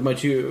then with my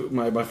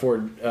 4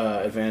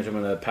 advantage, I'm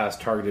gonna pass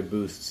targeted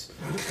boosts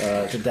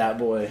to Dat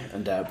Boy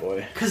and Dat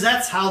Boy. Because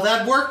that's how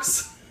that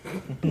works.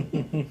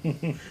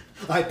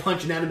 I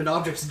punch inanimate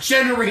objects,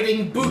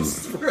 generating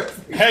boosts for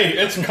Hey,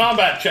 it's a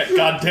combat check,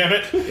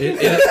 goddammit.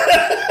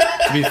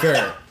 To be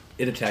fair,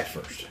 it attacked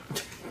first.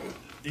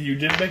 You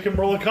did make him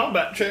roll a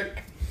combat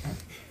check.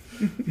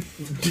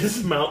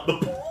 Dismount the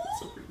pull.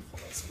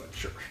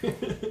 Sure.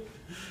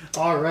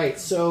 All right,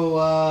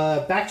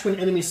 so back to an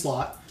enemy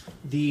slot.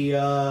 The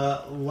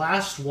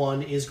last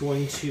one is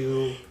going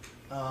to.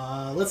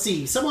 Let's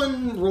see.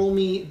 Someone roll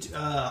me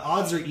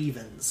odds or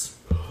evens.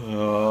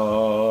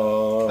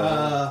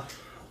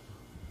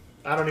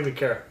 I don't even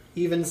care.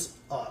 Evens,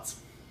 odds.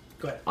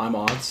 Go ahead. I'm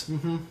odds,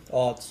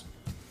 Odds.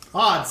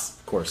 Odds.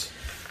 of course.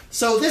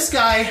 So this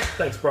guy,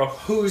 Thanks, bro.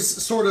 who's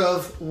sort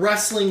of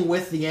wrestling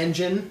with the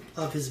engine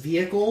of his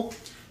vehicle,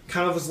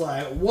 kind of was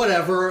like,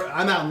 whatever,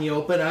 I'm out in the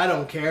open, I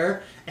don't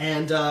care.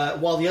 And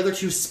while the other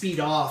two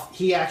speed off,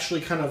 he actually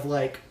kind of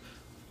like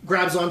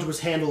grabs onto his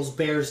handles,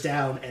 bears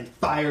down, and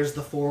fires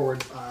the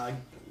forward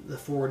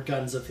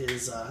guns of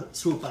his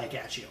swoop bike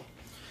at you.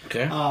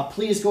 Okay.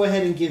 Please go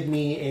ahead and give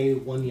me a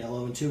 1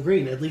 yellow and 2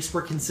 green. At least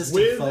we're consistent,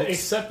 With a folks.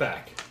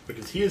 setback,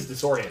 because he is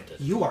disoriented.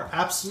 You are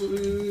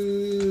absolutely...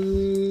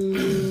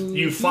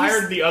 You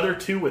fired the other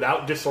 2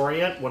 without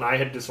disorient when I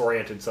had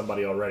disoriented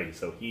somebody already,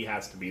 so he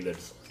has to be the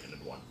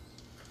disoriented one.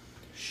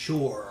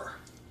 Sure.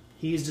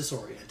 He's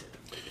disoriented.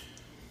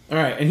 All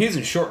right, and he's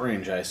in short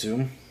range, I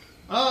assume.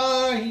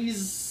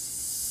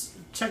 He's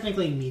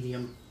technically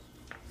medium.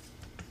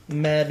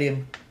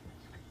 Medium.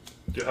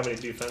 Do you have any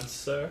defense,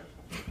 sir?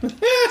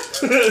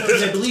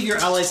 Because I believe your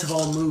allies have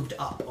all moved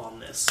up on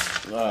this.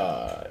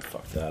 I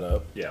fucked that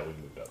up. Yeah, we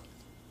moved up.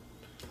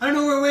 I don't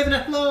know, we're waving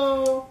at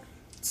hello.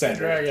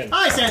 Dragon.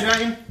 Hi,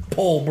 Sanddragon.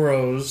 Pole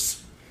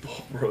Bros.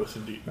 Bros,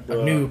 indeed.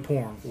 New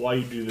porn. Why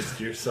you do this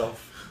to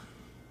yourself?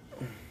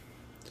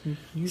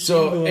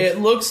 So it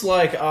looks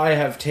like I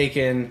have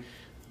taken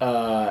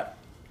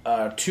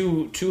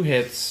two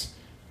hits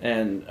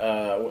and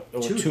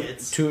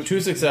hits? two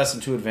success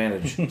and 2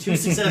 advantage. 2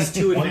 success,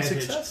 2 One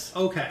advantage. success?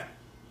 Okay.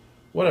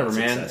 Whatever,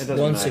 man. Success. It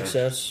doesn't One matter.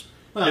 success.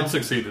 Well, It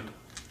succeeded.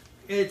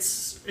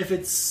 if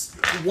it's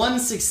 1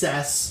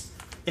 success,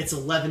 it's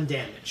 11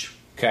 damage.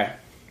 Okay.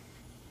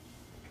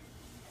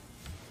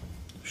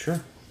 Sure.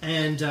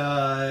 And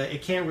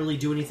it can't really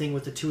do anything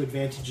with the 2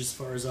 advantage as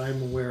far as I'm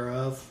aware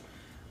of.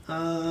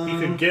 You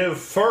could give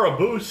Fur a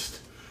boost.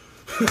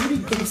 Who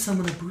did give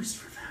someone a boost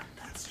for that?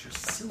 That's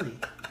just silly.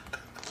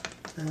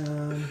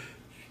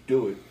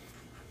 Do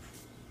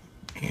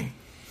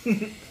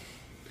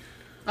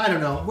I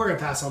don't know. We're going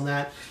to pass on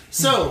that.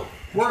 So,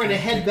 we're going to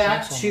head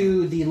back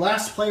to the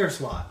last player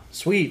slot.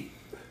 Sweet.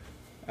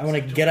 I want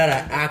to get out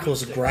of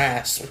Ackle's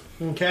grasp.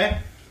 Okay?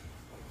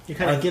 You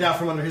kind of get out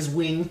from under his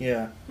wing.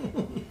 Yeah.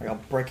 I'll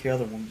break your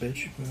other one,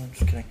 bitch. No, I'm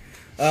just kidding.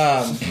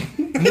 How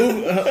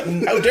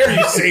dare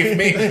you save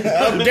me?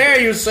 How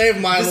dare you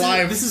save my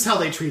life? This is how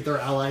they treat their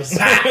allies.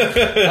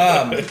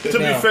 To be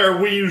No. fair,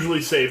 we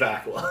usually save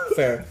Akla.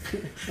 Fair.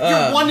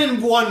 You're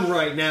 1-1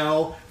 right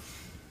now.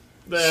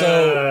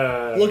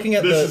 So, looking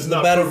at This is the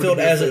not battlefield proving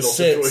to be a as it fatal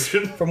sits,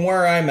 situation. from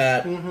where I'm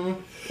at,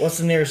 what's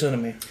the nearest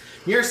enemy?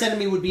 Nearest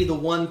enemy would be the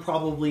one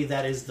probably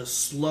that is the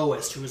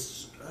slowest, who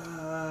is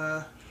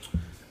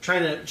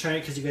trying to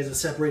because you guys have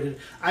separated.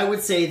 I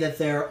would say that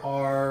there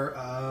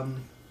are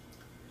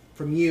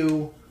from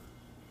you.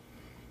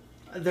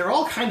 They're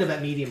all kind of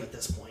at medium at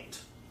this point.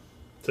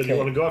 So do you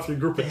want to go after the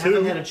group They of haven't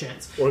 2? had a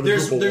chance. Or the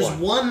There's group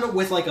of one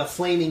with like a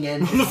flaming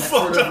engine that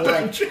sort of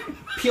like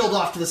peeled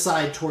off to the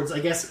side towards, I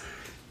guess,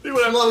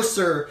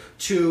 closer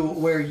to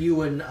where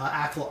you and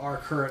Akla are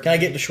currently. Can I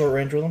get to short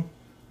range with him?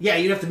 Yeah,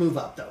 you'd have to move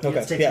up though. You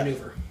have to take yeah.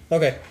 maneuver.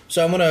 Okay,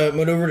 so I'm gonna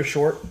maneuver to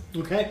short.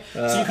 Okay, so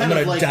you I'm kind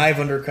gonna of like dive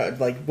under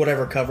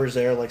whatever covers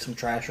there, like some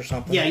trash or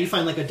something. yeah, you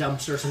find like a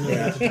dumpster or something you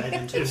have to dive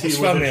into. Is he It's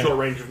from within him. short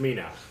range of me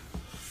now?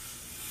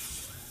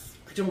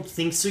 I don't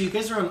think so. You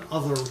guys are on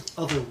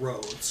other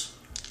roads.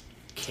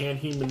 Can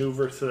he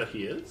maneuver so that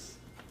he is?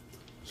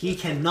 He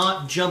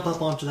cannot jump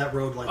up onto that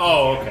road like.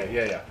 Oh, okay.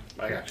 Yeah.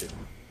 I got you.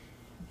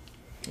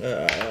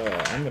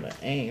 I'm gonna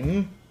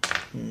aim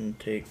and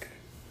take.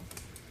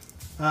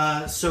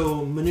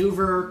 So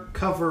maneuver,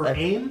 cover,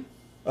 aim.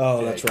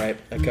 Oh, that's right.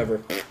 I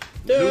cover.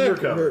 Maneuver,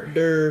 cover.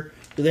 Do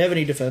they have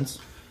any defense?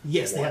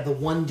 Yes, they have the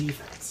 1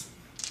 defense.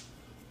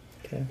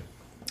 Okay.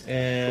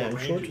 And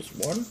Short short range.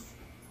 is 1.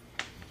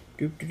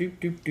 Doop doop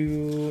doop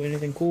doop.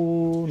 Anything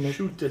cool? Nope.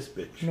 Shoot this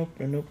bitch. Nope.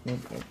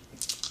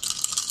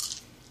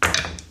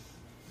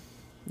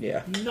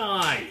 Yeah.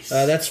 Nice.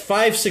 That's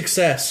 5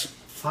 success.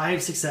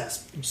 5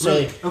 success. So-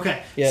 Brilliant.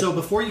 Okay. Yeah. So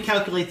before you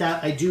calculate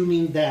that, I do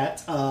need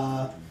that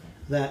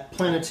that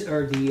planet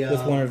or the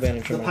With 1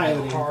 advantage the on it.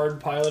 piloting. Hard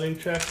piloting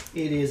check.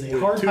 It is a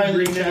With hard 2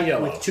 piloting green and a check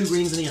yellow. with 2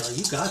 greens and a yellow.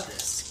 You got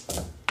this.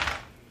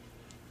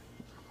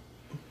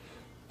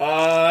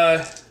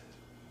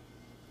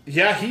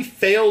 Yeah, he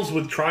fails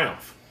with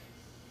triumph.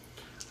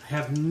 I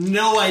have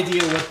no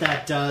idea what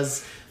that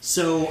does.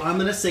 So I'm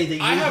gonna say that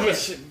you I have a hit.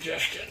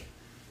 suggestion.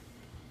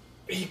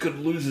 He could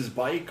lose his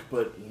bike,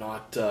 but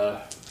not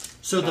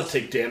So not the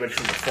take damage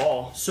from the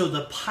fall. So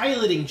the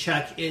piloting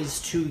check is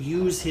to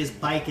use his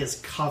bike as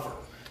cover. So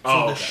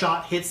Oh, the okay.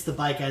 shot hits the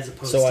bike as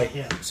opposed So to I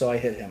him.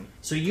 hit him.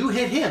 So you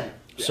hit him.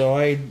 So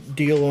I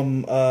deal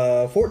him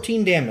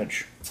 14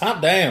 damage.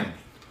 Hot damn.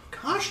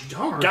 Gosh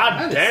darn. God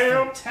that is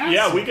damn!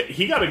 fantastic. Yeah,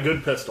 he got a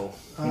good pistol.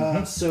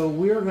 So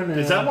we're gonna.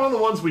 Is that one of the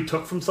ones we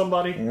took from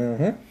somebody?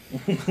 what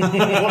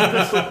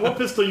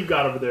pistol you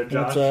got over there,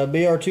 Josh? It's a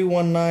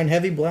BR-219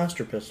 heavy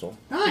blaster pistol.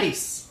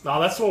 Nice. No,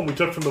 that's the one we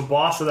took from the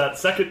boss of that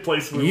second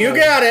place we You rolled.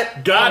 got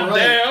it. God All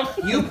right.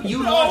 damn!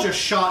 You launch a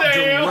shot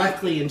damn.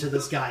 directly into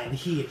this guy, and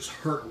he is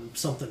hurting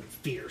something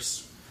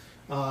fierce.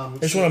 I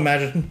just want to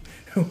imagine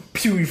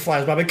Pew he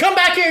flies by me. Come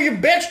back here, you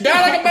bitch!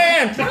 Die like a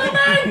man!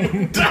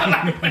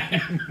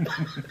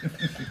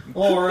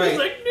 All right. He's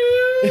like,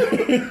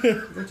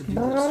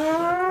 no!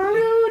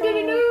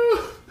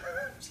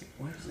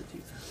 Why does it do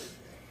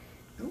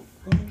that?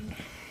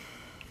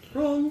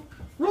 Oh,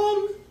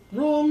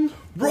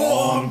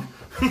 wrong.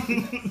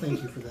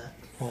 Thank you for that.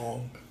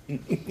 All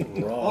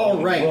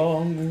right.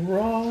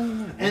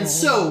 Wrong. And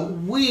so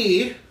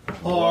we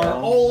are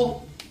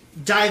all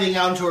diving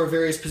out into our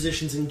various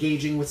positions,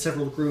 engaging with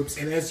several groups.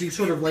 And as you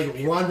sort of like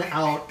run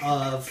out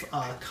of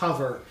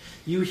cover,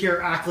 you hear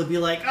Akla be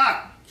like,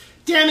 "Ah,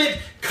 damn it,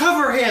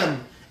 cover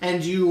him!"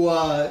 And you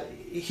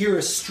hear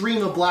a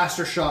stream of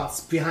blaster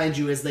shots behind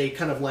you as they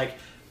kind of like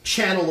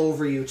channel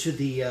over you to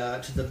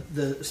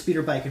the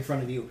speeder bike in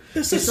front of you.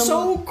 This is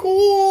so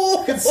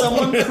cool! Could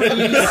someone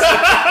please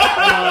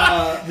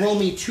roll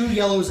me 2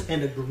 yellows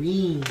and a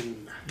green?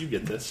 You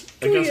get this.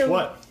 Against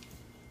what?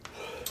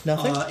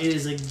 Nothing? It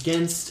is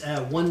against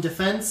 1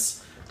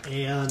 defense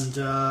and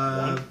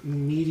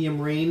medium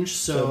range.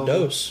 So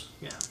dose.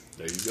 Yeah.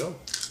 There you go.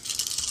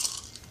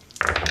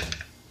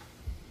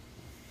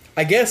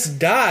 I guess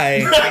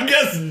die. I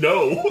guess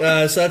no.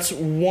 So that's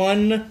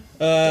 1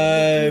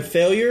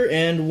 failure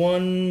and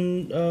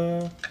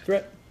 1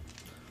 threat.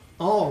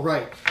 All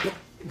right.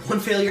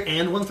 1 failure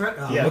and 1 threat.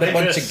 Oh, Yeah. What a They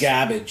bunch miss. of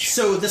garbage.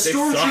 So the suck.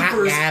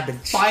 stormtroopers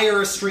Garbage.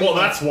 fire a stream Well, of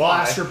that's why.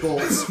 blaster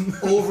bolts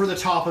over the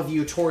top of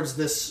you towards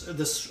this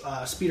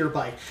speeder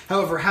bike.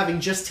 However, having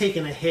just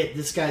taken a hit,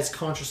 this guy's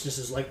consciousness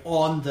is like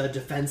on the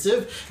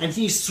defensive, and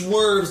he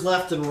swerves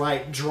left and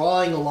right,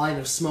 drawing a line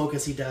of smoke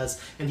as he does,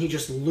 and he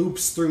just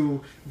loops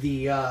through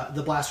the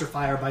blaster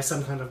fire by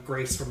some kind of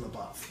grace from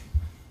above.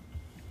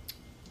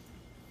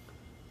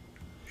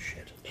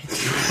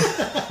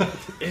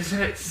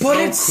 Isn't it But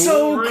it's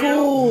so Rio?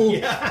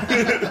 cool!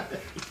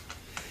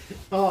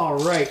 All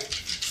right.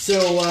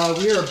 So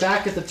we are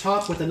back at the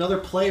top with another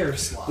player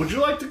slot. Would you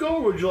like to go,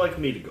 or would you like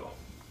me to go?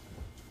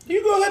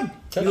 You go ahead.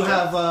 You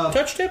have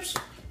touch tips?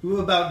 we have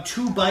about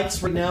 2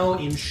 bikes right now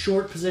in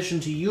short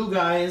position to you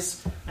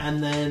guys,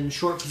 and then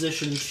short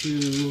position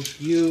to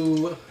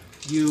you,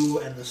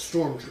 and the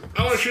stormtrooper.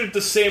 I want to shoot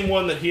the same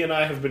one that he and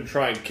I have been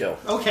trying to kill.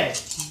 Okay.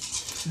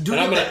 Do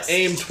And I'm your going best. to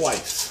aim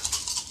twice.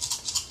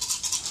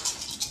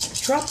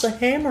 Drop the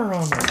hammer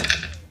on them.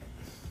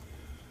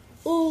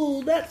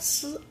 Ooh,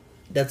 that's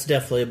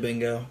definitely a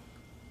bingo.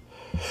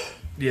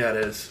 Yeah, it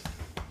is.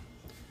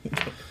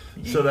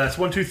 So that's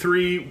 1, 2,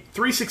 3.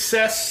 3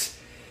 success,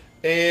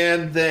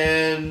 and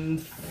then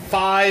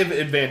 5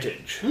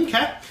 advantage.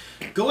 Okay.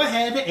 Go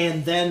ahead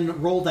and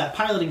then roll that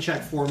piloting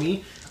check for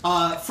me.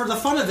 For the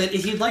fun of it,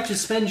 if you'd like to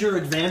spend your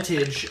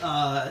advantage,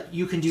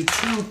 you can do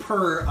 2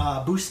 per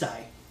boost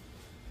die.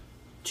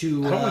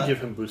 To I don't want to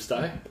give him boost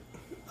die.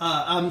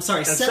 I'm sorry,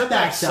 And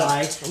setback setback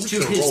die sucks. I'm just to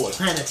gonna his roll it.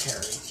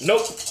 planetary.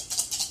 Nope.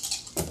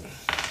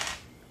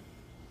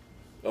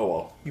 Oh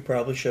well. You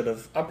probably should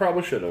have. I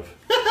probably should have.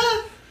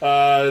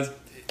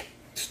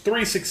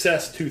 3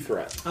 success, 2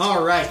 threat.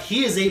 All right,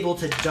 he is able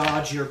to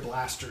dodge your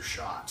blaster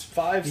shot.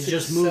 5 He's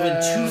success. just moving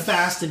too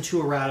fast and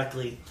too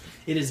erratically.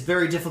 It is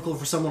very difficult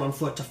for someone on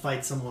foot to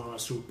fight someone on a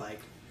swoop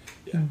bike.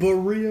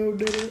 Barrio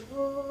did it.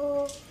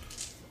 Ooh.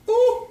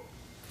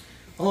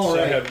 All So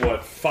I right. had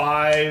what?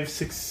 5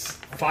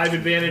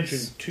 advantage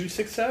and 2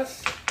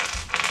 success.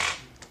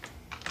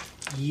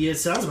 Yeah,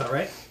 sounds about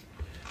right.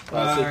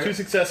 So 2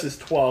 success is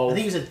 12. I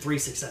think you said 3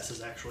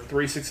 successes actually.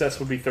 3 success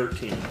would be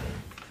 13.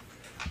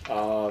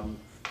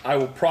 I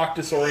will proc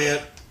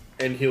disorient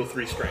and heal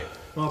 3 strength.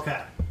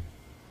 Okay.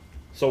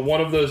 So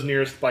one of those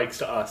nearest spikes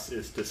to us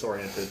is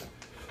disoriented.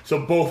 So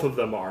both of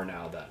them are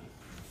now then.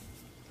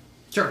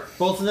 Sure.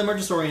 Both of them are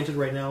disoriented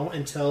right now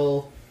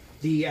until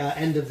the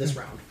end of this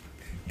round.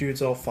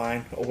 Dude's all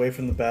fine, away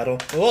from the battle.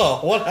 Whoa,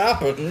 what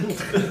happened?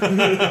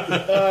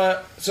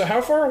 So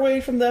how far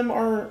away from them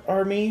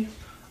are me?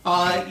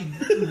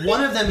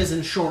 One of them is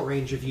in short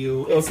range of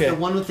you. It's Okay. the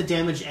one with the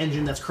damaged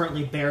engine that's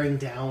currently bearing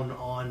down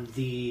on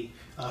the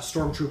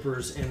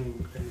stormtroopers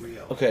in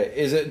Rio. Okay,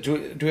 is it?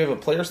 Do we have a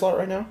player slot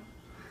right now?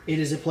 It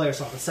is a player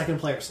slot, the second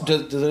player slot.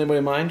 Does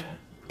anybody mind?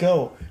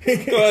 Go.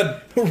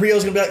 Good.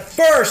 Rio's gonna be like,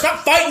 first, stop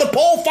fighting the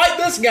pole, fight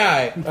this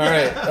guy! All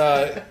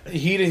right.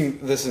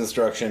 Heeding this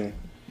instruction,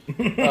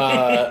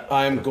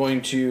 I'm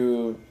going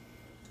to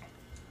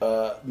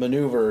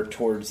maneuver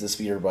towards the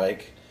speeder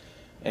bike,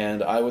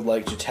 and I would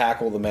like to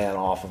tackle the man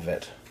off of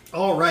it.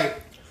 All right.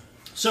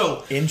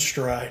 So, In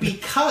stride.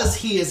 because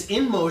he is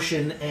in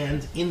motion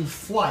and in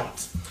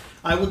flight,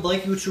 I would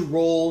like you to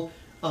roll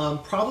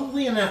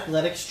probably an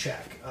athletics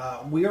check.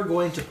 We are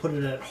going to put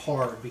it at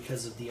hard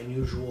because of the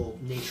unusual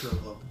nature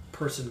of a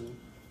person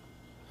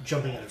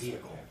jumping out of a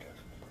vehicle.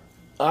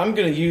 I'm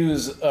going to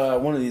use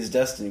one of these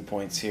destiny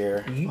points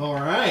here All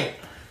right.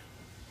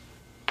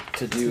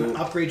 to do.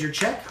 Upgrade your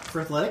check for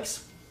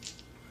athletics.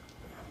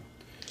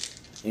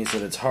 He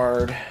said it's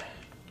hard.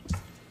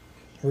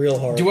 Real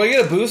hard. Do I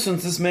get a boost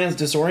since this man's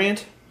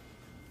disorient?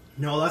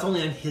 No, that's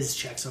only on his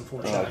checks,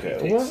 unfortunately. Okay.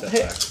 Take Well,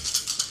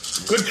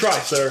 setback. Good try,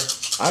 sir.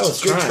 I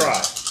was Good trying.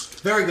 try.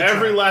 Very good.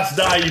 Every try. last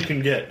die you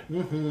can get.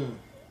 Mm-hmm.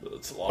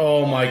 That's a lot of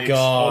Oh my dice.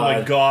 God. Oh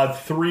my god.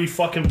 3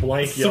 fucking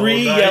blank yellow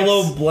 3 dice.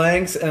 yellow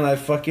blanks and I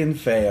fucking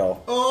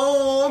fail.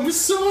 Oh, I'm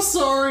so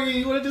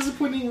sorry. What a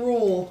disappointing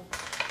roll.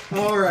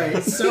 All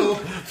right, so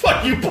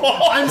Fuck you,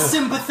 Paul. I'm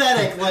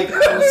sympathetic. Like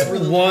I was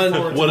really looking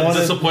forward to What a it.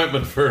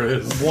 disappointment for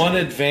his. One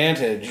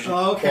advantage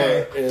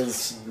Okay.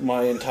 is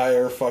my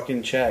entire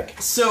fucking check.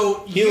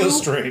 So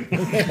Illustrate.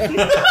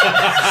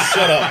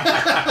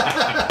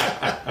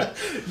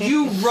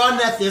 you run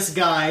at this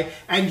guy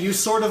and you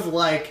sort of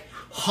like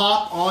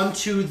hop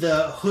onto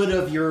the hood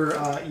of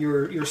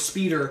your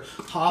speeder,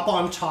 hop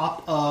on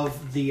top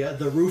of the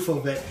roof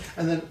of it,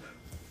 and then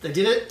I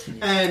did it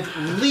and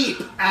leap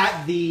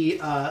at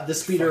the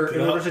speeder in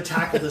order to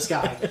tackle this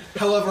guy.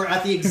 However,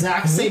 at the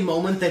exact same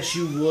moment that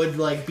you would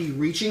like be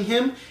reaching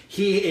him,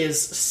 he is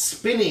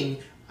spinning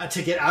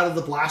to get out of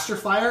the blaster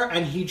fire,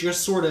 and he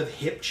just sort of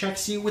hip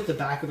checks you with the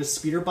back of his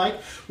speeder bike,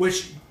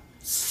 which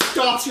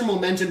stops your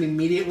momentum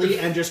immediately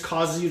and just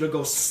causes you to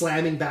go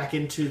slamming back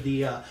into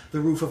the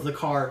roof of the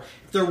car.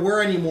 If there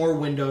were any more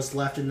windows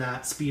left in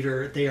that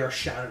speeder, they are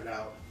shattered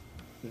out.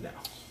 No.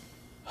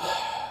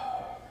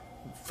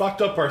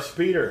 Fucked up our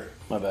speeder.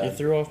 My You bad.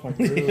 threw off my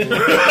groove.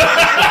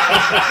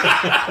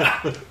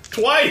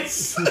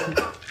 Twice!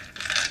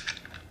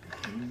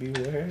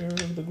 Beware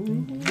of the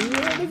groove.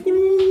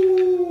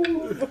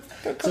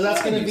 So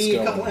that's going to be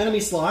a couple enemy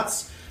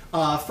slots.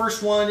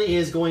 First one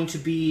is going to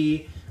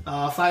be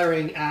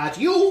firing at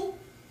you.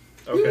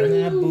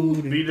 Okay.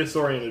 booty. Be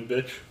disoriented,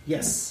 bitch.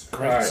 Yes.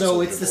 Alright,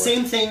 So it's the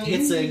same thing.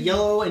 It's a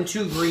yellow and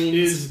 2 greens.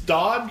 Is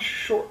dodge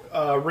short,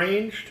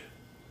 ranged?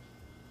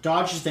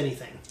 Dodge is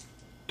anything.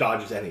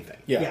 Dodge is anything.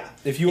 Yeah. Yeah.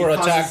 If you It are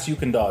causes- attacked, you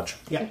can dodge.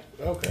 Yeah.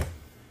 Okay.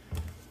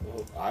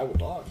 Well, I will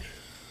dodge.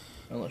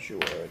 Unless you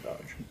wear a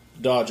dodge.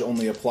 Dodge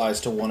only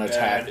applies to one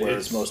attack, And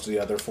whereas it's- most of the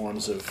other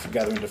forms of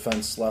gathering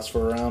defense last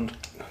for a round.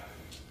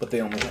 But they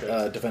only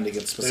defend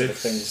against specific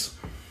It's- things.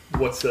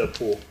 What's the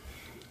pool?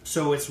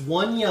 So it's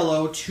 1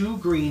 yellow, 2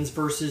 greens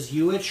versus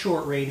you at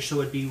short range. So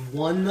it'd be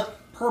 1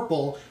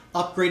 purple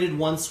upgraded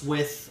once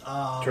with.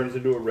 Turns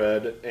into a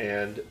red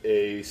and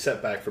a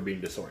setback for being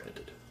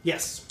disoriented.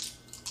 Yes.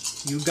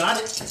 You got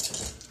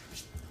it.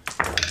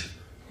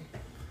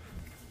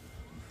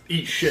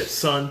 Eat shit,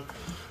 son.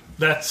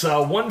 That's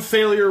 1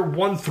 failure,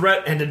 1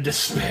 threat, and a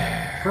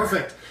despair.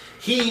 Perfect.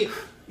 He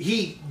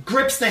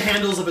grips the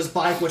handles of his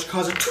bike, which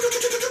causes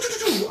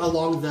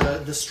along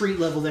the street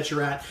level that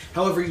you're at.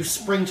 However, you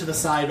spring to the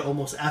side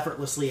almost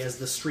effortlessly as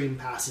the stream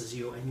passes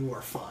you, and you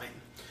are fine.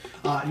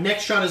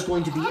 Next shot is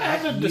going to be I at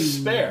have a you.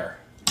 despair.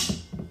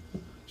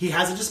 He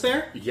has a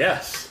despair?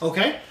 Yes.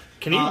 Okay.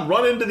 Can he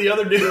run into the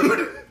other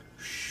dude?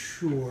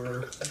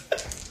 Sure.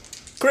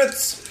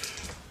 Crits.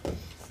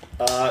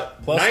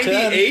 Plus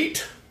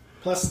 98,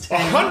 Plus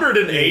 10.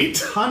 108.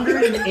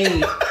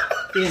 108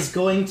 is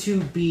going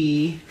to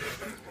be...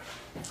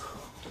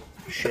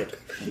 Shit.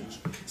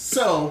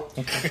 So,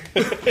 What's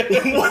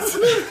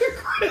the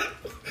crit?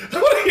 I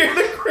want to hear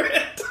the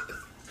crit.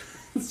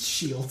 let's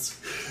shields.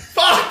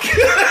 Fuck!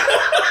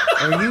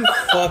 Are you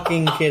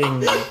fucking kidding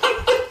me?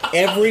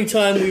 Every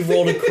time we've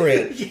rolled a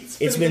crit,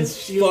 it's been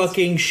shields.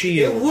 fucking It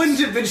shield. wouldn't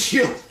have been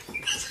shield.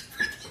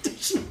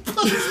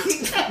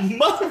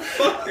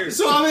 Motherfuckers.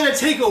 So I'm going to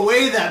take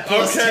away that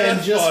plus Okay, 10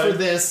 that's just fine. for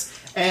this,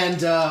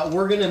 and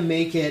we're going to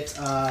make it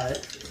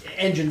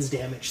engines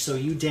damage. So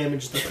you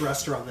damage the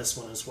thruster on this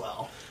one as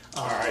well.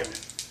 Alright.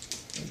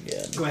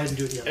 Yeah. Go ahead and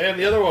do it the other. And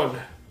the other one,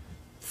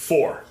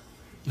 4.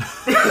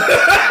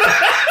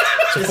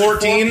 So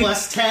 14? 4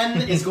 plus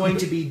 10 is going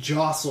to be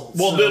jostled.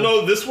 Well, so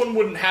no, this one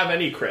wouldn't have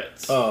any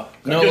crits. No,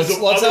 Because let's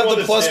the let's other have one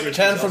the is plus damage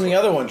 10 is from the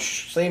also- other one.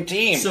 Same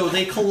team. So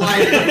they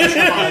collided, which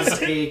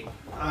caused a.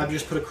 I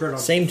just put a crit on.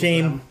 Same both of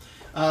team.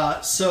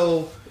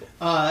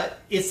 them.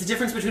 It's the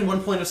difference between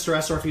 1 point of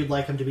stress, or if you'd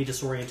like him to be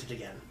disoriented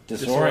again.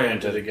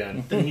 Disoriented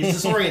again. Then he's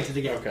disoriented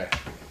again. Okay.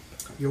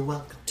 You're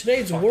welcome.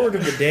 Today's word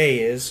of the day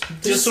is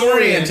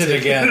Disoriented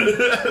again.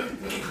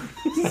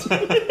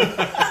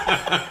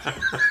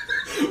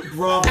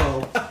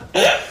 Bravo.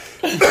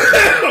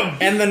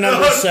 and the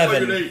number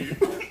 7.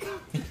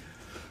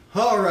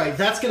 All right,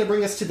 that's going to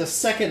bring us to the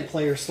second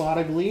player slot,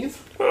 I believe.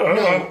 No,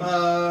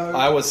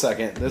 I was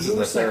second. This you is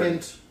were the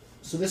third. second.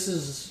 So this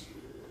is.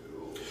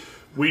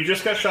 We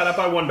just got shot at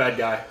by one bad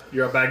guy.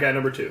 You're a bad guy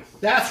number 2.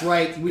 That's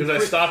right. Because I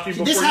stopped you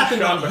before This you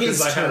happened shot on because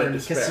his I had a turn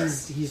because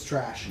despair. he's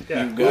trash.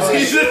 Yeah. guys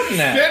He's a shooting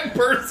at. shit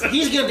person.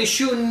 He's going to be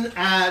shooting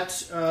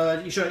at.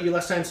 You shot at you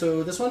last time,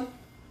 so this one?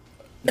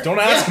 Don't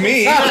ask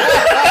me.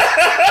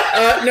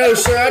 No,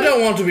 sir, I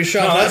don't want to be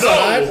shot. That's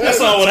not, that's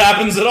not what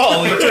happens at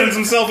all. He turns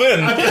himself in.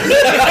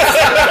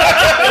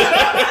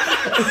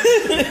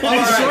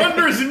 He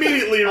surrenders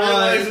immediately,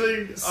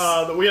 realizing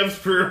that we have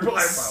superior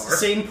firepower.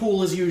 Same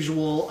pool as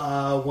usual.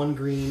 1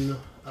 green.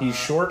 He's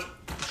short.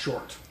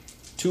 Short.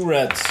 2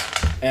 reds.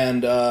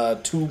 And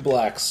 2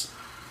 blacks.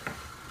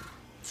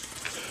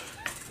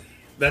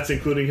 That's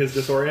including his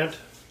disorient?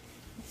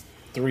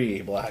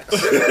 3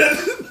 blacks.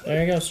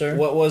 There you go, sir.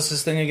 What was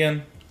his thing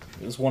again?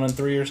 It was 1 and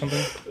 3 or something?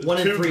 1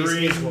 and 2 3 is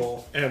green his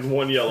roll. and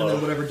 1 And yellow.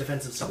 then whatever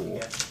defensive stuff you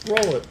get.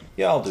 Roll it.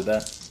 Yeah, I'll do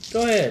that.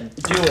 Go ahead.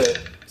 Do it.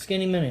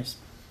 Skinny minis.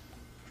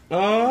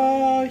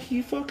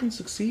 He fucking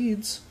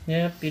succeeds.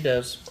 Yep, he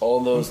does.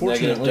 All those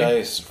negative Unfortunately.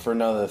 dice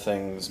for other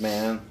things,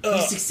 man.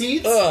 He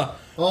succeeds? Uh,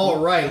 All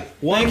right.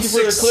 one Thank you for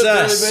the clip,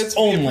 success Billy Bits.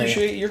 We only.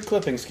 appreciate your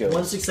clipping skills.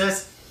 1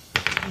 success.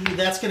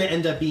 That's going to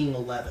end up being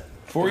 11.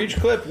 For each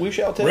clip, we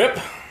shall take. Rip.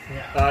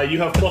 You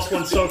have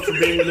 +1 soak for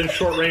being within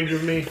short range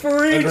of me.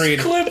 For each Agreed.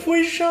 clip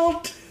we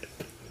shall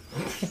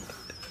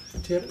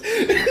Tip.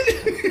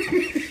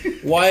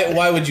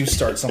 Why would you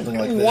start something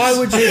like this? Why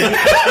would you?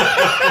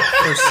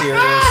 For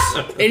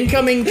serious.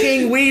 Incoming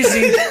King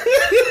Wheezy.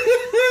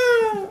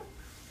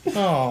 Oh,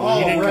 All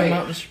you didn't right. come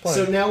out and play.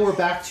 So now we're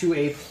back to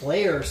a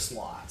player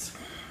slot.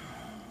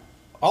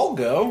 I'll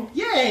go.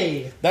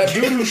 Yay! That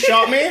dude who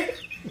shot me,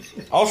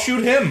 I'll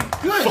shoot him.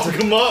 Good. Fuck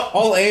him up.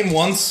 I'll aim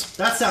once.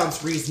 That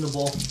sounds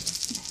reasonable.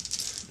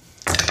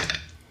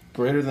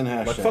 Greater than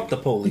hashtag. But fuck the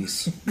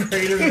police.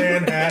 Greater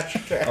than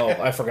hashtag. Oh,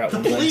 I forgot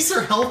one thing. Police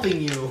are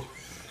helping you.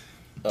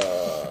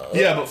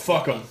 Yeah, but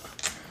fuck him.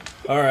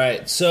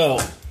 Alright, so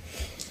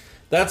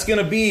that's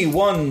gonna be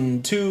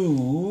 1,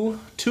 2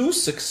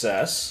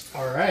 success,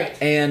 All right.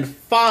 and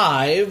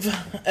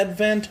 5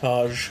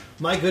 advantage.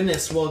 My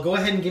goodness. Well, go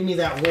ahead and give me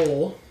that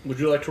roll. Would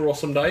you like to roll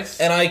some dice?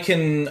 And I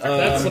can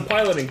That's the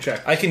piloting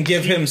check. I can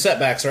give him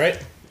setbacks, right?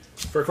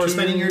 For For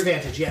spending your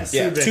advantage, yes.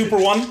 Yeah, 2 per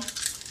 1.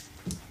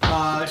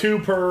 2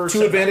 per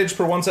 2 advantage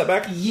per 1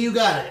 setback. You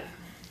got it.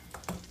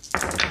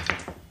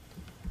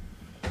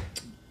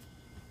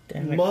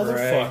 Damn it, Greg.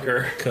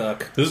 Motherfucker.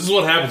 Cuck. This is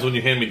what happens when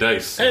you hand me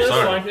dice. Hey, that's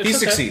Sorry. fine. It's He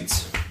okay.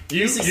 succeeds.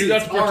 You Succeeds.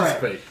 got to All right.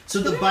 participate. So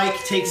the bike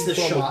takes the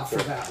shot for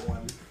that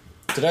one.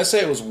 Did I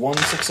say it was 1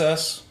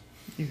 success?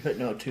 You hit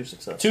 2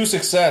 success. 2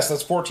 success.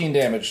 That's 14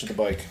 damage to the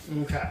bike.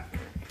 Okay.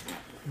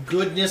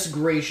 Goodness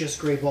gracious,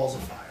 great balls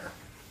of fire.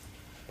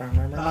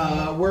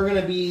 We're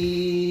gonna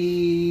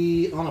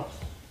be on a.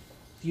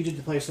 You did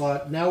the play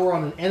slot. Now we're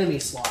on an enemy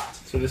slot.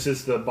 So this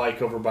is the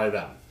bike over by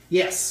them.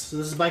 Yes. So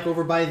this is bike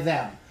over by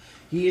them.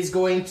 He is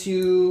going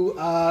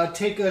to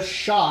take a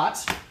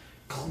shot.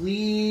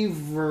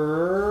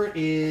 Cleaver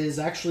is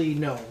actually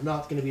not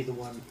going to be the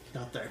one.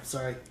 Not there.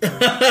 Sorry. You're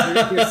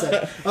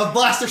set. A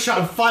blaster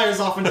shot fires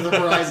off into the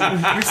horizon.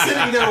 You're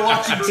sitting there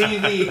watching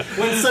TV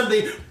when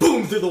suddenly,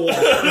 boom, through the wall.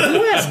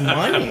 Who has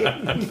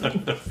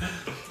money?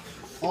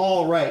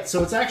 All right.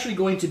 So it's actually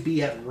going to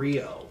be at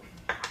Rio.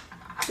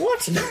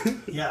 What?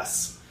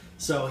 Yes.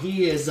 So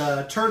he is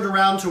turned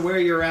around to where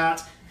you're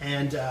at,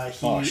 and he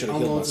Oh, I should've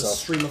killed unloads a myself.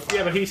 stream of fire.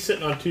 Yeah, but he's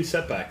sitting on 2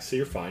 setbacks, so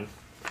you're fine.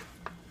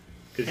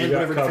 Because and you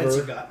got whatever defense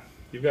you've cover. got.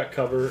 You've got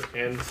cover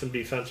and some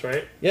defense,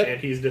 right? Yep. And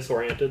he's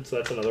disoriented, so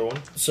that's another one.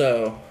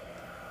 So,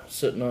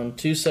 sitting on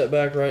 2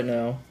 setback right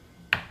now.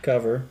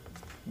 Cover.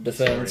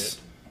 Defense.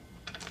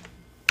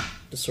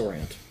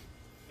 Disorient.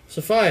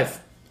 So 5.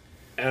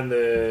 And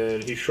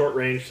then he's short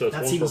range, so it's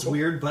That 1 seems purple.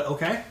 weird, but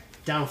okay.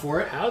 Down for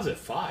it. How's it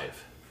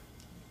 5?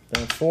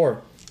 Then it's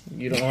 4.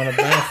 You don't want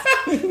to math.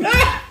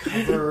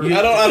 I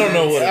don't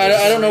know what.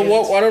 I don't know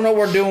what. I don't know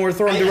what we're doing. We're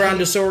throwing around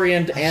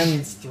disorient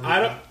and.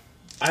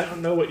 I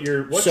don't know what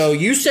you're. What's So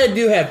you said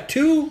you have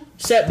 2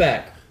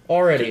 setback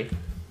already.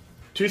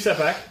 2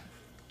 setback,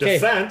 'Kay.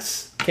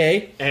 defense,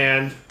 Okay.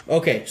 and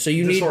Okay. So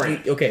you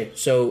Disorient. need. Okay.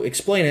 So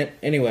explain it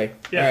anyway.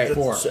 yeah, All right.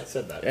 that's- 4. I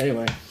said that.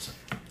 Anyway,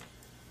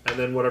 And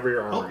then whatever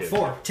your armor Oh, gives.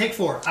 4. Take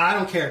 4. I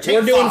don't care. Take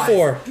we're doing 5.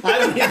 4. I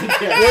don't even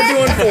care. We're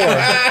doing 4.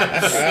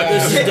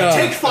 This is Take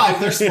dumb. 5.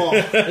 They're small.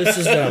 This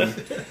is dumb.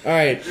 All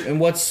right. And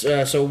what's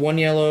so 1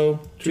 yellow,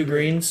 2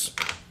 greens?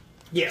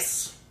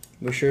 Yes.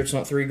 We're sure it's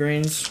not 3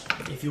 greens.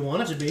 If you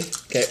want it to be.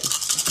 Okay.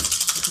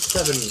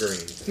 7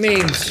 green.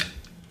 Means.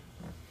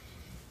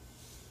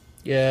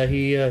 Yeah,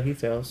 he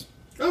fails.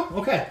 Oh,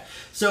 okay.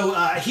 So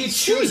he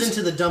chews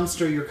into the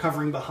dumpster you're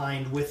covering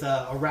behind with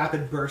a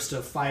rapid burst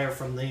of fire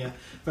from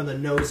the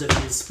nose of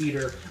his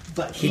speeder.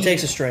 But He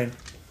takes a strain.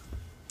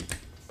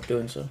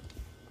 Doing so.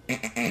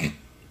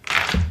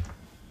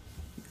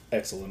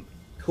 Excellent.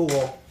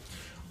 Cool.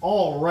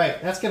 All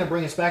right, that's going to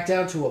bring us back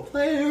down to a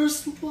player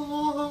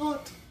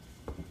slot.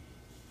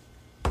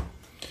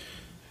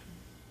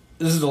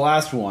 This is the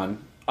last one.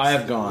 I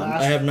have gone.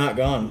 I have not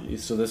gone.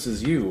 So this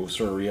is you,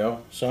 Sir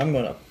Rio. So I'm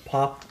going to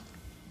pop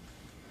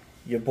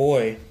your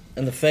boy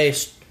in the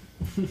face.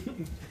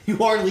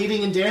 You are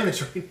leading in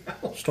damage right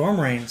now. Storm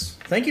Rains.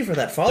 Thank you for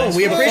that follow. Thanks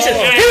We for appreciate the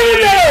it. follow. Hit him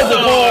with that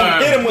oval, Paul.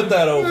 Hit him with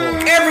that oval.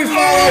 Every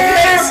follow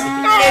makes.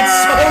 It's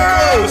so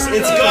close.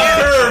 It's got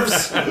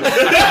curves.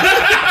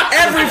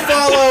 Every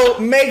follow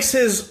makes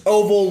his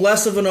oval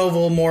less of an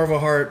oval, more of a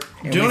heart.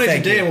 And we Donate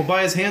thank today you. and we'll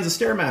buy his hands a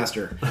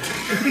Stairmaster.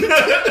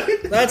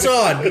 That's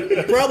odd.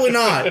 Probably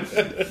not.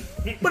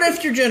 But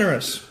if you're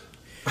generous.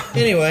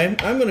 Anyway,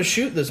 I'm going to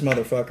shoot this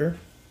motherfucker.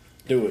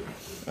 Do it.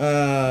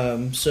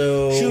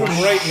 So Shoot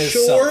him right in his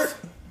short.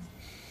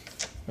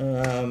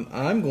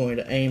 I'm going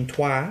to aim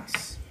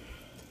twice,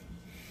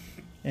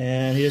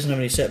 and he doesn't have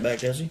any setback,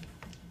 does he?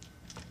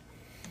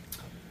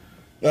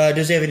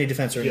 Does he have any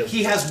defense or anything?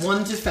 He has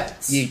 1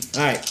 defense. Yeet.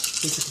 All right.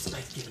 He took his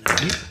knife given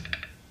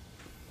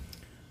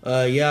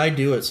out. Yeah, I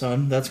do it,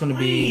 son. That's going to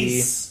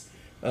Nice.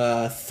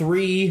 be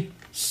 3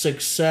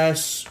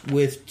 success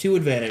with 2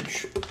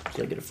 advantage.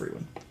 So I get a free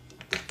one.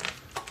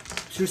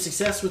 2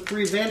 success with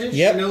 3 advantage.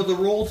 Yep. You know the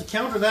roll to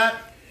counter that.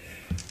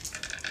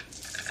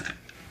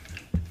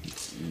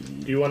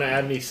 Do you want to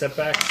add any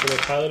setbacks to the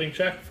piloting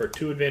check for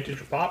 2 advantage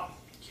for pop?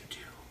 You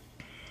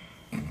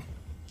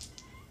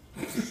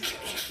do.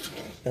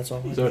 That's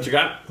all. Is that what you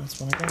got? That's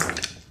what I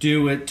got.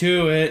 Do it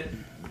to it.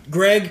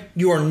 Greg,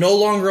 you are no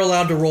longer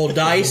allowed to roll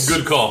dice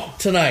Good call.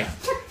 tonight.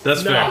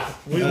 That's No, fair.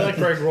 we let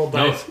Greg roll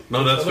No, dice.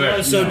 no, that's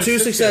fair. So 2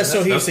 success,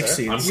 so he That's fair.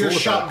 succeeds. I'm cool Your with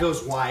shot that.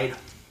 goes wide.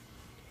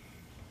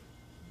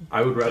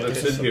 I would rather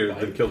sit here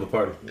than kill the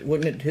party.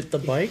 Wouldn't it hit the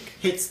bike?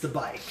 Hits the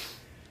bike.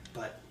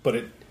 But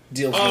it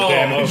deals Oh, more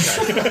damage.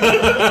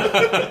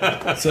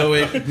 So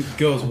it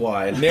goes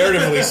wide.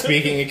 Narratively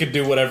speaking, it could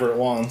do whatever it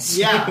wants.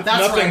 Yeah,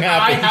 that's Nothing right.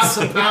 I happens.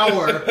 have the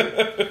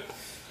power.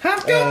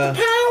 I've got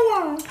the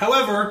power.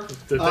 However,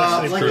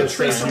 like a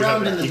trace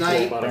around in the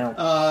night,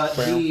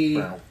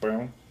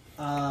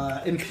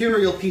 the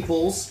Imperial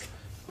peoples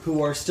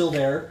who are still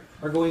there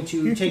are going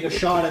to take a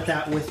shot at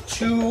that with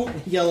 2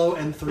 yellow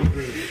and 3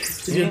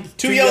 green.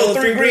 2 yellow,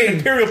 3 green.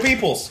 Imperial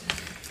peoples.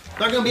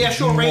 They're going to be at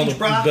short range, You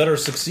brah. better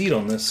succeed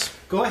on this.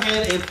 Go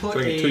ahead and put So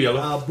you get 2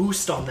 yellow? a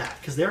boost on that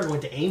because they're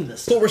going to aim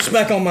this. Put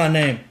respect on my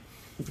name.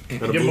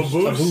 Give him a boost.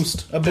 A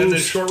boost. A And then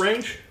boost. short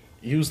range?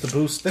 Use the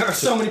boost. There are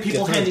so many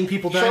people handing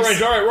people dice. Short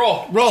range, alright,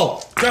 roll.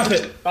 Roll. Drop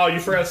it. Oh, you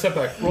forgot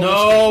setback. Roll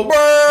No, You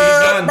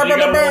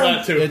gotta roll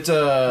that too. it's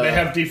They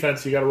have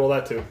defense, you gotta roll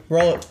that too.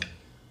 Roll it.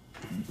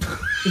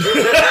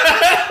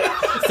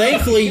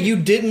 Thankfully, you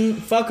didn't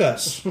fuck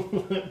us.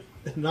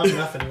 Not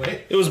enough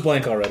anyway. It was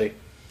blank already.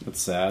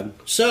 That's sad.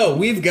 So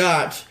we've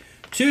got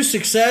 2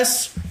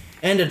 success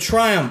and a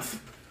triumph.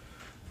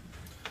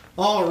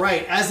 All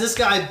right, as this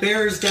guy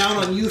bears down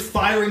on you,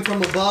 firing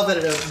from above at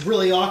a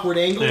really awkward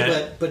angle,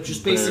 Yeah. but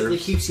just basically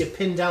Bears. keeps you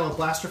pinned down with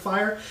blaster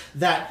fire.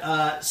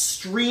 That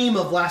stream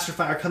of blaster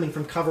fire coming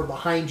from cover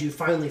behind you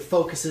finally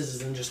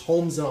focuses and just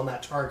homes in on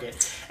that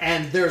target.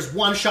 And there's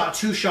 1 shot,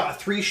 2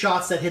 shot, 3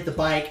 shots that hit the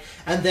bike,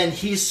 and then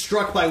he's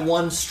struck by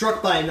one,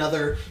 struck by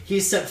another.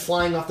 He's sent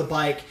flying off the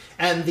bike,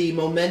 and the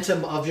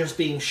momentum of just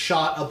being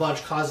shot a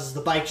bunch causes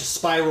the bike to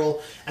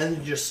spiral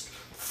and just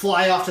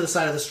fly off to the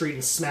side of the street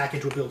and smack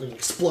into a building and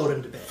explode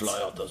into bits.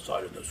 out the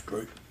side of the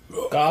street.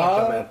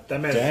 God That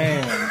man.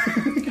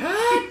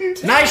 damn.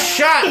 Nice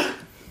shot,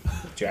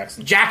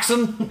 Jackson.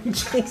 Jackson.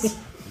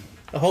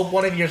 I hope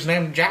one of you's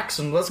named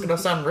Jackson. That's gonna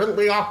sound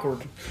really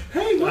awkward.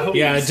 Hey, what?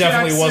 Yeah, it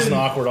definitely Jackson. wasn't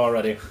awkward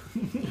already.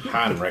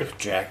 Heinrich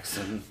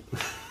Jackson.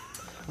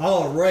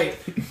 All right,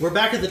 we're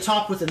back at the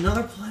top with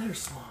another player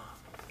slot.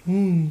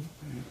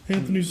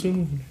 Anthony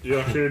Sullivan. You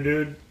don't shoot a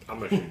dude? I'm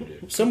gonna shoot a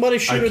dude. Somebody I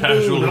shoot a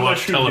casually dude. watch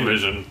shoot you.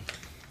 television.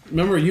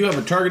 Remember, you have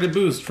a targeted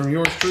boost from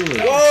yours truly.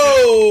 That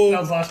Whoa!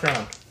 was last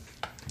round.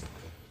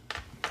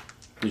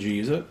 Did you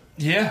use it?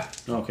 Yeah.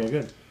 Okay,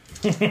 good.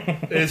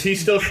 Is he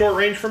still short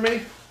range for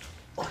me?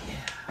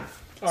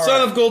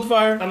 Son of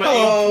Goldfire. I'm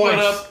Hello. at 8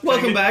 points. Can I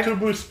Welcome get back. 2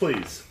 boosts,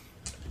 please.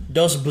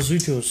 Dos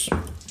bazutos.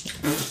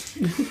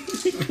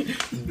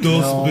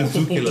 Dos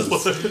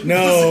bazookulas.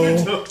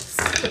 No.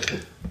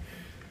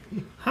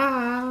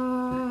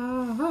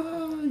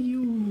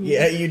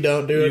 Yeah, you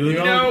don't do it. You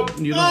don't.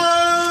 You don't.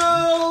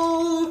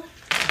 Oh!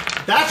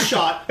 That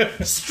shot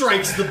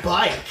strikes the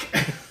bike.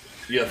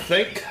 You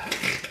think?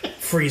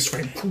 Freeze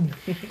frame.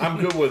 I'm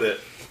good with it.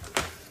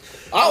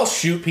 I'll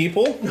shoot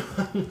people.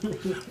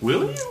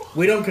 Will you?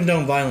 We don't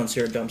condone violence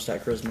here at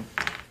Dumpstack Charisma.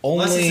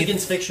 Unless it's Only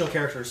against fictional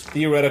characters.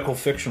 theoretical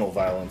fictional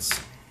violence.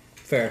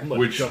 Fair.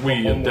 Which Jump we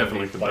on one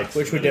definitely of these could. bikes.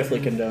 Which we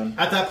definitely condone.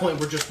 At that point,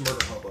 we're just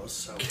murder hobos.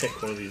 So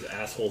Kick one of these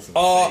assholes in the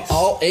face.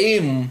 I'll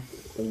aim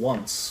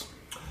once.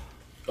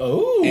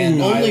 Oh,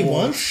 And I only will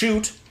one?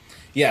 shoot.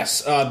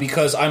 Yes,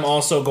 because I'm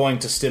also going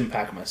to stim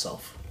pack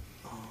myself.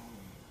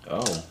 Oh.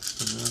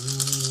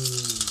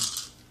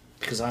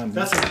 Because I'm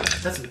that's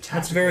a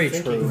That's very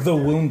true. the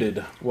wounded.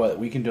 What?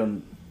 We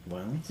condone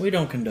violence? We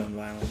don't condone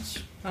violence.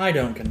 I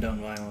don't condone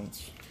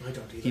violence. I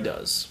don't either. He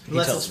does. He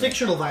Unless it's tells me.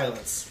 fictional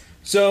violence.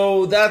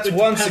 So that's It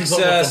one depends on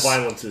what the success.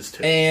 violence is,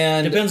 too.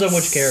 And Depends on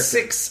which character.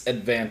 6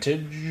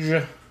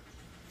 advantage.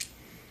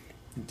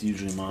 It's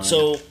usually mine.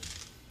 So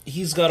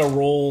he's got to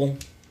roll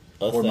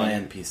a or my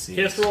thing. NPC.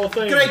 He has to roll a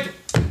thing. Great.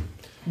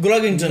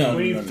 Gruggington. No.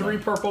 We need 3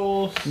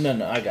 purples.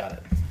 No, I got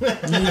it.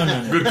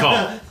 Good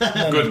call.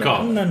 Good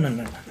call. No.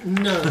 No.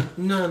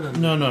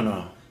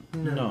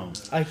 No.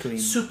 I clean.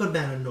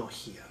 Superman no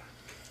here.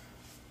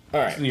 All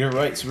right. You're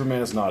right.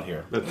 Superman is not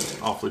here.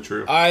 That's awfully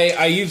true.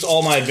 I used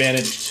all my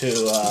advantage to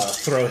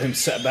throw him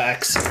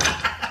setbacks.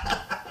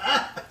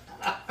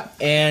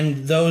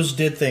 And those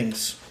did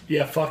things.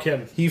 Yeah, fuck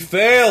him. He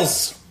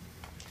fails.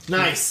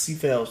 Nice. He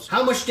fails.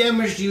 How much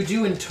damage do you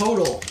do in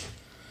total?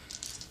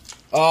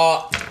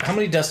 How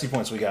many destiny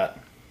points we got?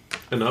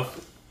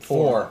 Enough.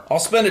 4. I'll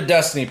spend a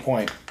destiny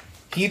point.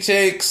 He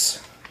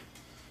takes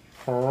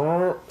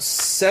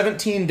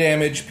 17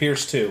 damage,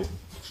 pierce 2.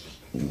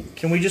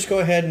 Can we just go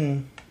ahead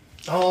and...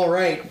 All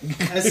right.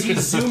 As he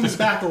zooms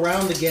back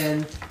around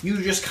again,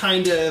 you just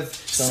kind of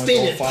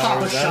spin it, Goldfire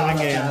pop a is out shot up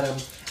again. at him,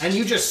 and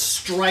you just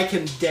strike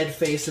him dead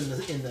face in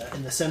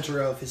the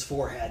center of his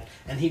forehead,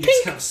 and he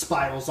just kind of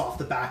spirals off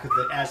the back of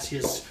it as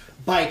his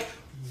bike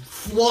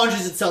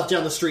launches itself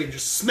down the street and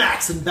just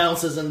smacks and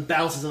bounces and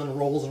bounces and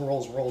rolls and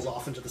rolls and rolls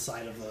off into the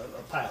side of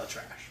a pile of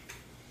trash.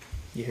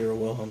 You hear a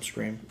Wilhelm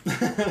scream.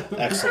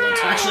 Excellent.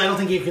 Actually, I don't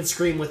think he can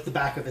scream with the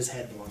back of his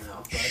head blown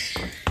out,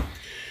 but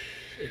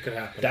It could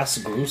happen. That's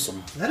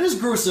gruesome. that is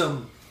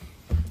gruesome.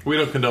 We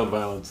don't condone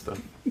violence,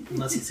 then.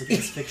 Unless it's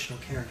against fictional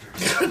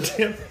characters.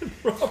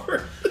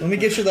 Let me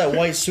get you that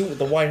white suit with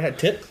the white hat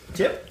tip.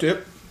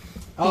 Tip?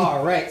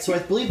 All right, so I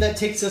believe that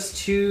takes us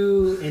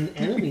to an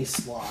enemy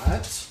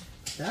slot.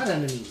 That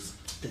enemy's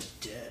the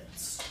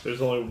Deads.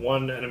 There's only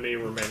one enemy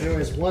remaining. There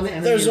is one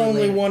enemy. There's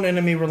only remaining. one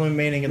enemy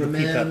remaining in the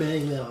peep-up.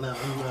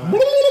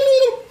 No.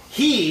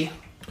 He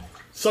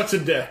Sucks a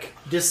dick.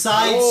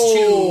 decides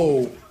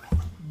to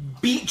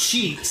beat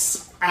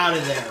cheeks out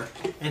of there,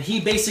 and he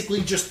basically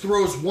just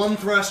throws one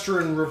thruster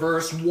in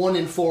reverse, one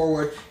in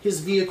forward. His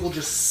vehicle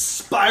just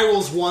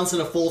spirals once in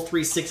a full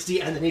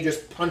 360, and then he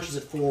just punches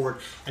it forward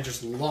and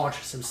just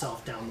launches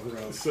himself down the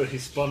road. So he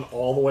spun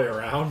all the way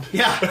around.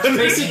 Yeah,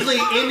 basically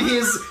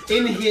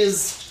in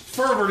his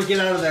fervor to get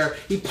out of there,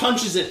 he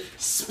punches it,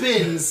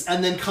 spins,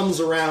 and then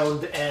comes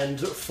around and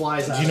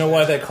flies out. Do you know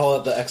why they call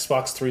it the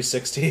Xbox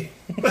 360?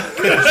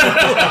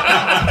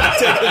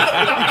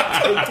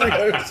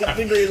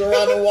 360 degrees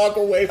around and walk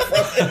away from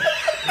it.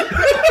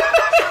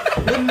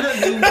 Wouldn't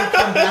it mean we'll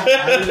come back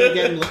at it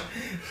again?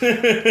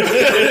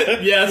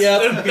 Yes,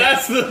 Yep.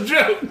 that's the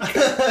joke.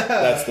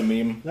 That's the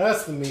meme.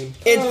 That's the meme.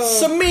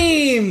 It's a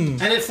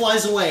meme! And it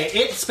flies away.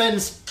 It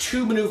spends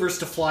 2 maneuvers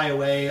to fly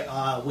away,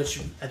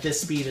 which at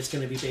this speed is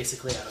going to be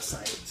basically out of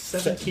sight.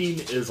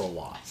 17 is a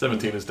lot.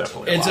 17 is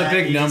definitely It's a lot. a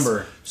big That is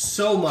number.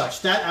 So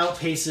much. That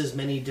outpaces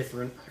many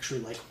different, actually,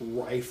 like,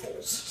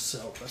 rifles.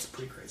 So that's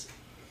pretty crazy.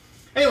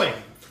 Anyway,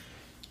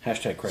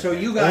 Hashtag correct. so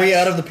you Are guys... we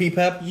out of the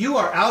PPEP? You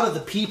are out of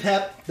the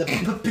PPEP, the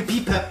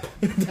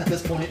PPEP at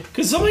this point.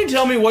 Could somebody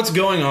tell me what's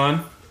going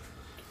on?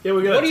 Yeah,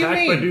 we got What do you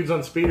attacked by mean? dudes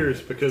on speeders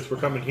because we're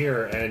coming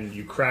here and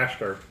you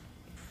crashed our...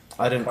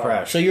 I didn't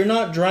crash. So you're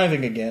not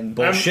driving again.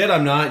 Bullshit,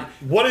 I'm not.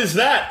 What is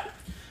that?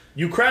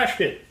 You crashed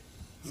it.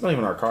 It's not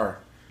even our car.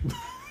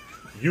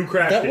 You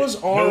crashed That it. was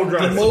our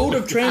driving. the mode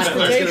of Adam's going to put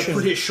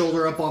transportation. his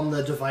shoulder up on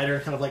the divider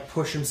and kind of like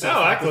push himself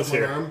Oh, back with Aqua's one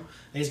here. arm. And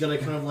he's going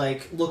to kind of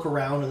like look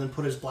around and then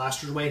put his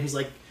blasters away. And he's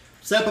like,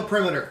 set up a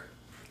perimeter.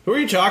 Who are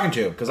you talking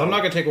to? Because I'm not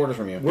going to take orders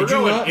from you. We're Did you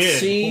going not in.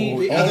 see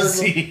The all other, of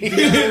them?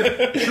 the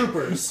other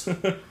troopers.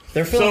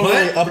 They're feeling So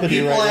really what? uppity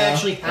People right I now.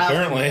 actually have.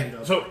 Apparently. in mind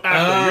of. So,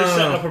 Aqua, you're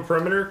setting up a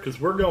perimeter because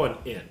we're going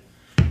in.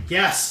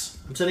 Yes,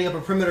 I'm setting up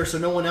a perimeter so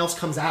no one else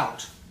comes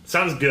out.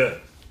 Sounds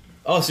good.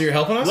 Oh, so you're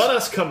helping us? Let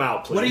us come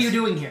out, please. What are you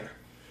doing here?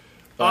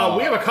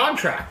 We have a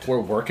contract. We're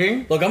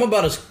working? Look, I'm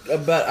about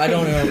I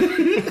don't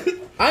know.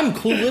 I'm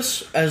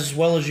clueless as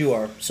well as you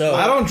are. So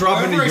I don't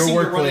drop Whenever into I your seem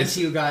to run workplace.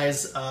 into you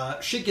guys,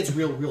 shit gets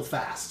real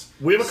fast.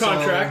 We have a So,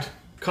 contract.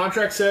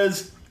 Contract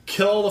says,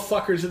 kill the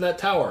fuckers in that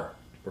tower.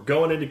 We're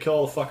going in to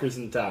kill the fuckers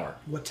in the tower.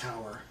 What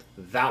tower?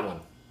 That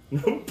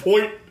one.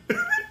 Point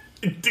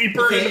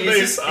deeper Okay, into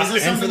is base.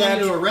 this something that, I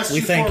need to arrest we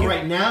you thank for you.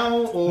 right now?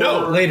 Or...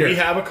 No, Later. we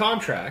have a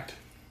contract.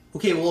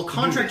 Okay, well, a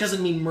contract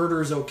doesn't mean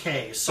murder is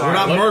okay. So We're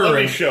not Let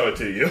murdering. me show it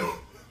to you.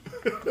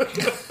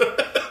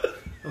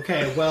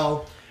 Okay,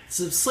 well,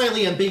 it's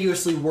slightly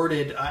ambiguously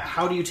worded.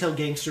 How do you tell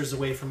gangsters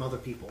away from other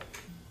people?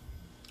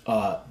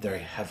 They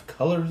have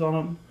colors on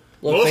them.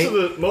 Look, Most they, of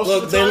the- most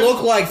look, of the they time-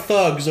 look like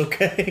thugs,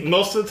 okay?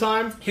 Most of the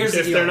time, Here's the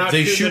if deal. they're not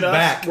They shooting shoot at us,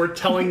 back. we're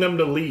telling them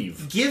to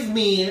leave. Give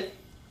me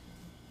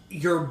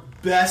your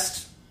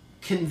best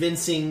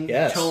convincing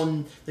Yes.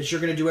 tone that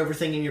you're going to do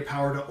everything in your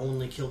power to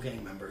only kill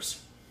gang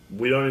members.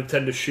 We don't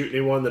intend to shoot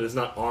anyone that is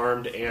not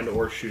armed and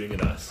or shooting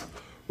at us.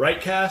 Right,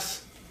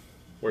 Cass?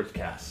 Where's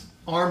Cass?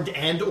 Armed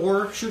and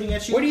or shooting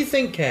at you? What do you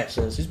think Cass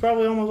is? He's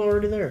probably almost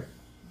already there.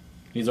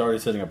 He's already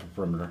setting up a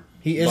perimeter.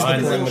 He is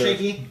Behind the A little perimeter.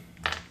 shaky?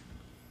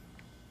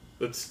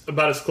 That's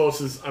about as close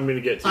as I'm going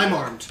to get to I'm you.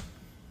 armed.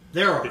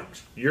 They're armed.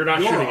 You're not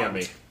You're shooting armed.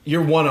 at me.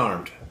 You're one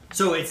armed.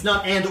 So it's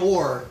not and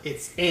or,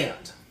 it's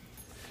and.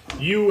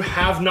 You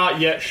have not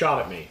yet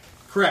shot at me.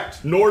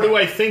 Correct. Nor do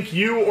I think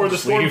you or the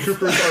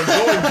stormtroopers are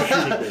going to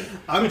shoot at me.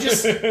 I'm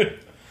just...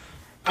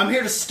 I'm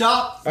here to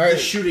stop All right. the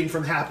shooting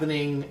from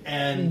happening,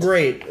 and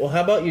Great. Well,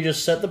 how about you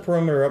just set the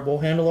perimeter up? We'll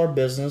handle our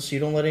business. You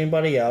don't let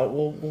anybody out.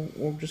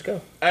 We'll just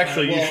go.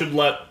 Actually, you Well- should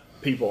let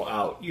people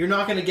out. you're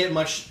not going to get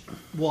much...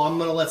 Well, I'm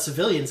going to let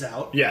civilians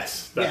out.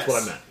 Yes, that's Yes.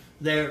 what I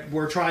meant.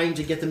 We're trying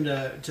to get them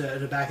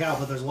to back out,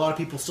 but there's a lot of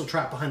people still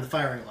trapped behind the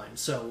firing line.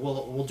 So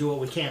we'll do what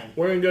we can.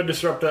 We're going to go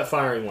disrupt that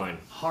firing line.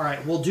 All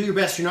right, well, do your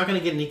best. You're not going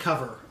to get any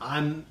cover.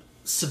 I'm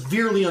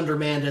severely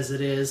undermanned as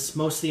it is.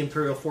 Most of the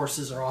Imperial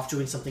forces are off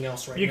doing something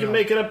else right now. You can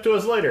make it up to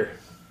us later.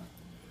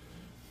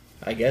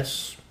 I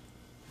guess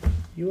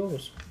you owe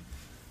us.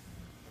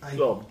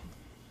 Well,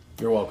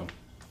 You're welcome.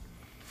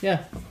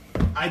 Yeah.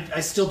 I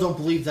still don't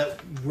believe that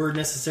we're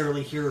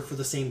necessarily here for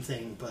the same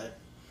thing, but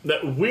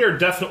that we are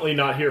definitely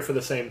not here for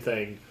the same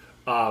thing,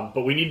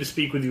 but we need to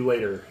speak with you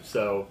later.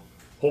 So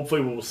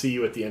hopefully we'll see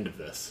you at the end of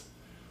this.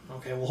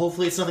 okay. Well,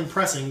 hopefully it's nothing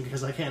pressing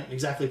because I can't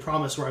exactly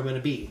promise where I'm going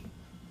to be.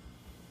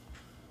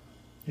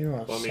 You're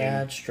a Well, I mean-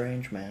 sad,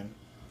 strange man.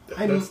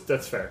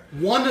 That's fair.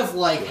 One of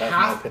like Have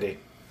half no pity.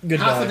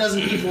 Goodbye. half a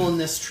dozen people in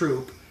this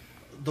troop.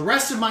 The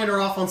rest of mine are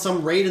off on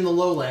some raid in the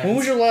lowlands. When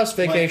was your last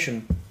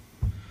vacation?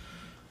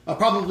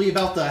 Probably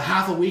about the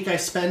half a week I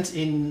spent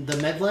in the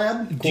med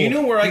lab. Do you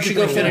know where I You could should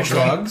go go finish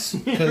finish drugs?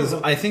 Because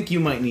I think you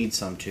might need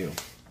some too.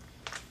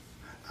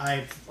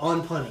 I'm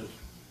on plenty.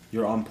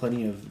 You're on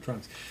plenty of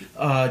drugs.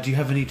 Do you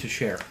have any to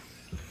share?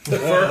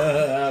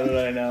 How did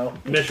I know?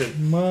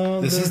 Mission.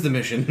 This is the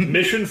mission.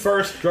 Mission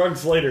first,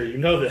 drugs later. You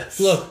know this.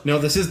 Look, No,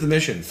 this is the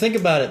mission. think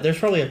about it. There's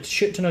probably a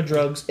shit ton of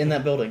drugs in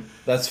that building.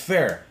 That's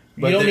fair.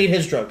 You don't need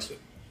his drugs.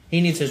 He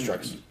needs his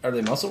drugs. Are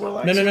they muscle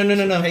relaxers?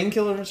 No.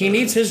 Painkillers? He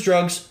needs his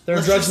drugs. There are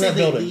Let's drugs just in say that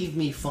they building. leave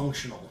me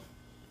functional.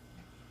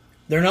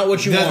 They're not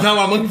what you That's want.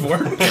 not what I'm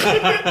looking for.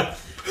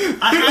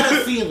 I had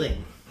a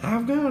feeling.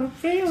 I've got a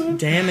feeling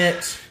Damn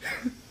it.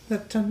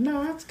 that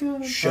tonight's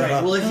gonna. Shut All right.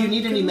 up. Well, if you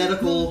need any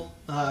medical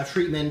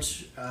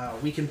treatment,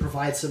 we can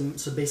provide some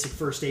basic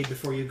first aid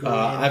before you go in.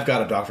 I've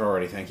got a doctor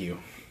already. Thank you.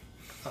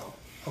 Oh,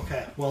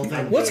 okay. Well,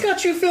 then What's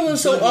got you feeling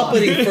so Good luck.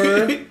 uppity,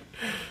 Fur?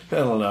 I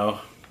don't know.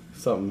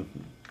 Something.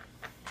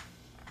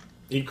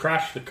 He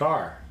crashed the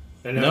car,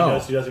 and No. now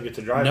he doesn't get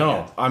to drive No,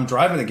 again. I'm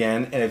driving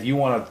again, and if you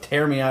want to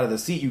tear me out of the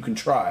seat, you can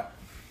try.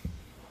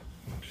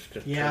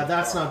 Just yeah, turn the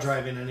that's car not off.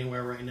 driving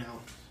anywhere right now.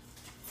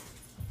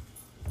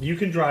 You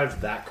can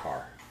drive that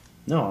car.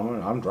 No,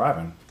 I'm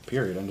driving.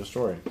 Period. End of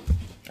story.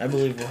 I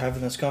believe we're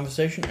having this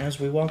conversation as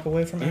we walk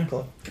away from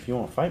Ankla. If you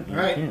want to fight me,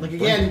 All right. you can. Like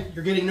again,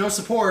 you're getting no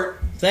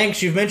support.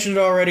 Thanks, you've mentioned it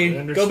already.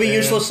 I Go be understand.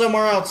 useless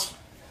somewhere else.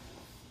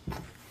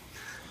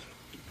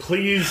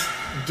 Please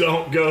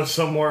don't go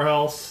somewhere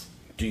else.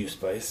 Do you,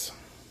 Spice?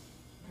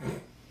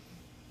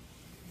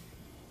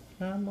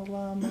 Llama,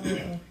 llama.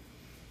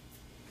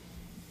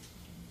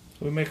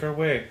 We make our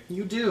way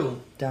You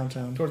do.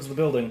 downtown. towards the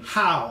building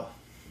How?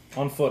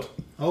 on foot.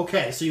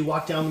 Okay, so you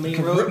walk down the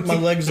main Rip road, my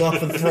legs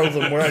off and throw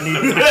them where I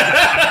need them.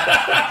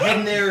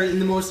 heading there in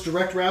the most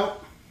direct route.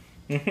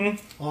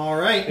 Mm-hmm. All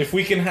right. If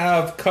we can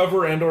have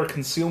cover and/or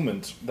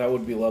concealment, that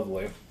would be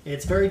lovely.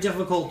 It's very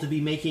difficult to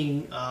be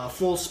making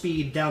full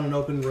speed down an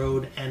open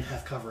road and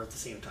have cover at the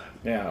same time.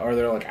 Yeah, are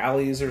there like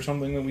alleys or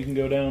something that we can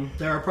go down?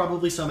 There are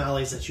probably some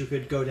alleys that you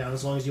could go down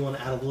as long as you want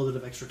to add a little bit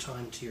of extra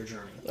time to your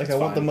journey. Like, I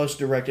want the most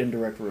direct,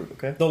 indirect route,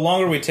 okay? The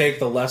longer we take,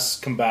 the less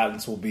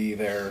combatants will be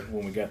there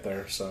when we get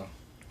there. So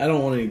I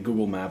don't want any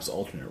Google Maps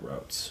alternate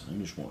routes. I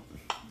just want.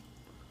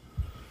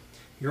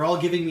 You're all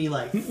giving me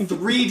like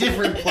 3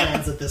 different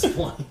plans at this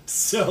point. Go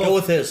So,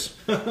 with his.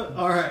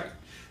 all right.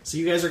 So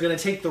you guys are going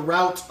to take the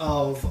route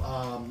of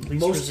most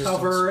resistance.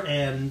 cover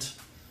and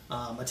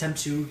attempt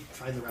to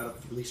find the route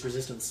of least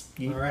resistance.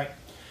 All right.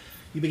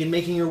 You begin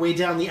making your way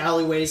down the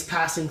alleyways,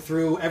 passing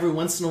through. Every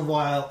once in a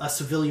while, a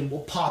civilian will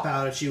pop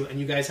out at you, and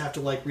you guys have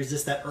to like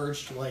resist that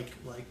urge to like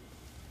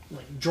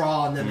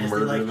draw on them as they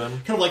Murder them.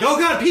 kind of like, oh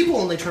god,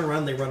 people, and they turn around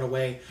and they run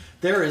away.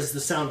 There is the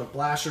sound of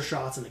blaster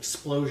shots and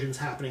explosions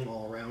happening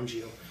all around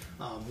you.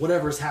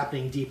 Whatever's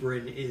happening deeper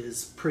in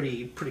is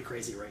pretty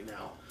crazy right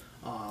now.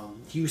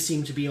 You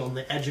seem to be on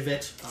the edge of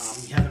it.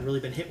 You haven't really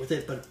been hit with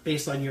it, but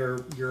based on your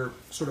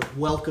sort of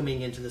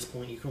welcoming into this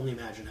point, you can only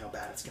imagine how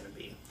bad it's going to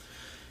be.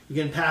 You're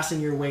getting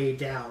passing your way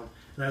down,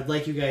 and I'd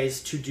like you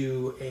guys to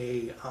do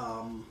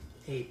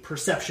a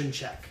perception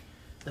check.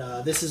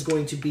 This is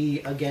going to be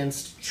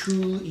against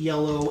 2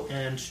 yellow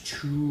and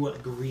 2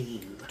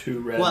 green. 2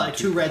 red. Well, and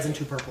 2 reds and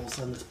 2 purples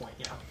on this point.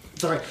 Yeah.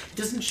 Sorry, it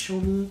doesn't show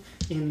me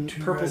in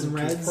purples and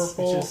reds.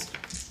 Purple. It's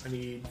just, I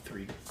need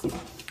 3.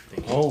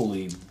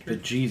 Holy It's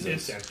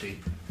bejesus. empty.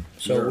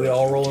 So we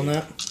all rolling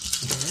that?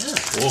 yeah.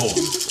 Whoa.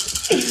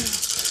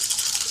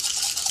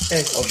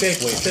 Hey,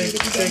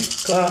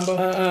 shake, Columbo.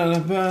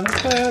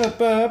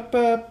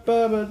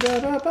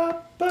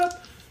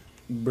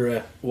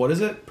 Bruh. What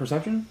is it?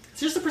 Perception?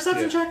 It's just a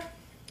perception check.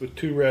 With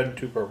 2 red and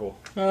 2 purple.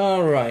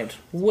 All right.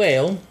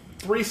 Well,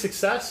 3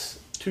 success,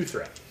 2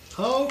 threat.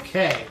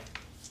 Okay.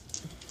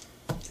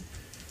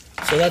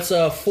 so that's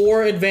a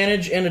 4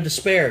 advantage and a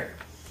despair.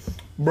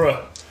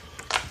 Bruh.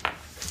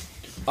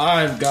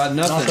 I've got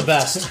nothing. Not the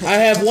best. I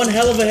have one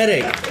hell of a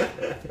headache.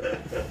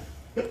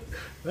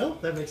 Well,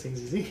 that makes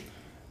things easy.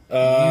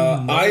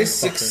 I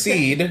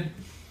succeed.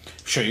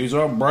 She's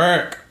a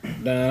brick.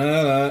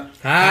 Da-da-da.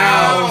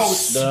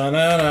 House.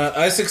 Da-da-da.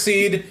 I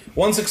succeed.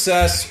 1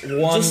 success,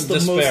 1 Just the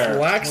despair. most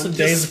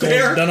lackadaisical.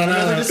 Despair. Da-da-da.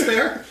 Another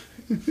despair.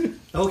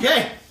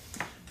 Okay.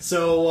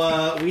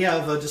 So we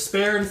have a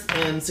despair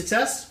and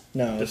success.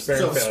 No. Despair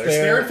So and failure.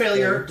 despair and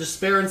failure,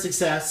 despair and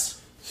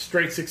success.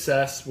 Straight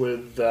success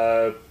with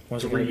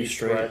Why's it gonna be 3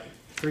 straight? threat.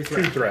 3 2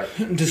 threat.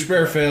 threat.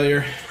 Despair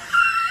failure.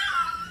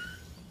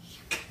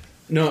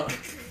 No.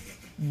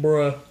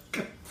 Bruh.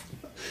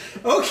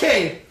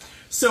 Okay.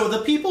 So the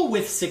people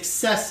with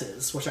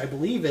successes, which I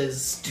believe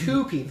is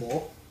 2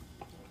 people,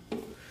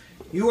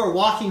 you are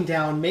walking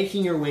down,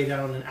 making your way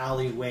down an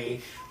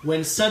alleyway,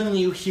 when suddenly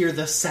you hear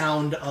the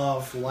sound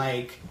of,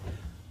 like,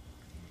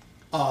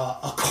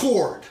 a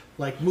cord,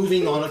 like,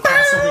 moving on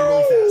across something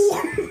really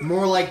fast.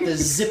 More like the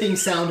zipping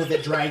sound of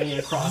it dragging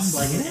across,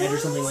 like, an edge or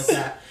something like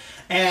that.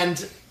 And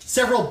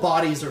several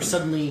bodies are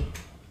suddenly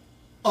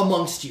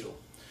amongst you.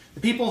 The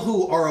people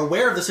who are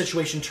aware of the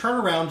situation turn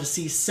around to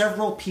see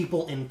several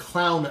people in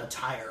clown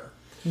attire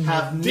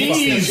have mixed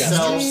These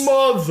themselves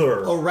mother.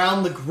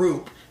 around the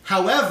group.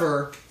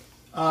 However,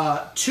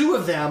 2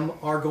 of them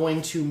are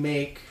going to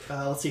make...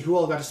 let's see, who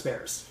all got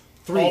despairs?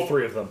 3. All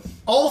 3 of them.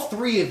 All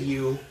 3 of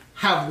you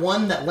have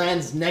one that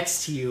lands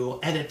next to you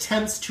and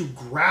attempts to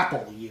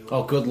grapple you.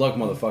 Oh, good luck,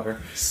 motherfucker.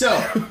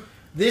 So,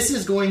 this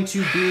is going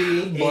to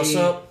be What's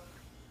a up?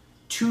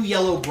 2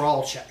 yellow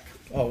brawl check.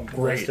 Oh,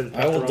 great. Roasted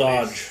I will pepperonis.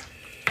 dodge.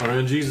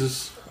 Oh,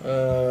 Jesus.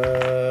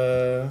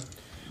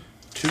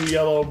 2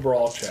 yellow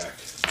brawl check.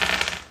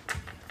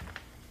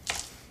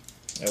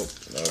 Nope.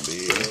 That would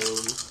be...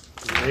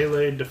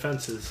 Melee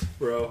defenses,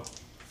 bro.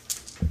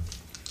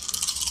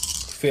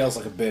 Fails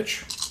like a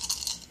bitch.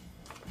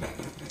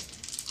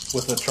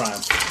 With a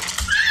triumph.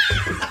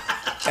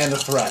 And a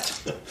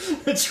threat.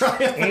 A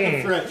triumph and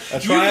a threat. A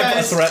triumph,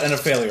 a threat, and a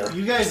failure.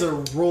 You guys are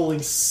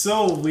rolling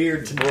so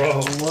weird tonight.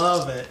 Bro. I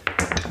love it.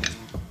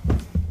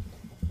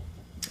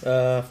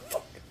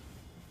 Fuck.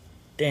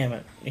 Damn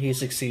it. He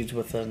succeeds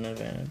with an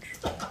advantage.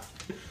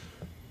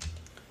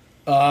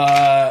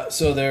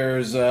 So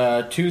there's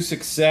 2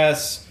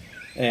 success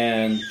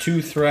and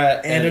 2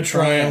 threat And a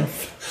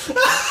triumph. 2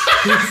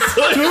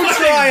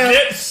 triumph.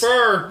 Get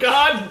fur.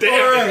 God damn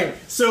it. Alright,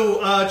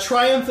 so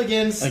triumph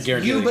against I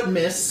guarantee you you. but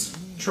miss.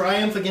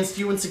 Triumph against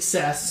you and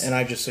success. And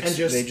I just And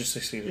just- they just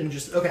succeeded. And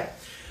just okay.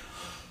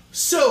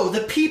 So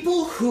the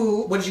people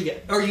who what did you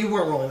get? Or you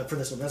weren't rolling for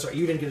this one. That's right.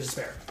 You didn't get a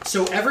despair.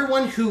 So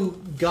everyone who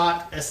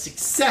got a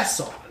success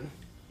on,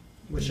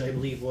 which I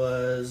believe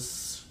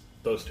was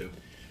Those 2.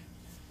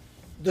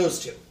 those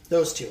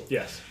two.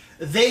 Yes.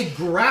 They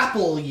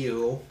grapple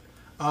you,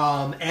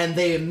 and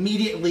they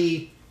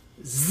immediately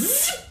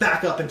zip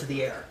back up into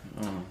the air.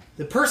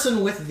 The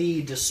person with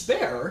the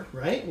despair,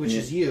 right, which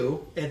is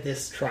you at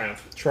this,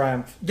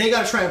 Triumph. they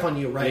got a triumph on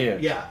you, right?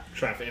 Yeah.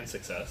 Triumph and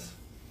success.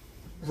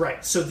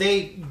 Right. So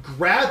they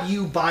grab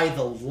you by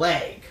the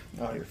leg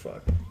Oh, you're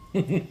fucked.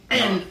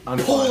 and I'm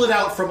pull fine. it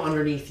out from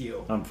underneath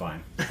you, I'm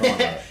fine. Don't worry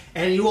about it.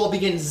 and you all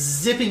begin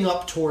zipping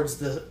up towards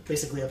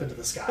basically up into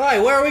the sky. Hi,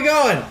 where are we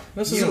going?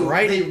 This isn't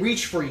right. They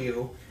reach for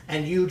you,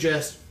 and you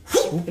just,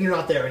 and you're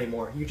not there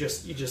anymore. You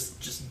just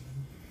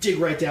dig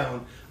right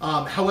down.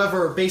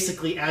 However,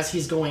 basically, as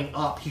he's going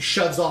up, he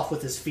shoves off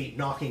with his feet,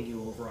 knocking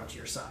you over onto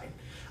your side.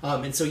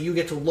 And so you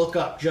get to look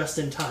up just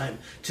in time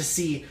to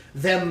see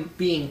them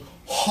being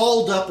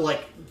hauled up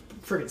like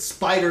friggin'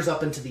 spiders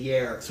up into the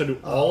air. So do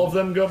all of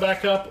them go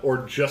back up,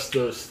 or just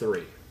those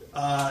 3?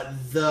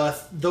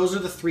 Those are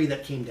the 3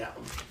 that came down.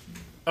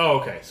 Oh,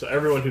 okay. So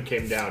everyone who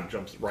came down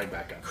jumps right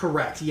back up.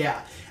 Correct,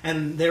 yeah.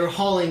 And they're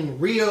hauling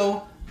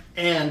Rio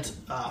and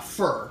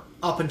Fur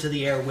up into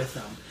the air with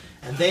them.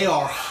 And they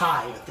are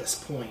high at this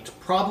point.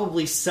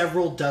 Probably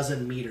several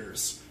dozen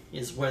meters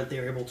is what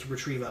they're able to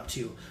retrieve up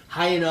to.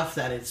 High enough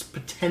that it's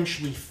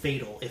potentially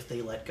fatal if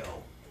they let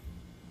go.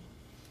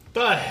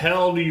 The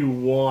hell do you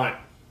want?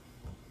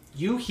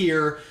 You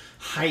hear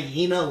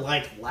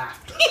hyena-like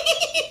laughter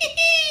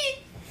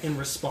in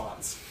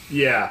response.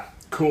 Yeah,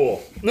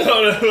 cool.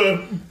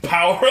 No,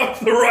 power up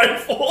the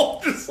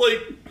rifle. Just like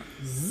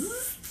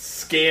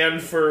scan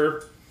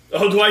for.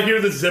 Oh, do I hear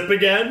the zip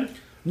again?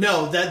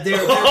 No, that they're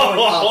going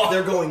up.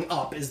 They're going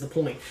up is the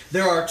point.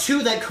 There are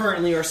two that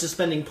currently are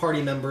suspending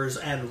party members,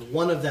 and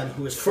one of them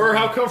who is For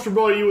how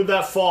comfortable are you with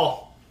that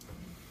fall?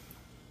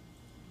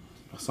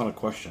 That's not a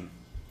question.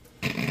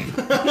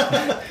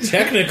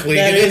 Technically,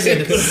 That it is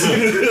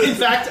isn't. In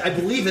fact, I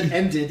believe it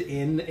ended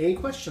in a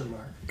question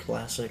mark.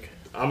 Classic.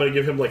 I'm gonna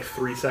give him like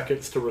 3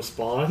 seconds to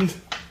respond.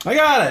 I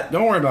got it.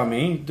 Don't worry about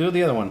me. Do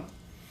the other one.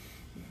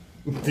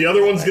 The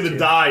other one's gonna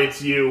die.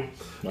 It's you.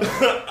 fine.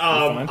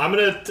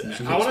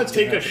 I want to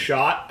take a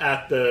shot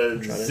at the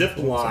zip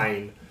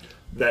line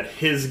that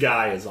his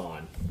guy is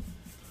on.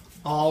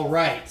 All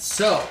right,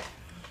 so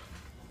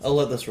I'll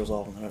let this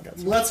resolve and then I've got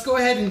some. let's go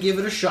ahead and give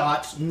it a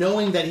shot,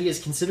 knowing that he is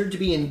considered to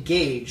be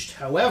engaged.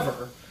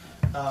 However,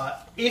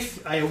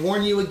 if I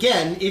warn you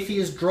again, if he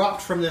is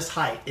dropped from this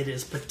height, it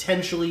is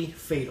potentially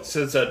fatal.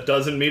 So it's a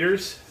dozen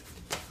meters.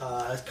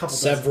 A couple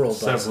Several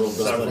dozen. dozens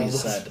is what he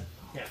dozens. said.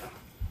 Yeah.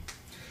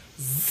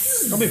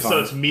 I'll be So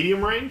fine. it's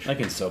medium range. I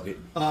can soak it.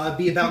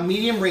 Be about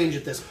medium range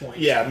at this point.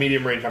 Yeah,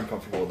 medium range. I'm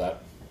comfortable with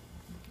that.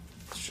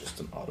 It's just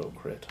an auto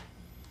crit.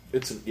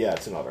 It's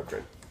an auto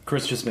crit.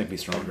 Chris, just make me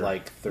stronger.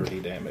 Like 30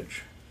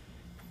 damage.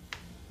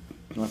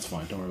 That's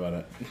fine. Don't worry about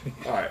it.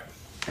 All right.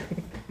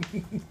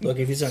 Look,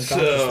 if he's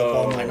unconscious, the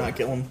ball might not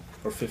kill him.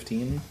 Or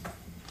 15?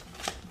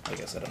 I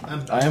guess I don't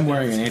know. I am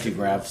wearing an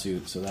anti-grav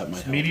suit, so that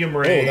might help. Medium Oh,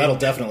 range. that'll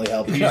definitely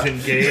help. He's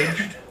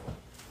engaged.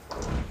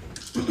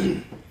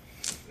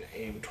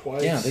 Aim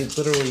twice. Yeah,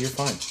 literally, you're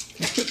fine.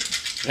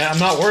 Yeah, I'm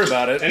not worried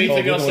about it.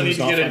 Anything Oh, else I the need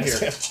to one get in who's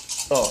here?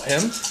 Oh,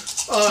 him?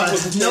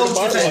 No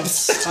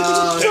defense.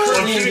 I'm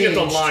Currently shooting at the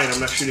engaged. line. I'm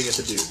not shooting at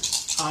the dude.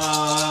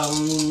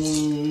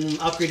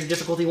 Upgrade your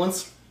difficulty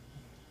once.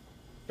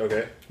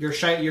 Okay. You're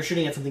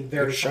shooting at something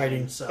very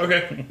shining. So.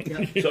 Okay.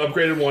 Yeah. So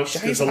upgraded once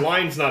because the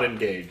line's not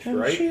engaged,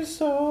 right? She's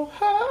so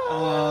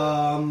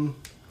high.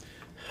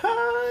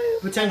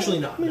 Potentially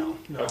not. No.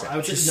 Okay. I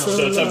would just no.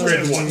 So it's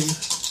upgraded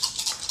once.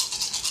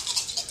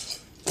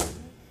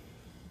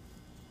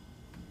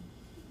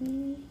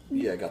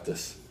 Yeah, I got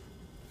this.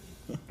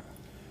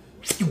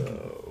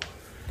 So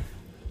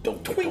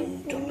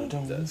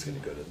that's gonna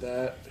go to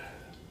that.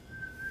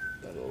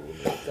 That'll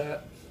eliminate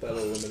that. That'll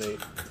eliminate.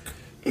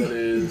 That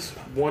is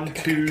 1,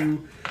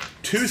 2,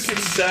 2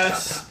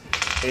 success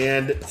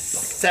and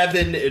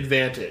 7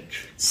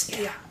 advantage.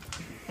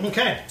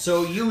 Okay,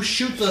 so you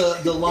shoot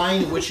the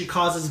line, which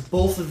causes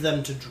both of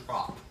them to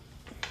drop.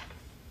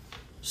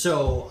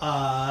 So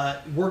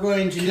we're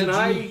going to. Can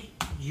I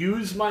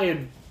use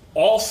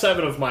all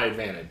 7 of my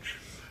advantage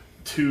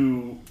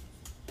to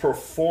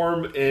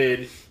perform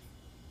to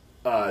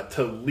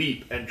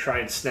leap and try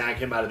and snag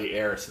him out of the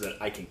air so that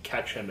I can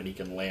catch him and he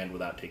can land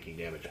without taking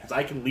damage? Because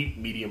I can leap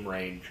medium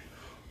range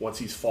once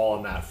he's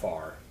fallen that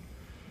far.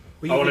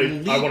 Well, I you wanna-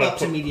 can I leap wanna up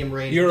to put- medium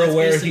range. You're That's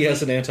aware he basically-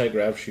 has an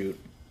anti-grav shoot.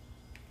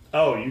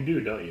 Oh, you do,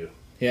 don't you?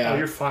 Yeah. Oh,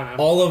 you're fine.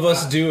 All of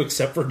us do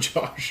except for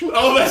Josh.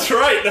 Oh, that's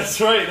right. That's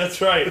right.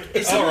 That's right. If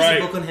All someone has a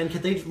right. book on hand,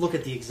 could they look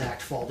at the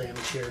exact fall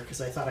damage here?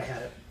 Because I thought I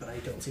had it, but I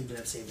don't seem to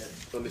have saved it.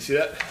 Let me see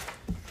that.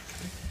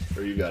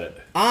 Or you got it.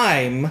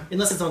 I'm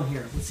Unless it's on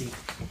here. Let's see.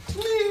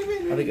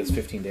 I think it's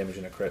 15 damage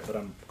in a crit, but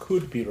I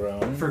could be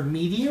wrong. For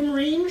medium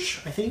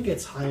range, I think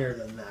it's higher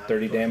than that.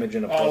 30 damage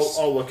in a plus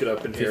I'll look it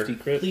up in here. 50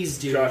 crit. Please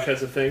do. Josh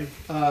has a thing.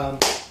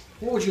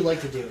 What would you like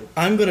to do?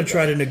 I'm going to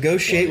try to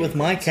negotiate with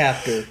my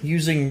captor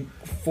using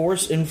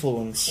force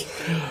influence.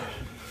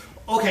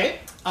 Okay,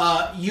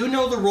 you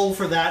know the role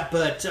for that,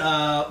 but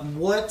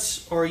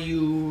what are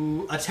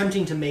you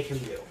attempting to make him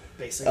do,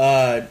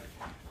 basically?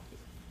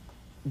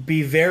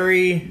 Be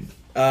very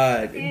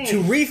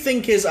to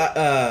rethink his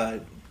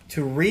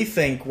to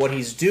rethink what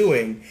he's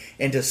doing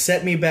and to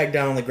set me back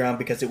down on the ground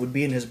because it would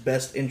be in his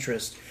best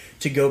interest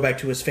to go back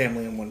to his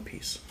family in one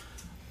piece.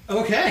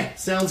 Okay,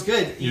 sounds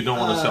good. You don't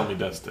want to sell me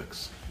death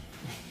sticks.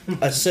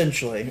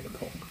 Essentially.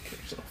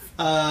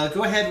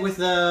 Go ahead with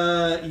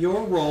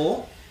your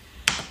roll.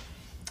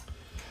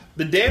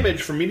 The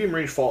damage for medium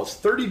range fall is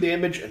 30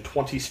 damage and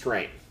 20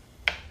 strain.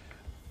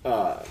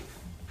 A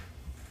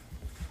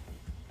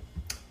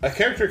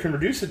character can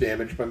reduce the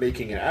damage by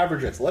making an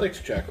average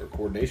athletics check or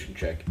coordination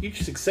check.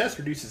 Each success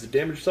reduces the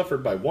damage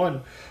suffered by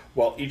 1,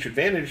 while each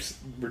advantage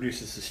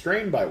reduces the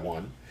strain by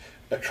 1.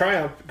 A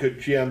triumph could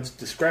GM's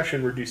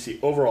discretion reduce the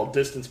overall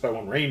distance by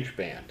 1 range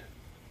band.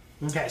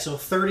 Okay, so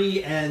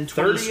 30 and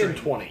 20. 30 and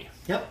strain. 20.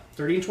 Yep,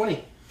 30 and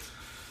 20.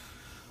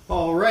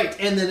 All right,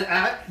 and then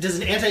does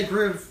an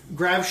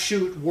anti-grav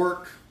shoot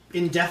work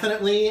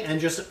indefinitely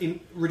and just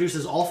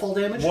reduces all fall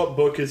damage? What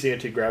book is the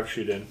anti-grav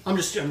shoot in? I'm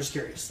just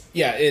curious.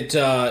 Yeah, it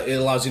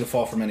allows you to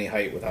fall from any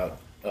height without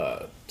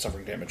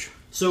suffering damage.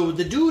 So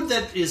the dude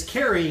that is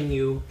carrying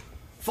you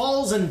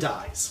falls and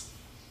dies.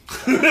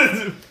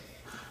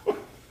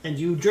 And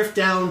you drift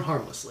down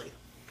harmlessly.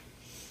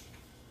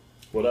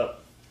 What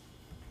up?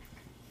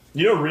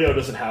 You know Rio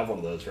doesn't have one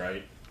of those,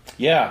 right?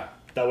 Yeah.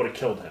 That would have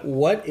killed him.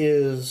 What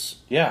is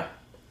Yeah.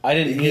 I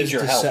didn't need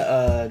your help.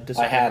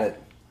 I had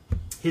it.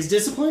 His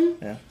discipline?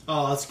 Yeah.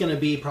 Oh, it's going to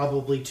be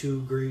probably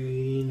 2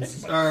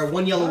 greens. Or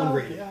 1 yellow, 1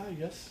 green. Yeah, I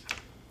guess.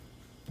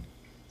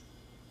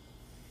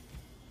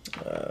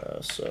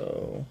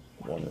 So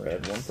 1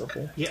 red, 1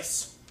 purple.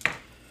 Yes.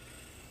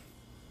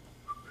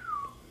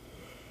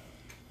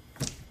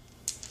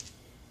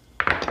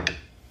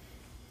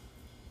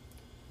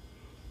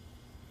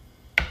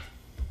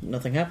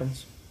 Nothing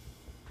happens.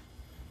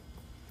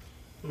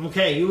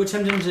 Okay, you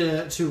attempt him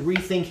to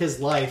rethink his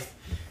life,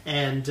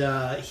 and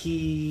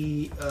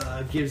he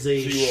gives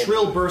a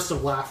shrill burst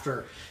of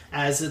laughter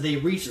as they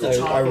reach the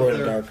top I of wrote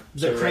it dark. the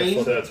So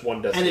crane, So that's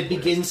one and it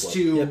begins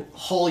to Yep.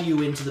 haul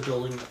you into the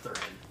building that they're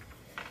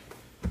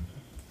in.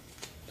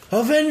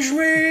 Avenge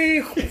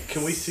me!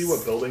 Can we see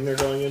what building they're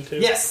going into?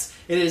 Yes,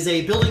 it is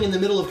a building in the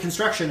middle of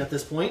construction at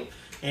this point,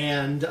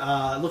 and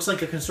it looks like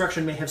the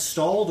construction may have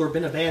stalled or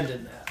been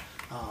abandoned.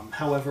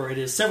 However, it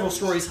is several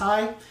stories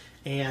high,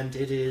 and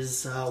it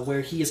is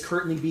where he is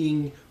currently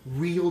being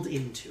reeled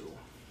into.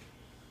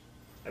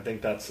 I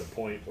think that's the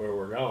point where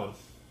we're going.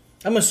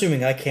 I'm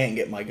assuming I can't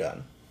get my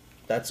gun.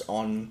 That's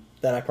on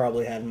that I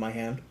probably had in my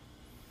hand.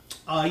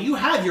 You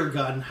have your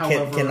gun,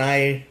 however... Can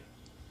I...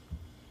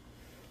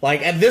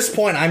 Like, at this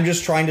point, I'm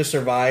just trying to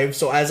survive,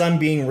 so as I'm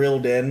being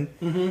reeled in,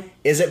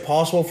 is it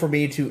possible for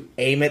me to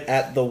aim it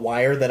at the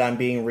wire that I'm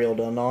being reeled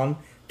in on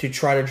to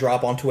try to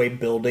drop onto a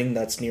building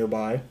that's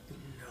nearby?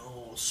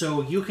 No.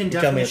 So you can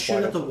tell me definitely it's shoot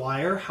wide at the open.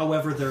 wire,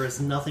 however, there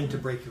is nothing to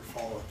break your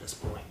fall at this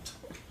point.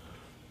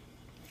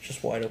 It's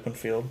just wide open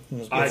field. And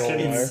there's I big old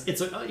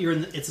can-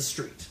 wire. It's a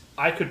street.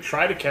 I could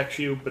try to catch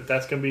you, but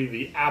that's going to be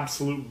the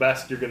absolute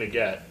best you're going to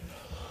get.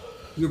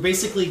 You're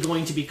basically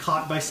going to be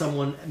caught by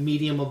someone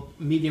medium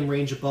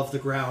range above the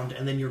ground,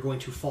 and then you're going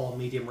to fall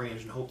medium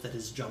range and hope that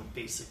his jump,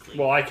 basically.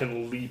 Well, I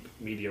can leap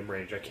medium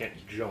range. I can't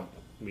jump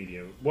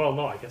medium. Well,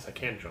 no, I guess I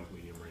can jump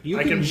medium range. you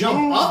I can jump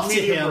move up to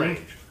medium him, range.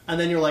 and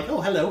then you're like, oh,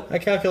 hello. I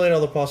calculate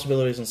all the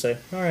possibilities and say,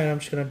 alright, I'm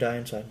just going to die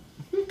inside.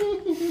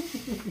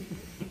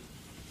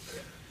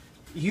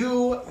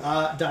 You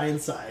die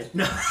inside.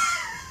 No.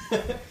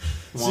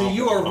 So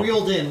you are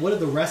reeled in. What do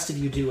the rest of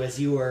you do as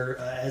you are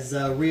as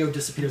Rio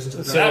disappears into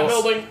the That dark?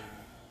 building.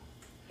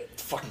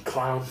 Fucking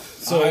clown.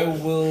 So I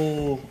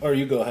will, or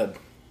you go ahead.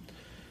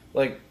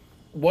 Like,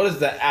 what is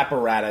the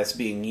apparatus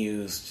being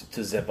used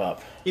to zip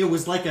up? It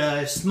was like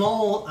a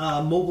small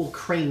mobile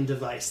crane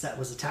device that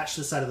was attached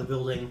to the side of the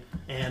building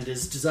and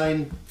is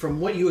designed,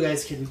 from what you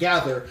guys can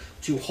gather,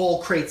 to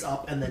haul crates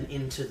up and then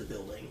into the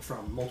building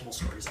from multiple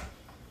stories up.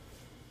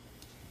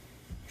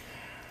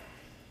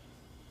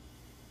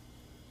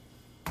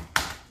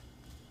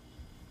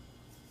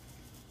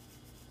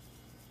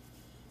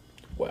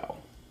 Well,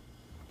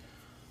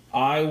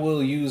 I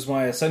will use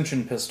my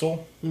ascension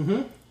pistol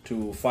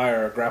to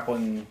fire a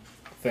grappling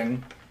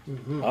thing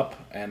up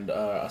and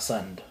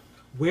ascend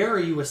Where are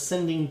you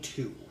ascending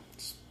to?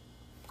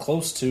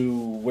 close to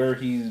where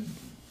he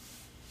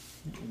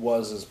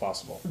was as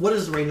possible. What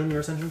is the range on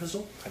your ascension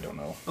pistol? I don't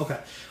know. Okay.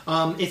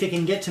 If it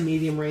can get to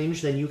medium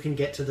range, then you can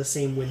get to the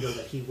same window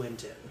that he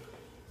went in.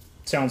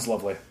 Sounds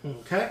lovely.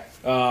 Okay.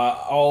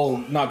 I'll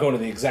not go to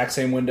the exact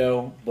same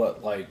window,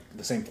 but like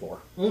the same floor.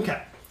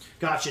 Okay.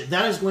 Gotcha.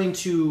 That is going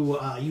to,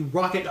 you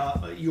rocket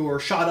up,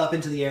 you're shot up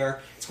into the air.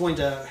 It's going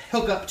to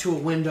hook up to a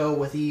window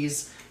with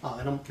ease.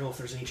 I don't know if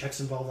there's any checks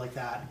involved like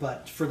that,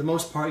 but for the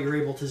most part, you're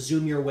able to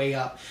zoom your way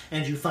up,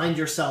 and you find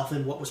yourself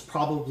in what was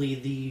probably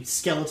the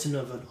skeleton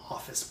of an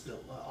office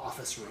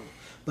room.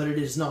 But it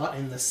is not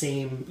in the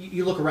same.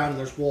 You look around, and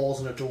there's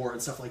walls and a door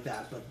and stuff like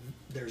that, but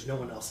there's no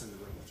one else in the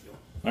room with you.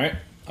 All right.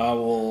 I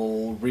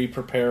will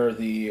re-prepare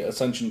the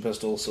ascension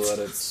pistol so that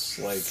it's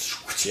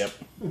like, yep,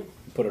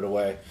 put it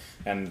away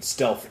and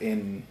stealth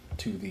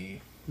into the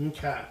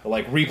Okay.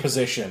 like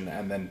reposition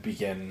and then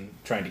begin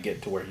trying to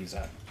get to where he's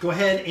at. Go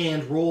ahead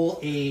and roll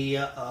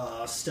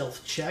a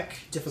stealth check.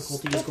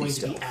 Difficulty is going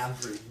to be stealth.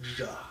 average.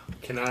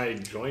 Can I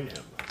join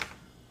him?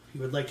 If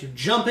you would like to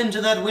jump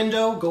into that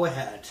window, go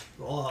ahead.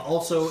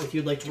 Also, if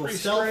you'd like to roll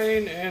stealth,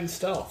 Restrain and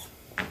stealth.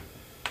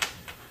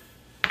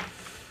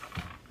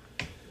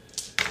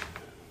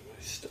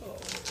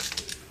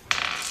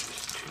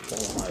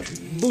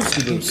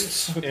 Boosty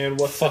boosts. And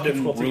what's the Fucking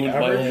difficulty ruined my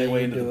average? only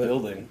way into do the it.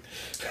 building.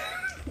 Yeah.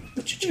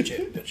 That's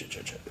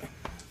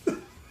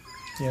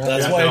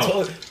Yeah, why no. I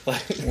told you.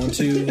 Like, 1,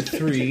 2,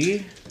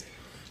 3.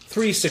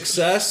 3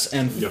 success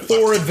and You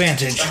 4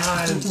 advantage.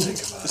 I didn't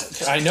think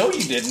about it. I know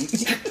you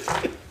didn't.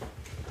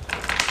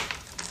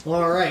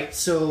 all right.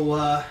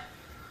 So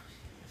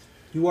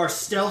you are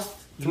stealth.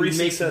 You 3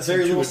 make success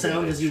very and 2 little sound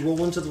advantage. as you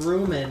roll into the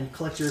room and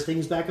collect your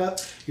things back up.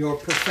 Your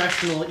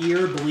professional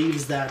ear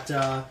believes that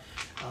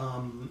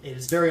it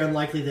is very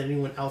unlikely that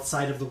anyone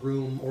outside of the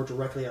room or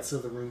directly outside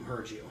of the room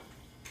heard you.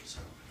 So.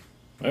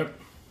 Yep.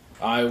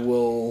 I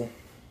will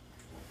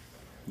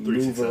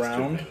move success, around.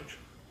 2 advantage.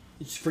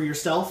 It's for your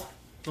stealth.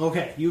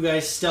 Okay, you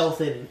guys stealth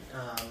in,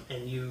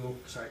 and you.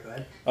 Sorry, go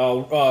ahead.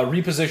 I'll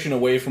reposition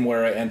away from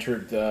where I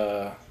entered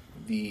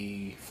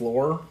the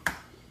floor.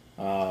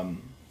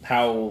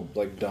 How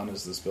done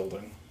is this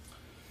building?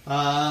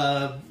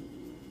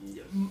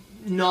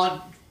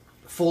 Not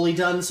fully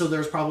done, so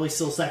there's probably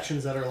still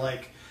sections that are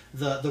like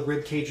the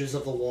rib cages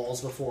of the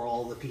walls before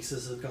all the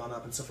pieces have gone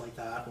up and stuff like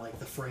that. Like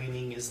the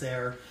framing is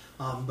there,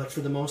 but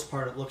for the most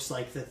part, it looks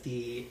like that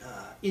the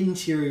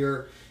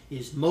interior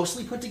is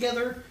mostly put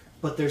together,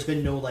 but there's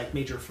been no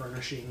major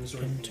furnishings or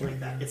anything like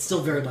that. It's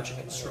still very much in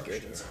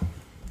construction. So.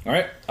 All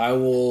right, I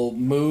will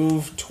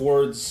move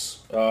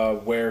towards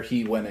where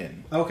he went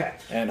in, Okay,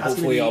 and That's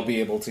hopefully gonna I'll be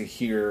able to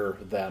hear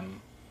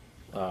them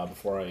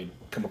before I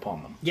come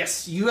upon them.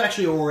 Yes, you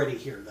actually already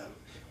hear them,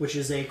 which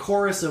is a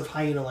chorus of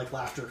hyena-like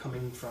laughter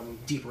coming from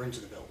deeper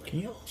into the building. Can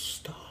you all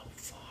stop?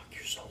 Fuck,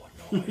 you're so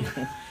annoying.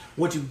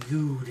 What do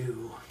you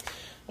do?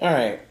 All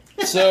right,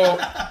 so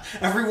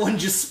Everyone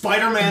just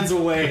Spider-Man's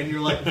away, and you're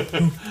like,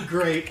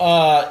 great.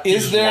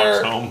 is just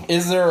there walks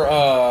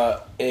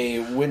home. a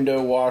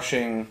window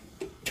washing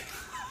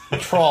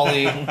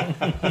trolley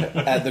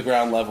at the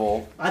ground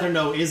level? I don't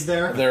know, is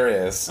there?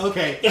 There is.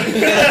 Okay.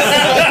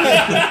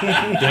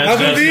 How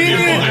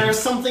There's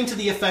something to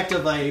the effect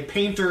of a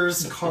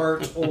painter's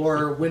cart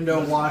or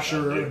window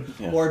washer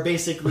or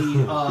basically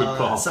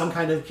call. some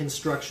kind of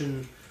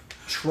construction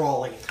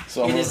trolley.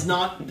 So it does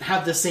not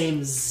have the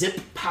same zip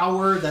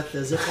power that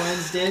the zip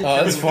lines did.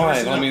 Oh, that's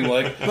fine. I mean,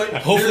 But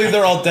hopefully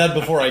they're all dead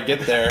before I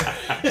get there.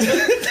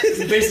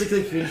 you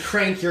basically can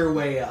crank your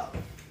way up.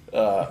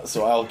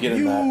 So I'll get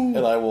in that,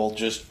 and I will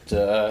just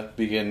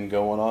begin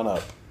going on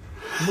up.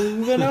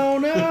 Moving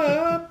on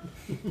up.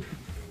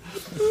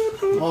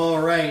 All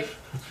right.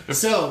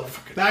 So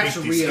back to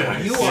these Rio.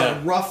 guys. You are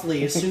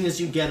roughly, as soon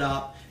as you get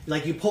up,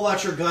 you pull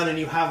out your gun and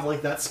you have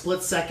that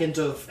split second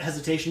of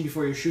hesitation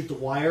before you shoot the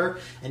wire,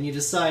 and you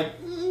decide,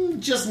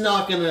 just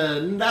not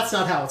gonna. That's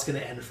not how it's gonna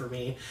end for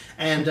me.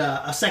 And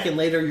a second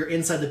later, you're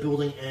inside the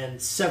building,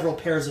 and several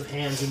pairs of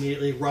hands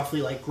immediately,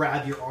 roughly,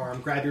 grab your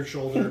arm, grab your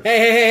shoulder.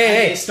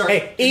 Hey,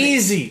 and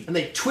easy. And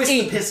they twist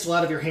the pistol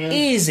out of your hand.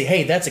 Easy.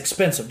 Hey, that's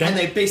expensive. Don't And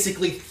they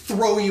basically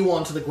throw you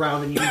onto the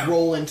ground, and you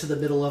roll into the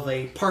middle of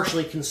a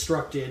partially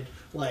constructed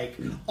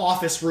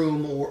office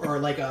room or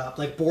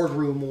a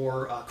boardroom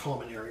or a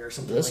common area or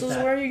something This like is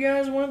that. where you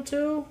guys went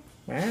to?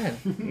 Man,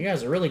 you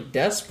guys are really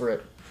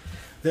desperate.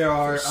 There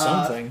are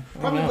something.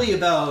 I don't probably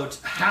about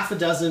half a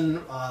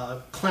dozen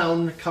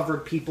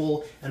clown-covered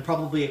people, and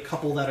probably a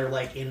couple that are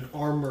in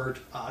armored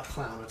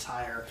clown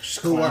attire,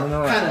 who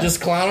are kind of Just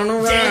clowning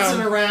around.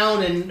 dancing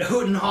around and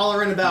hooting and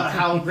hollering about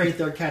how great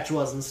their catch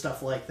was and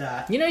stuff like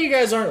that. You know you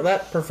guys aren't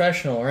that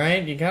professional,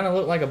 right? You kind of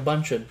look like a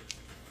bunch of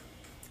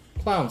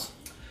clowns.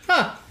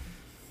 Huh.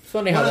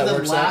 Funny how One of that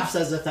them works laughs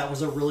out. as if that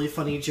was a really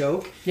funny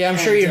joke. Yeah, I'm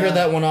sure and, you heard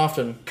that one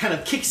often. Kind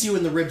of kicks you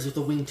in the ribs with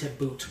a wingtip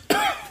boot. Is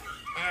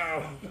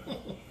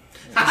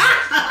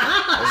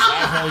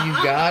that how you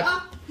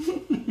got?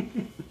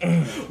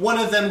 One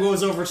of them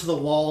goes over to the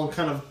wall and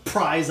kind of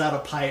pries out a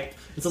pipe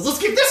and says, "Let's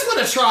give this one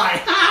a try!"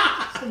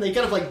 And they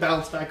kind of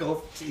bounce back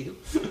over to you.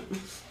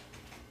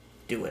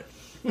 Do it.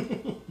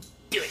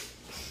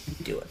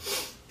 Do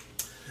it.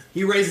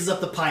 He raises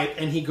up the pipe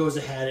and he goes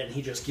ahead and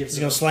he just gives He's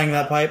you gonna slang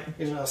that pipe.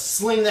 He's gonna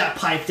sling that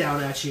pipe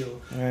down at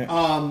you.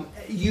 Alright.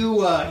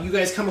 You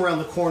guys come around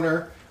the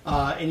corner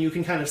and you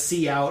can kind of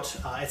see out.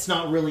 It's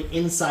not really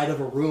inside of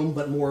a room,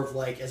 but more of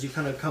as you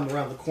kind of come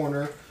around the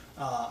corner.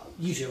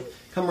 You two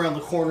come around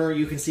the corner.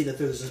 You can see that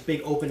there's this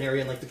big open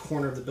area in the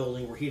corner of the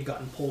building where he had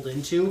gotten pulled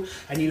into,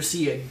 and you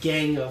see a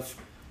gang of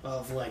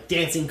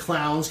dancing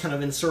clowns kind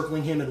of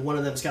encircling him, and one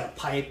of them's got a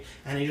pipe,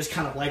 and he just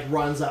kind of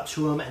runs up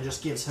to him and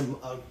just gives him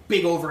a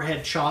big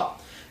overhead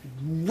chop.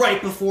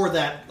 Right before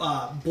that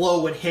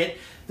blow would hit,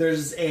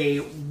 there's a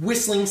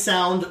whistling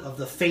sound of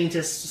the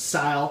faintest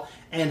style,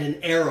 and an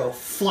arrow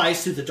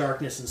flies through the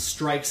darkness and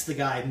strikes the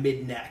guy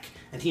mid-neck,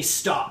 and he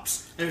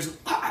stops. And there's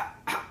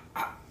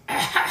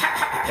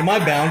Am I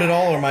bound at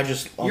all, or am I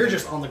just... you're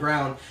just on the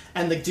ground,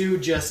 and the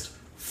dude just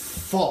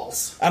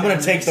falls. I'm gonna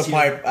down take next the to you.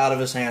 pipe out of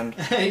his hand.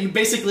 And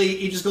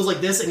he just goes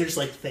like this, and you're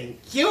just thank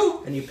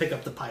you, and you pick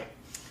up the pipe.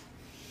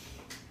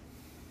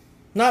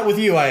 Not with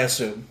you, I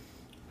assume.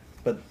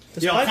 But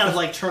this You all pipe kind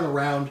is- of turn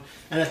around,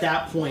 and at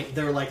that point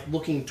they're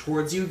looking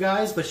towards you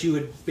guys, but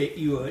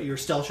your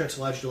stealth checks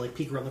allowed you to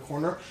peek around the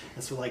corner,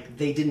 and so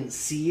they didn't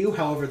see you.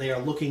 However, they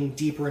are looking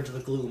deeper into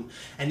the gloom,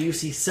 and you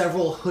see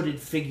several hooded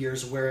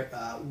figures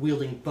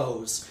wielding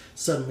bows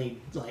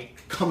suddenly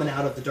coming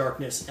out of the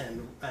darkness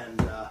and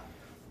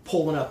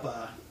pulling up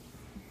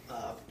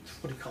what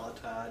do you call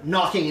it?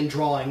 Knocking and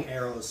drawing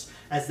arrows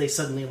as they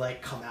suddenly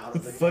come out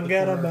of the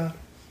Forget corner. about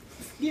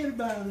Forget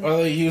about it. Are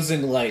they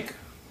using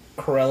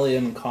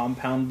Corellian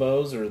compound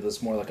bows, or is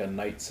this more like a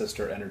Night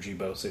Sister energy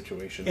bow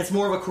situation? It's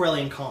more of a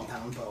Corellian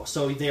compound bow,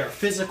 so they are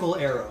physical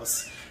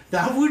arrows.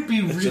 That would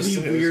be really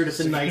weird if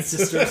the Night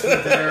Sisters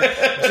were there.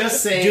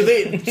 Just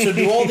saying.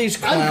 do all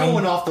these I'm going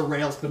clowns... off the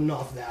rails, but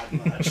not that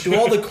much. Do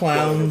all the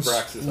clowns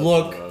Braxis has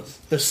look one of those.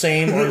 the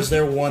same, or is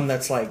there one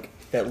that's like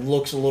that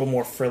looks a little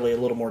more frilly, a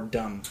little more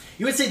dumb?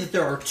 You would say that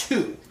there are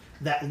two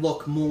that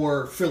look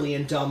more frilly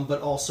and dumb, but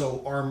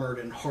also armored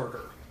and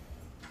harder.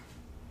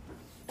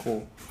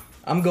 Cool.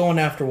 I'm going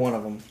after one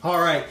of them. All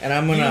right, And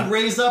I'm gonna- You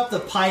raise up the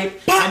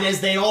pipe, and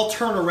as they all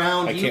turn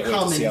around, I you can't wait to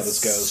come see and how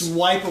this goes.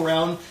 swipe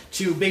around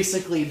to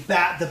basically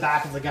bat the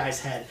back of the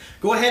guy's head.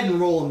 Go ahead and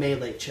roll a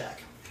melee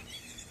check.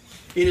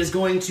 It is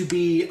going to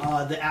be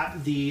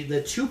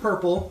the 2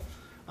 purple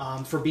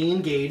for being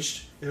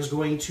engaged. There's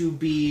going to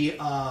be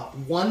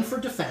 1 for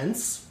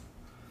defense.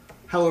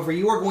 However,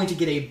 you are going to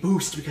get a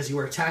boost because you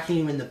are attacking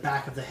him in the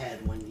back of the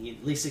head when you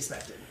least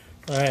expected.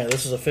 Alright,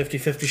 this is a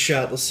 50-50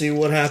 shot. Let's see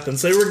what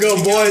happens. Here we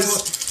go,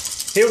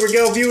 boys. Here we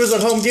go, viewers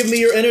at home. Give me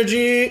your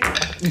energy.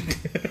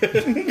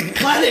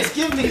 Planet,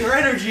 give me your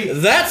energy!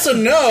 That's a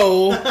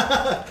no.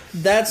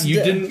 That's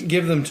You didn't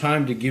give them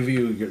time to give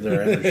you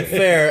their energy.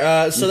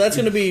 fair. So that's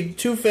going to be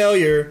 2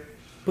 failure,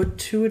 but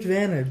 2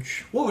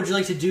 advantage. What would you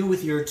like to do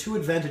with your 2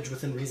 advantage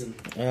within reason?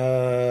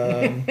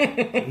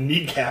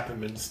 Kneecap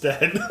him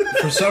instead.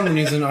 For some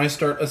reason, I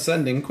start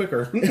ascending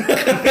quicker.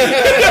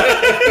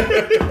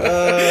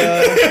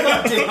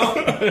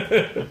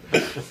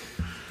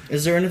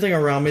 Is there anything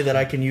around me that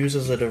I can use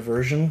as a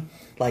diversion?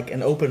 Like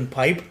an open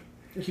pipe?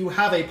 You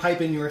have a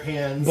pipe in your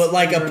hands. But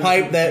like a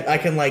pipe that I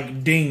can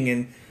like ding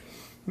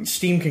and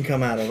steam can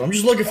come out of. I'm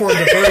just looking for a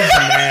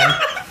diversion, man.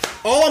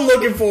 All I'm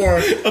looking for,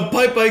 A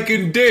pipe I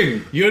can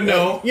ding. You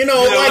know.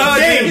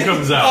 like ding.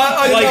 comes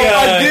out. Like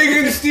a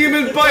ding and steam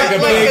and pipe.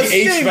 Like a Big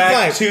steam HVAC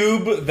pipe.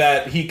 tube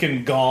that he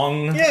can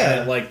gong Yeah.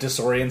 and it, like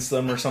disorients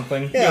them or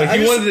something. Yeah, I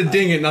He just- wanted to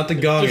ding it, not to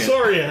gong it.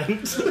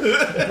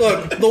 Disorient.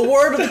 Look, the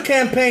word of the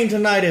campaign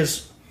tonight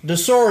is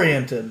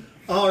disoriented.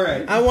 All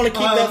right. I want to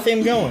keep that theme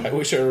I going.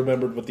 wish I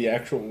remembered what the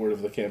actual word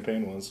of the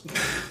campaign was.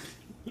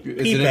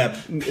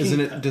 Isn't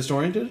it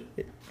disoriented?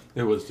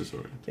 It was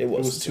disoriented. It It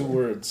was was 2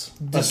 words.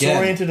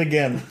 disoriented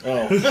again.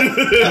 Oh.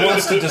 He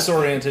wants to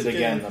disorient it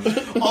again.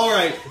 All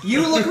right.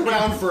 You look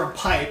around for a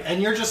pipe,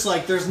 and you're just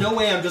like, there's no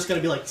way I'm just going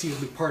to be like, excuse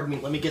me, pardon me,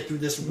 let me get through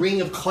this ring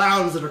of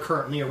clowns that are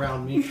currently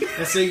around me.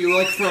 And so you're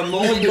like, for a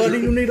moment, Buddy,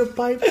 you need a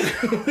pipe?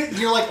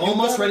 you're like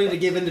almost ready to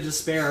give into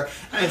despair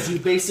as you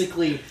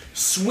basically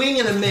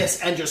swing and a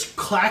miss and just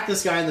clack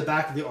this guy in the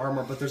back of the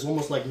armor, but there's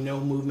almost like no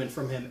movement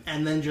from him.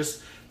 And then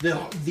just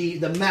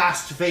the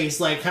masked face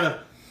like kind of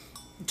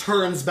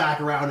turns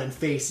back around and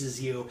faces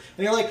you.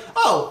 And you're like,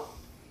 oh,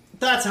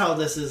 that's how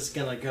this is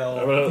gonna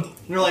go. And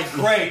you're like,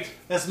 great,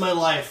 that's my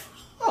life.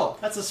 Oh,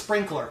 that's a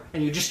sprinkler.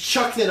 And you just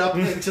chucked it up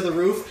into the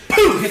roof,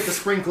 you hit the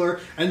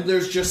sprinkler, and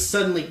there's just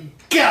suddenly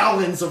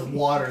gallons of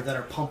water that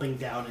are pumping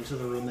down into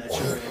the room that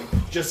you're in.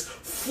 Just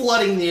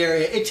flooding the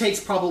area. It takes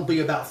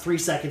probably about 3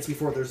 seconds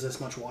before there's this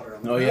much water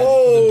on the Oh ground. yeah,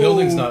 Whoa. the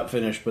building's not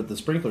finished, but the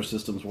sprinkler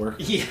systems work.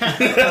 Yeah.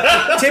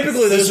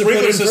 Typically, The there's a put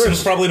sprinkler in system's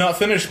first. probly not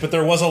finished, but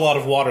there was a lot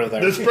of water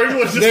there. The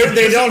sprinkler system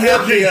They don't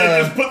have working. the,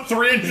 They just put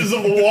 3 inches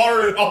of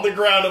water on the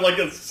ground in like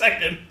a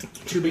second.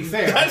 To be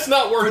fair, That's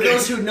not for working.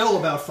 those who know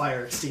about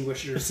fire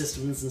extinguisher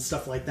systems and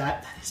stuff like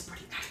that, that is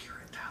pretty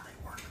accurate how they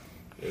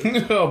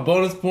work. Oh,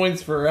 bonus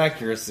points for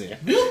accuracy.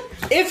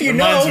 If you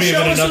Reminds know, me show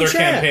of in us in another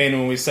chat. campaign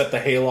when we set the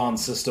Halon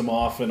system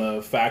off in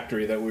a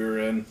factory that we were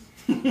in.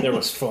 There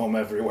was foam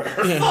everywhere.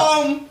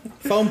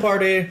 Foam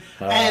party.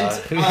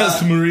 And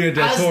Yes, Maria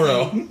del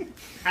Toro.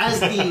 as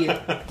the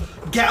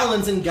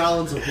gallons and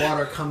gallons of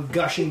water come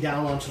gushing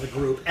down onto the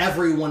group,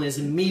 everyone is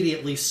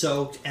immediately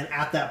soaked, and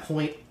at that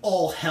point,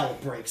 all hell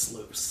breaks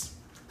loose.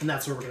 And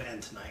that's where we're going to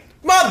end tonight.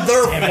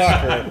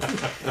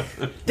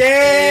 Motherfucker!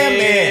 Damn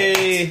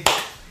it!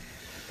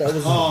 That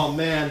was Oh,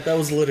 man. that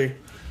was litty.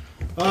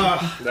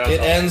 It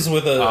ends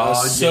with a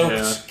soaked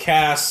yeah.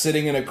 Cass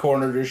sitting in a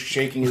corner just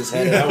shaking his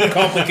head at how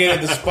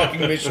complicated this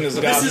fucking mission has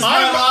This gotten. is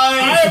my life!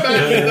 I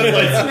imagine that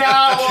like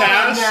Now or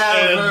Cass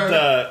never.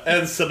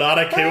 and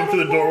Sonata came up to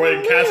the doorway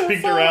and Cass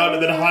peeked around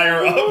and then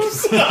higher up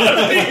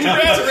Sonata peeked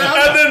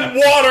around and then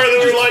water and they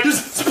were like,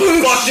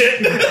 fuck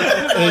it.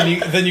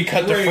 And then you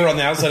cut the fur on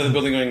the outside of the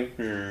building going...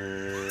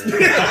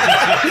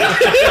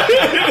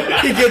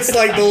 He gets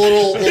like the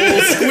little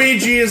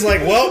squeegee is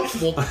like, well,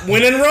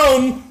 when in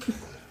Rome.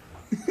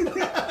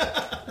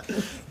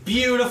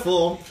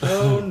 Beautiful.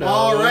 Oh no.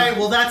 All right,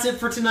 well, that's it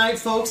for tonight,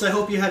 folks. I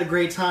hope you had a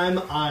great time.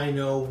 I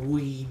know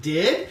we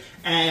did.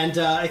 And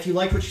if you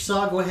liked what you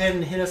saw, go ahead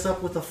and hit us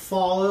up with a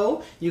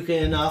follow. You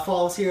can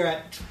follow us here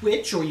at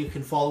Twitch, or you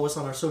can follow us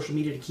on our social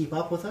media to keep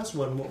up with us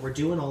when what we're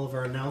doing, all of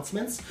our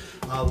announcements.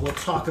 We'll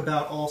talk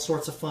about all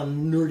sorts of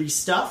fun, nerdy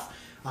stuff.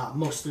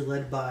 Mostly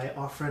led by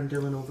our friend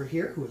Dylan over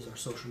here, who is our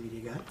social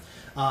media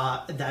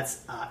guy.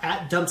 That's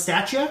at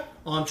Dumpstatia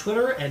on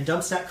Twitter and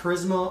Dumpstat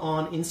Charisma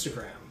on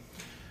Instagram.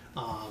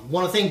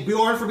 Want to thank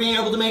Bjorn for being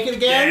able to make it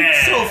again.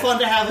 Yeah. So fun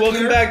to have him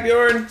Welcome here. back,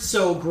 Bjorn.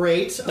 So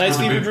great. Nice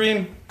Good to fever be-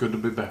 dream. Good to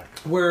be back.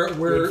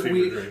 Good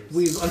fever dreams.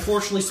 We've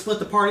unfortunately split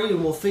the party,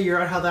 and we'll figure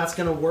out how that's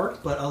going to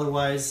work. But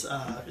otherwise,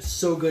 it's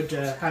so good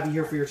to have you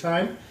here for your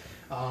time.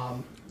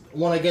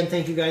 want to again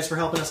thank you guys for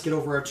helping us get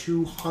over our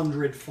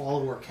 200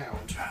 follower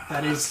count.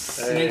 That is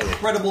an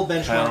incredible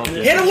benchmark. Hell And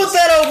Hit him with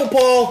that oval,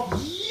 Paul.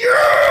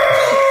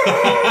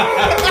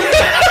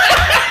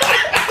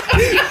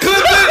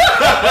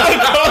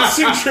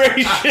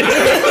 Concentration.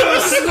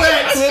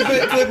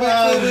 Clip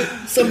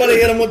it. Somebody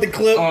hit him with the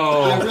clip.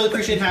 I really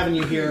appreciate having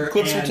you here.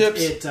 Clips and or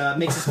tips? It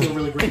makes us feel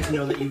really great to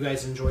know that you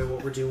guys enjoy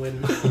what we're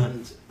doing.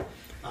 And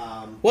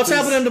What's please-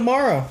 happening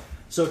tomorrow?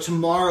 So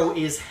tomorrow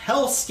is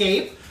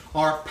Hellscape,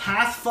 our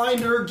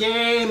Pathfinder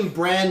game,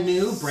 brand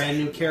new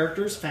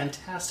characters,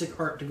 fantastic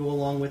art to go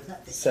along with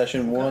that.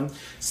 Session 1.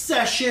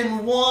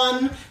 Session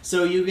 1.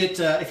 So you get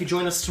if you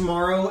join us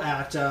tomorrow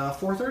at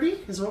 4:30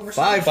 is what we're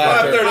saying.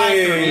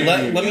 5:30.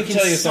 Let me can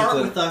tell you start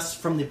something with us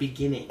from the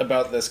beginning.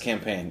 about this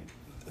campaign.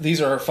 These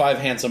are 5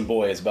 handsome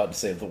boys about to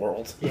save the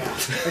world. Yeah.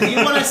 If you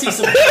want to see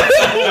some boys,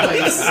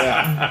 Check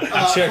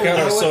out our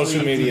heroically-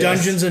 social media.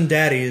 Dungeons and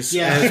Daddies.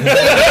 Yeah.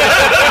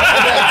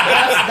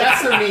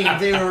 that's their name.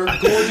 They are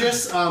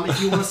gorgeous.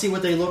 If you want to see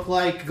what they look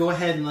like, go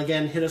ahead and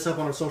again hit us up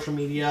on our social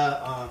media,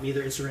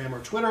 either Instagram or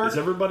Twitter. Is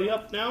everybody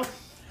up now?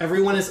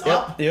 Everyone is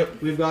up.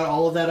 Yep. We've got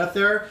all of that up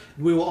there.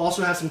 We will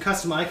also have some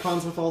custom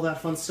icons with all that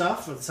fun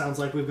stuff. It sounds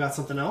like we've got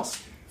something else.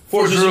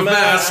 Forgers of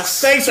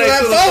Masks. Thanks for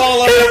that, for the folks.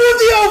 follow. Hit him with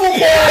the oval,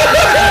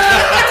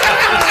 Paul.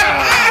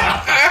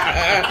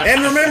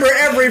 And remember,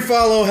 every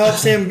follow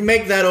helps him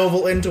make that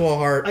oval into a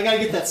heart. I gotta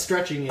get that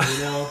stretching in, you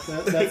know.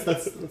 That's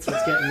what's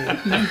getting me.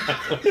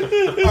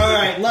 All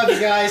right, love you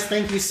guys.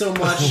 Thank you so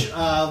much.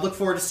 Look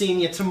forward to seeing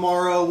you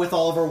tomorrow with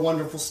all of our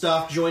wonderful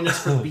stuff. Join us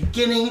for the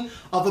beginning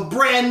of a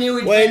brand new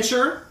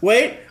adventure.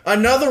 Wait,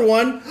 another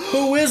one.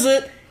 Who is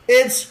it?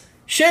 It's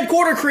Shed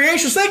Quarter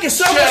Creations. Thank you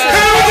so much for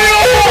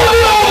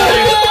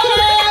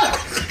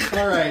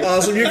All right.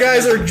 Awesome. You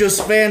guys are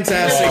just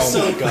fantastic.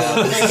 So cool.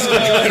 Thanks for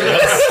joining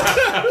us.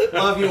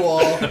 Love you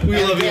all. We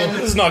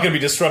This is not going to be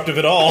disruptive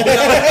at all. So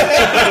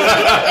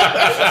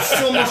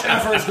much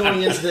effort is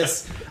going into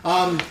this.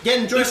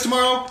 Again, join us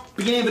tomorrow.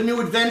 Beginning of a new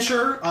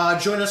adventure.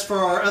 Join us for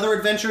our other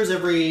adventures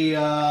every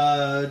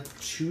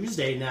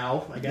Tuesday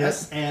now, I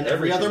guess, and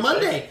every other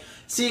Monday.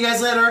 See you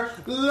guys later.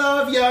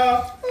 Love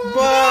ya.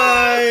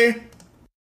 Bye.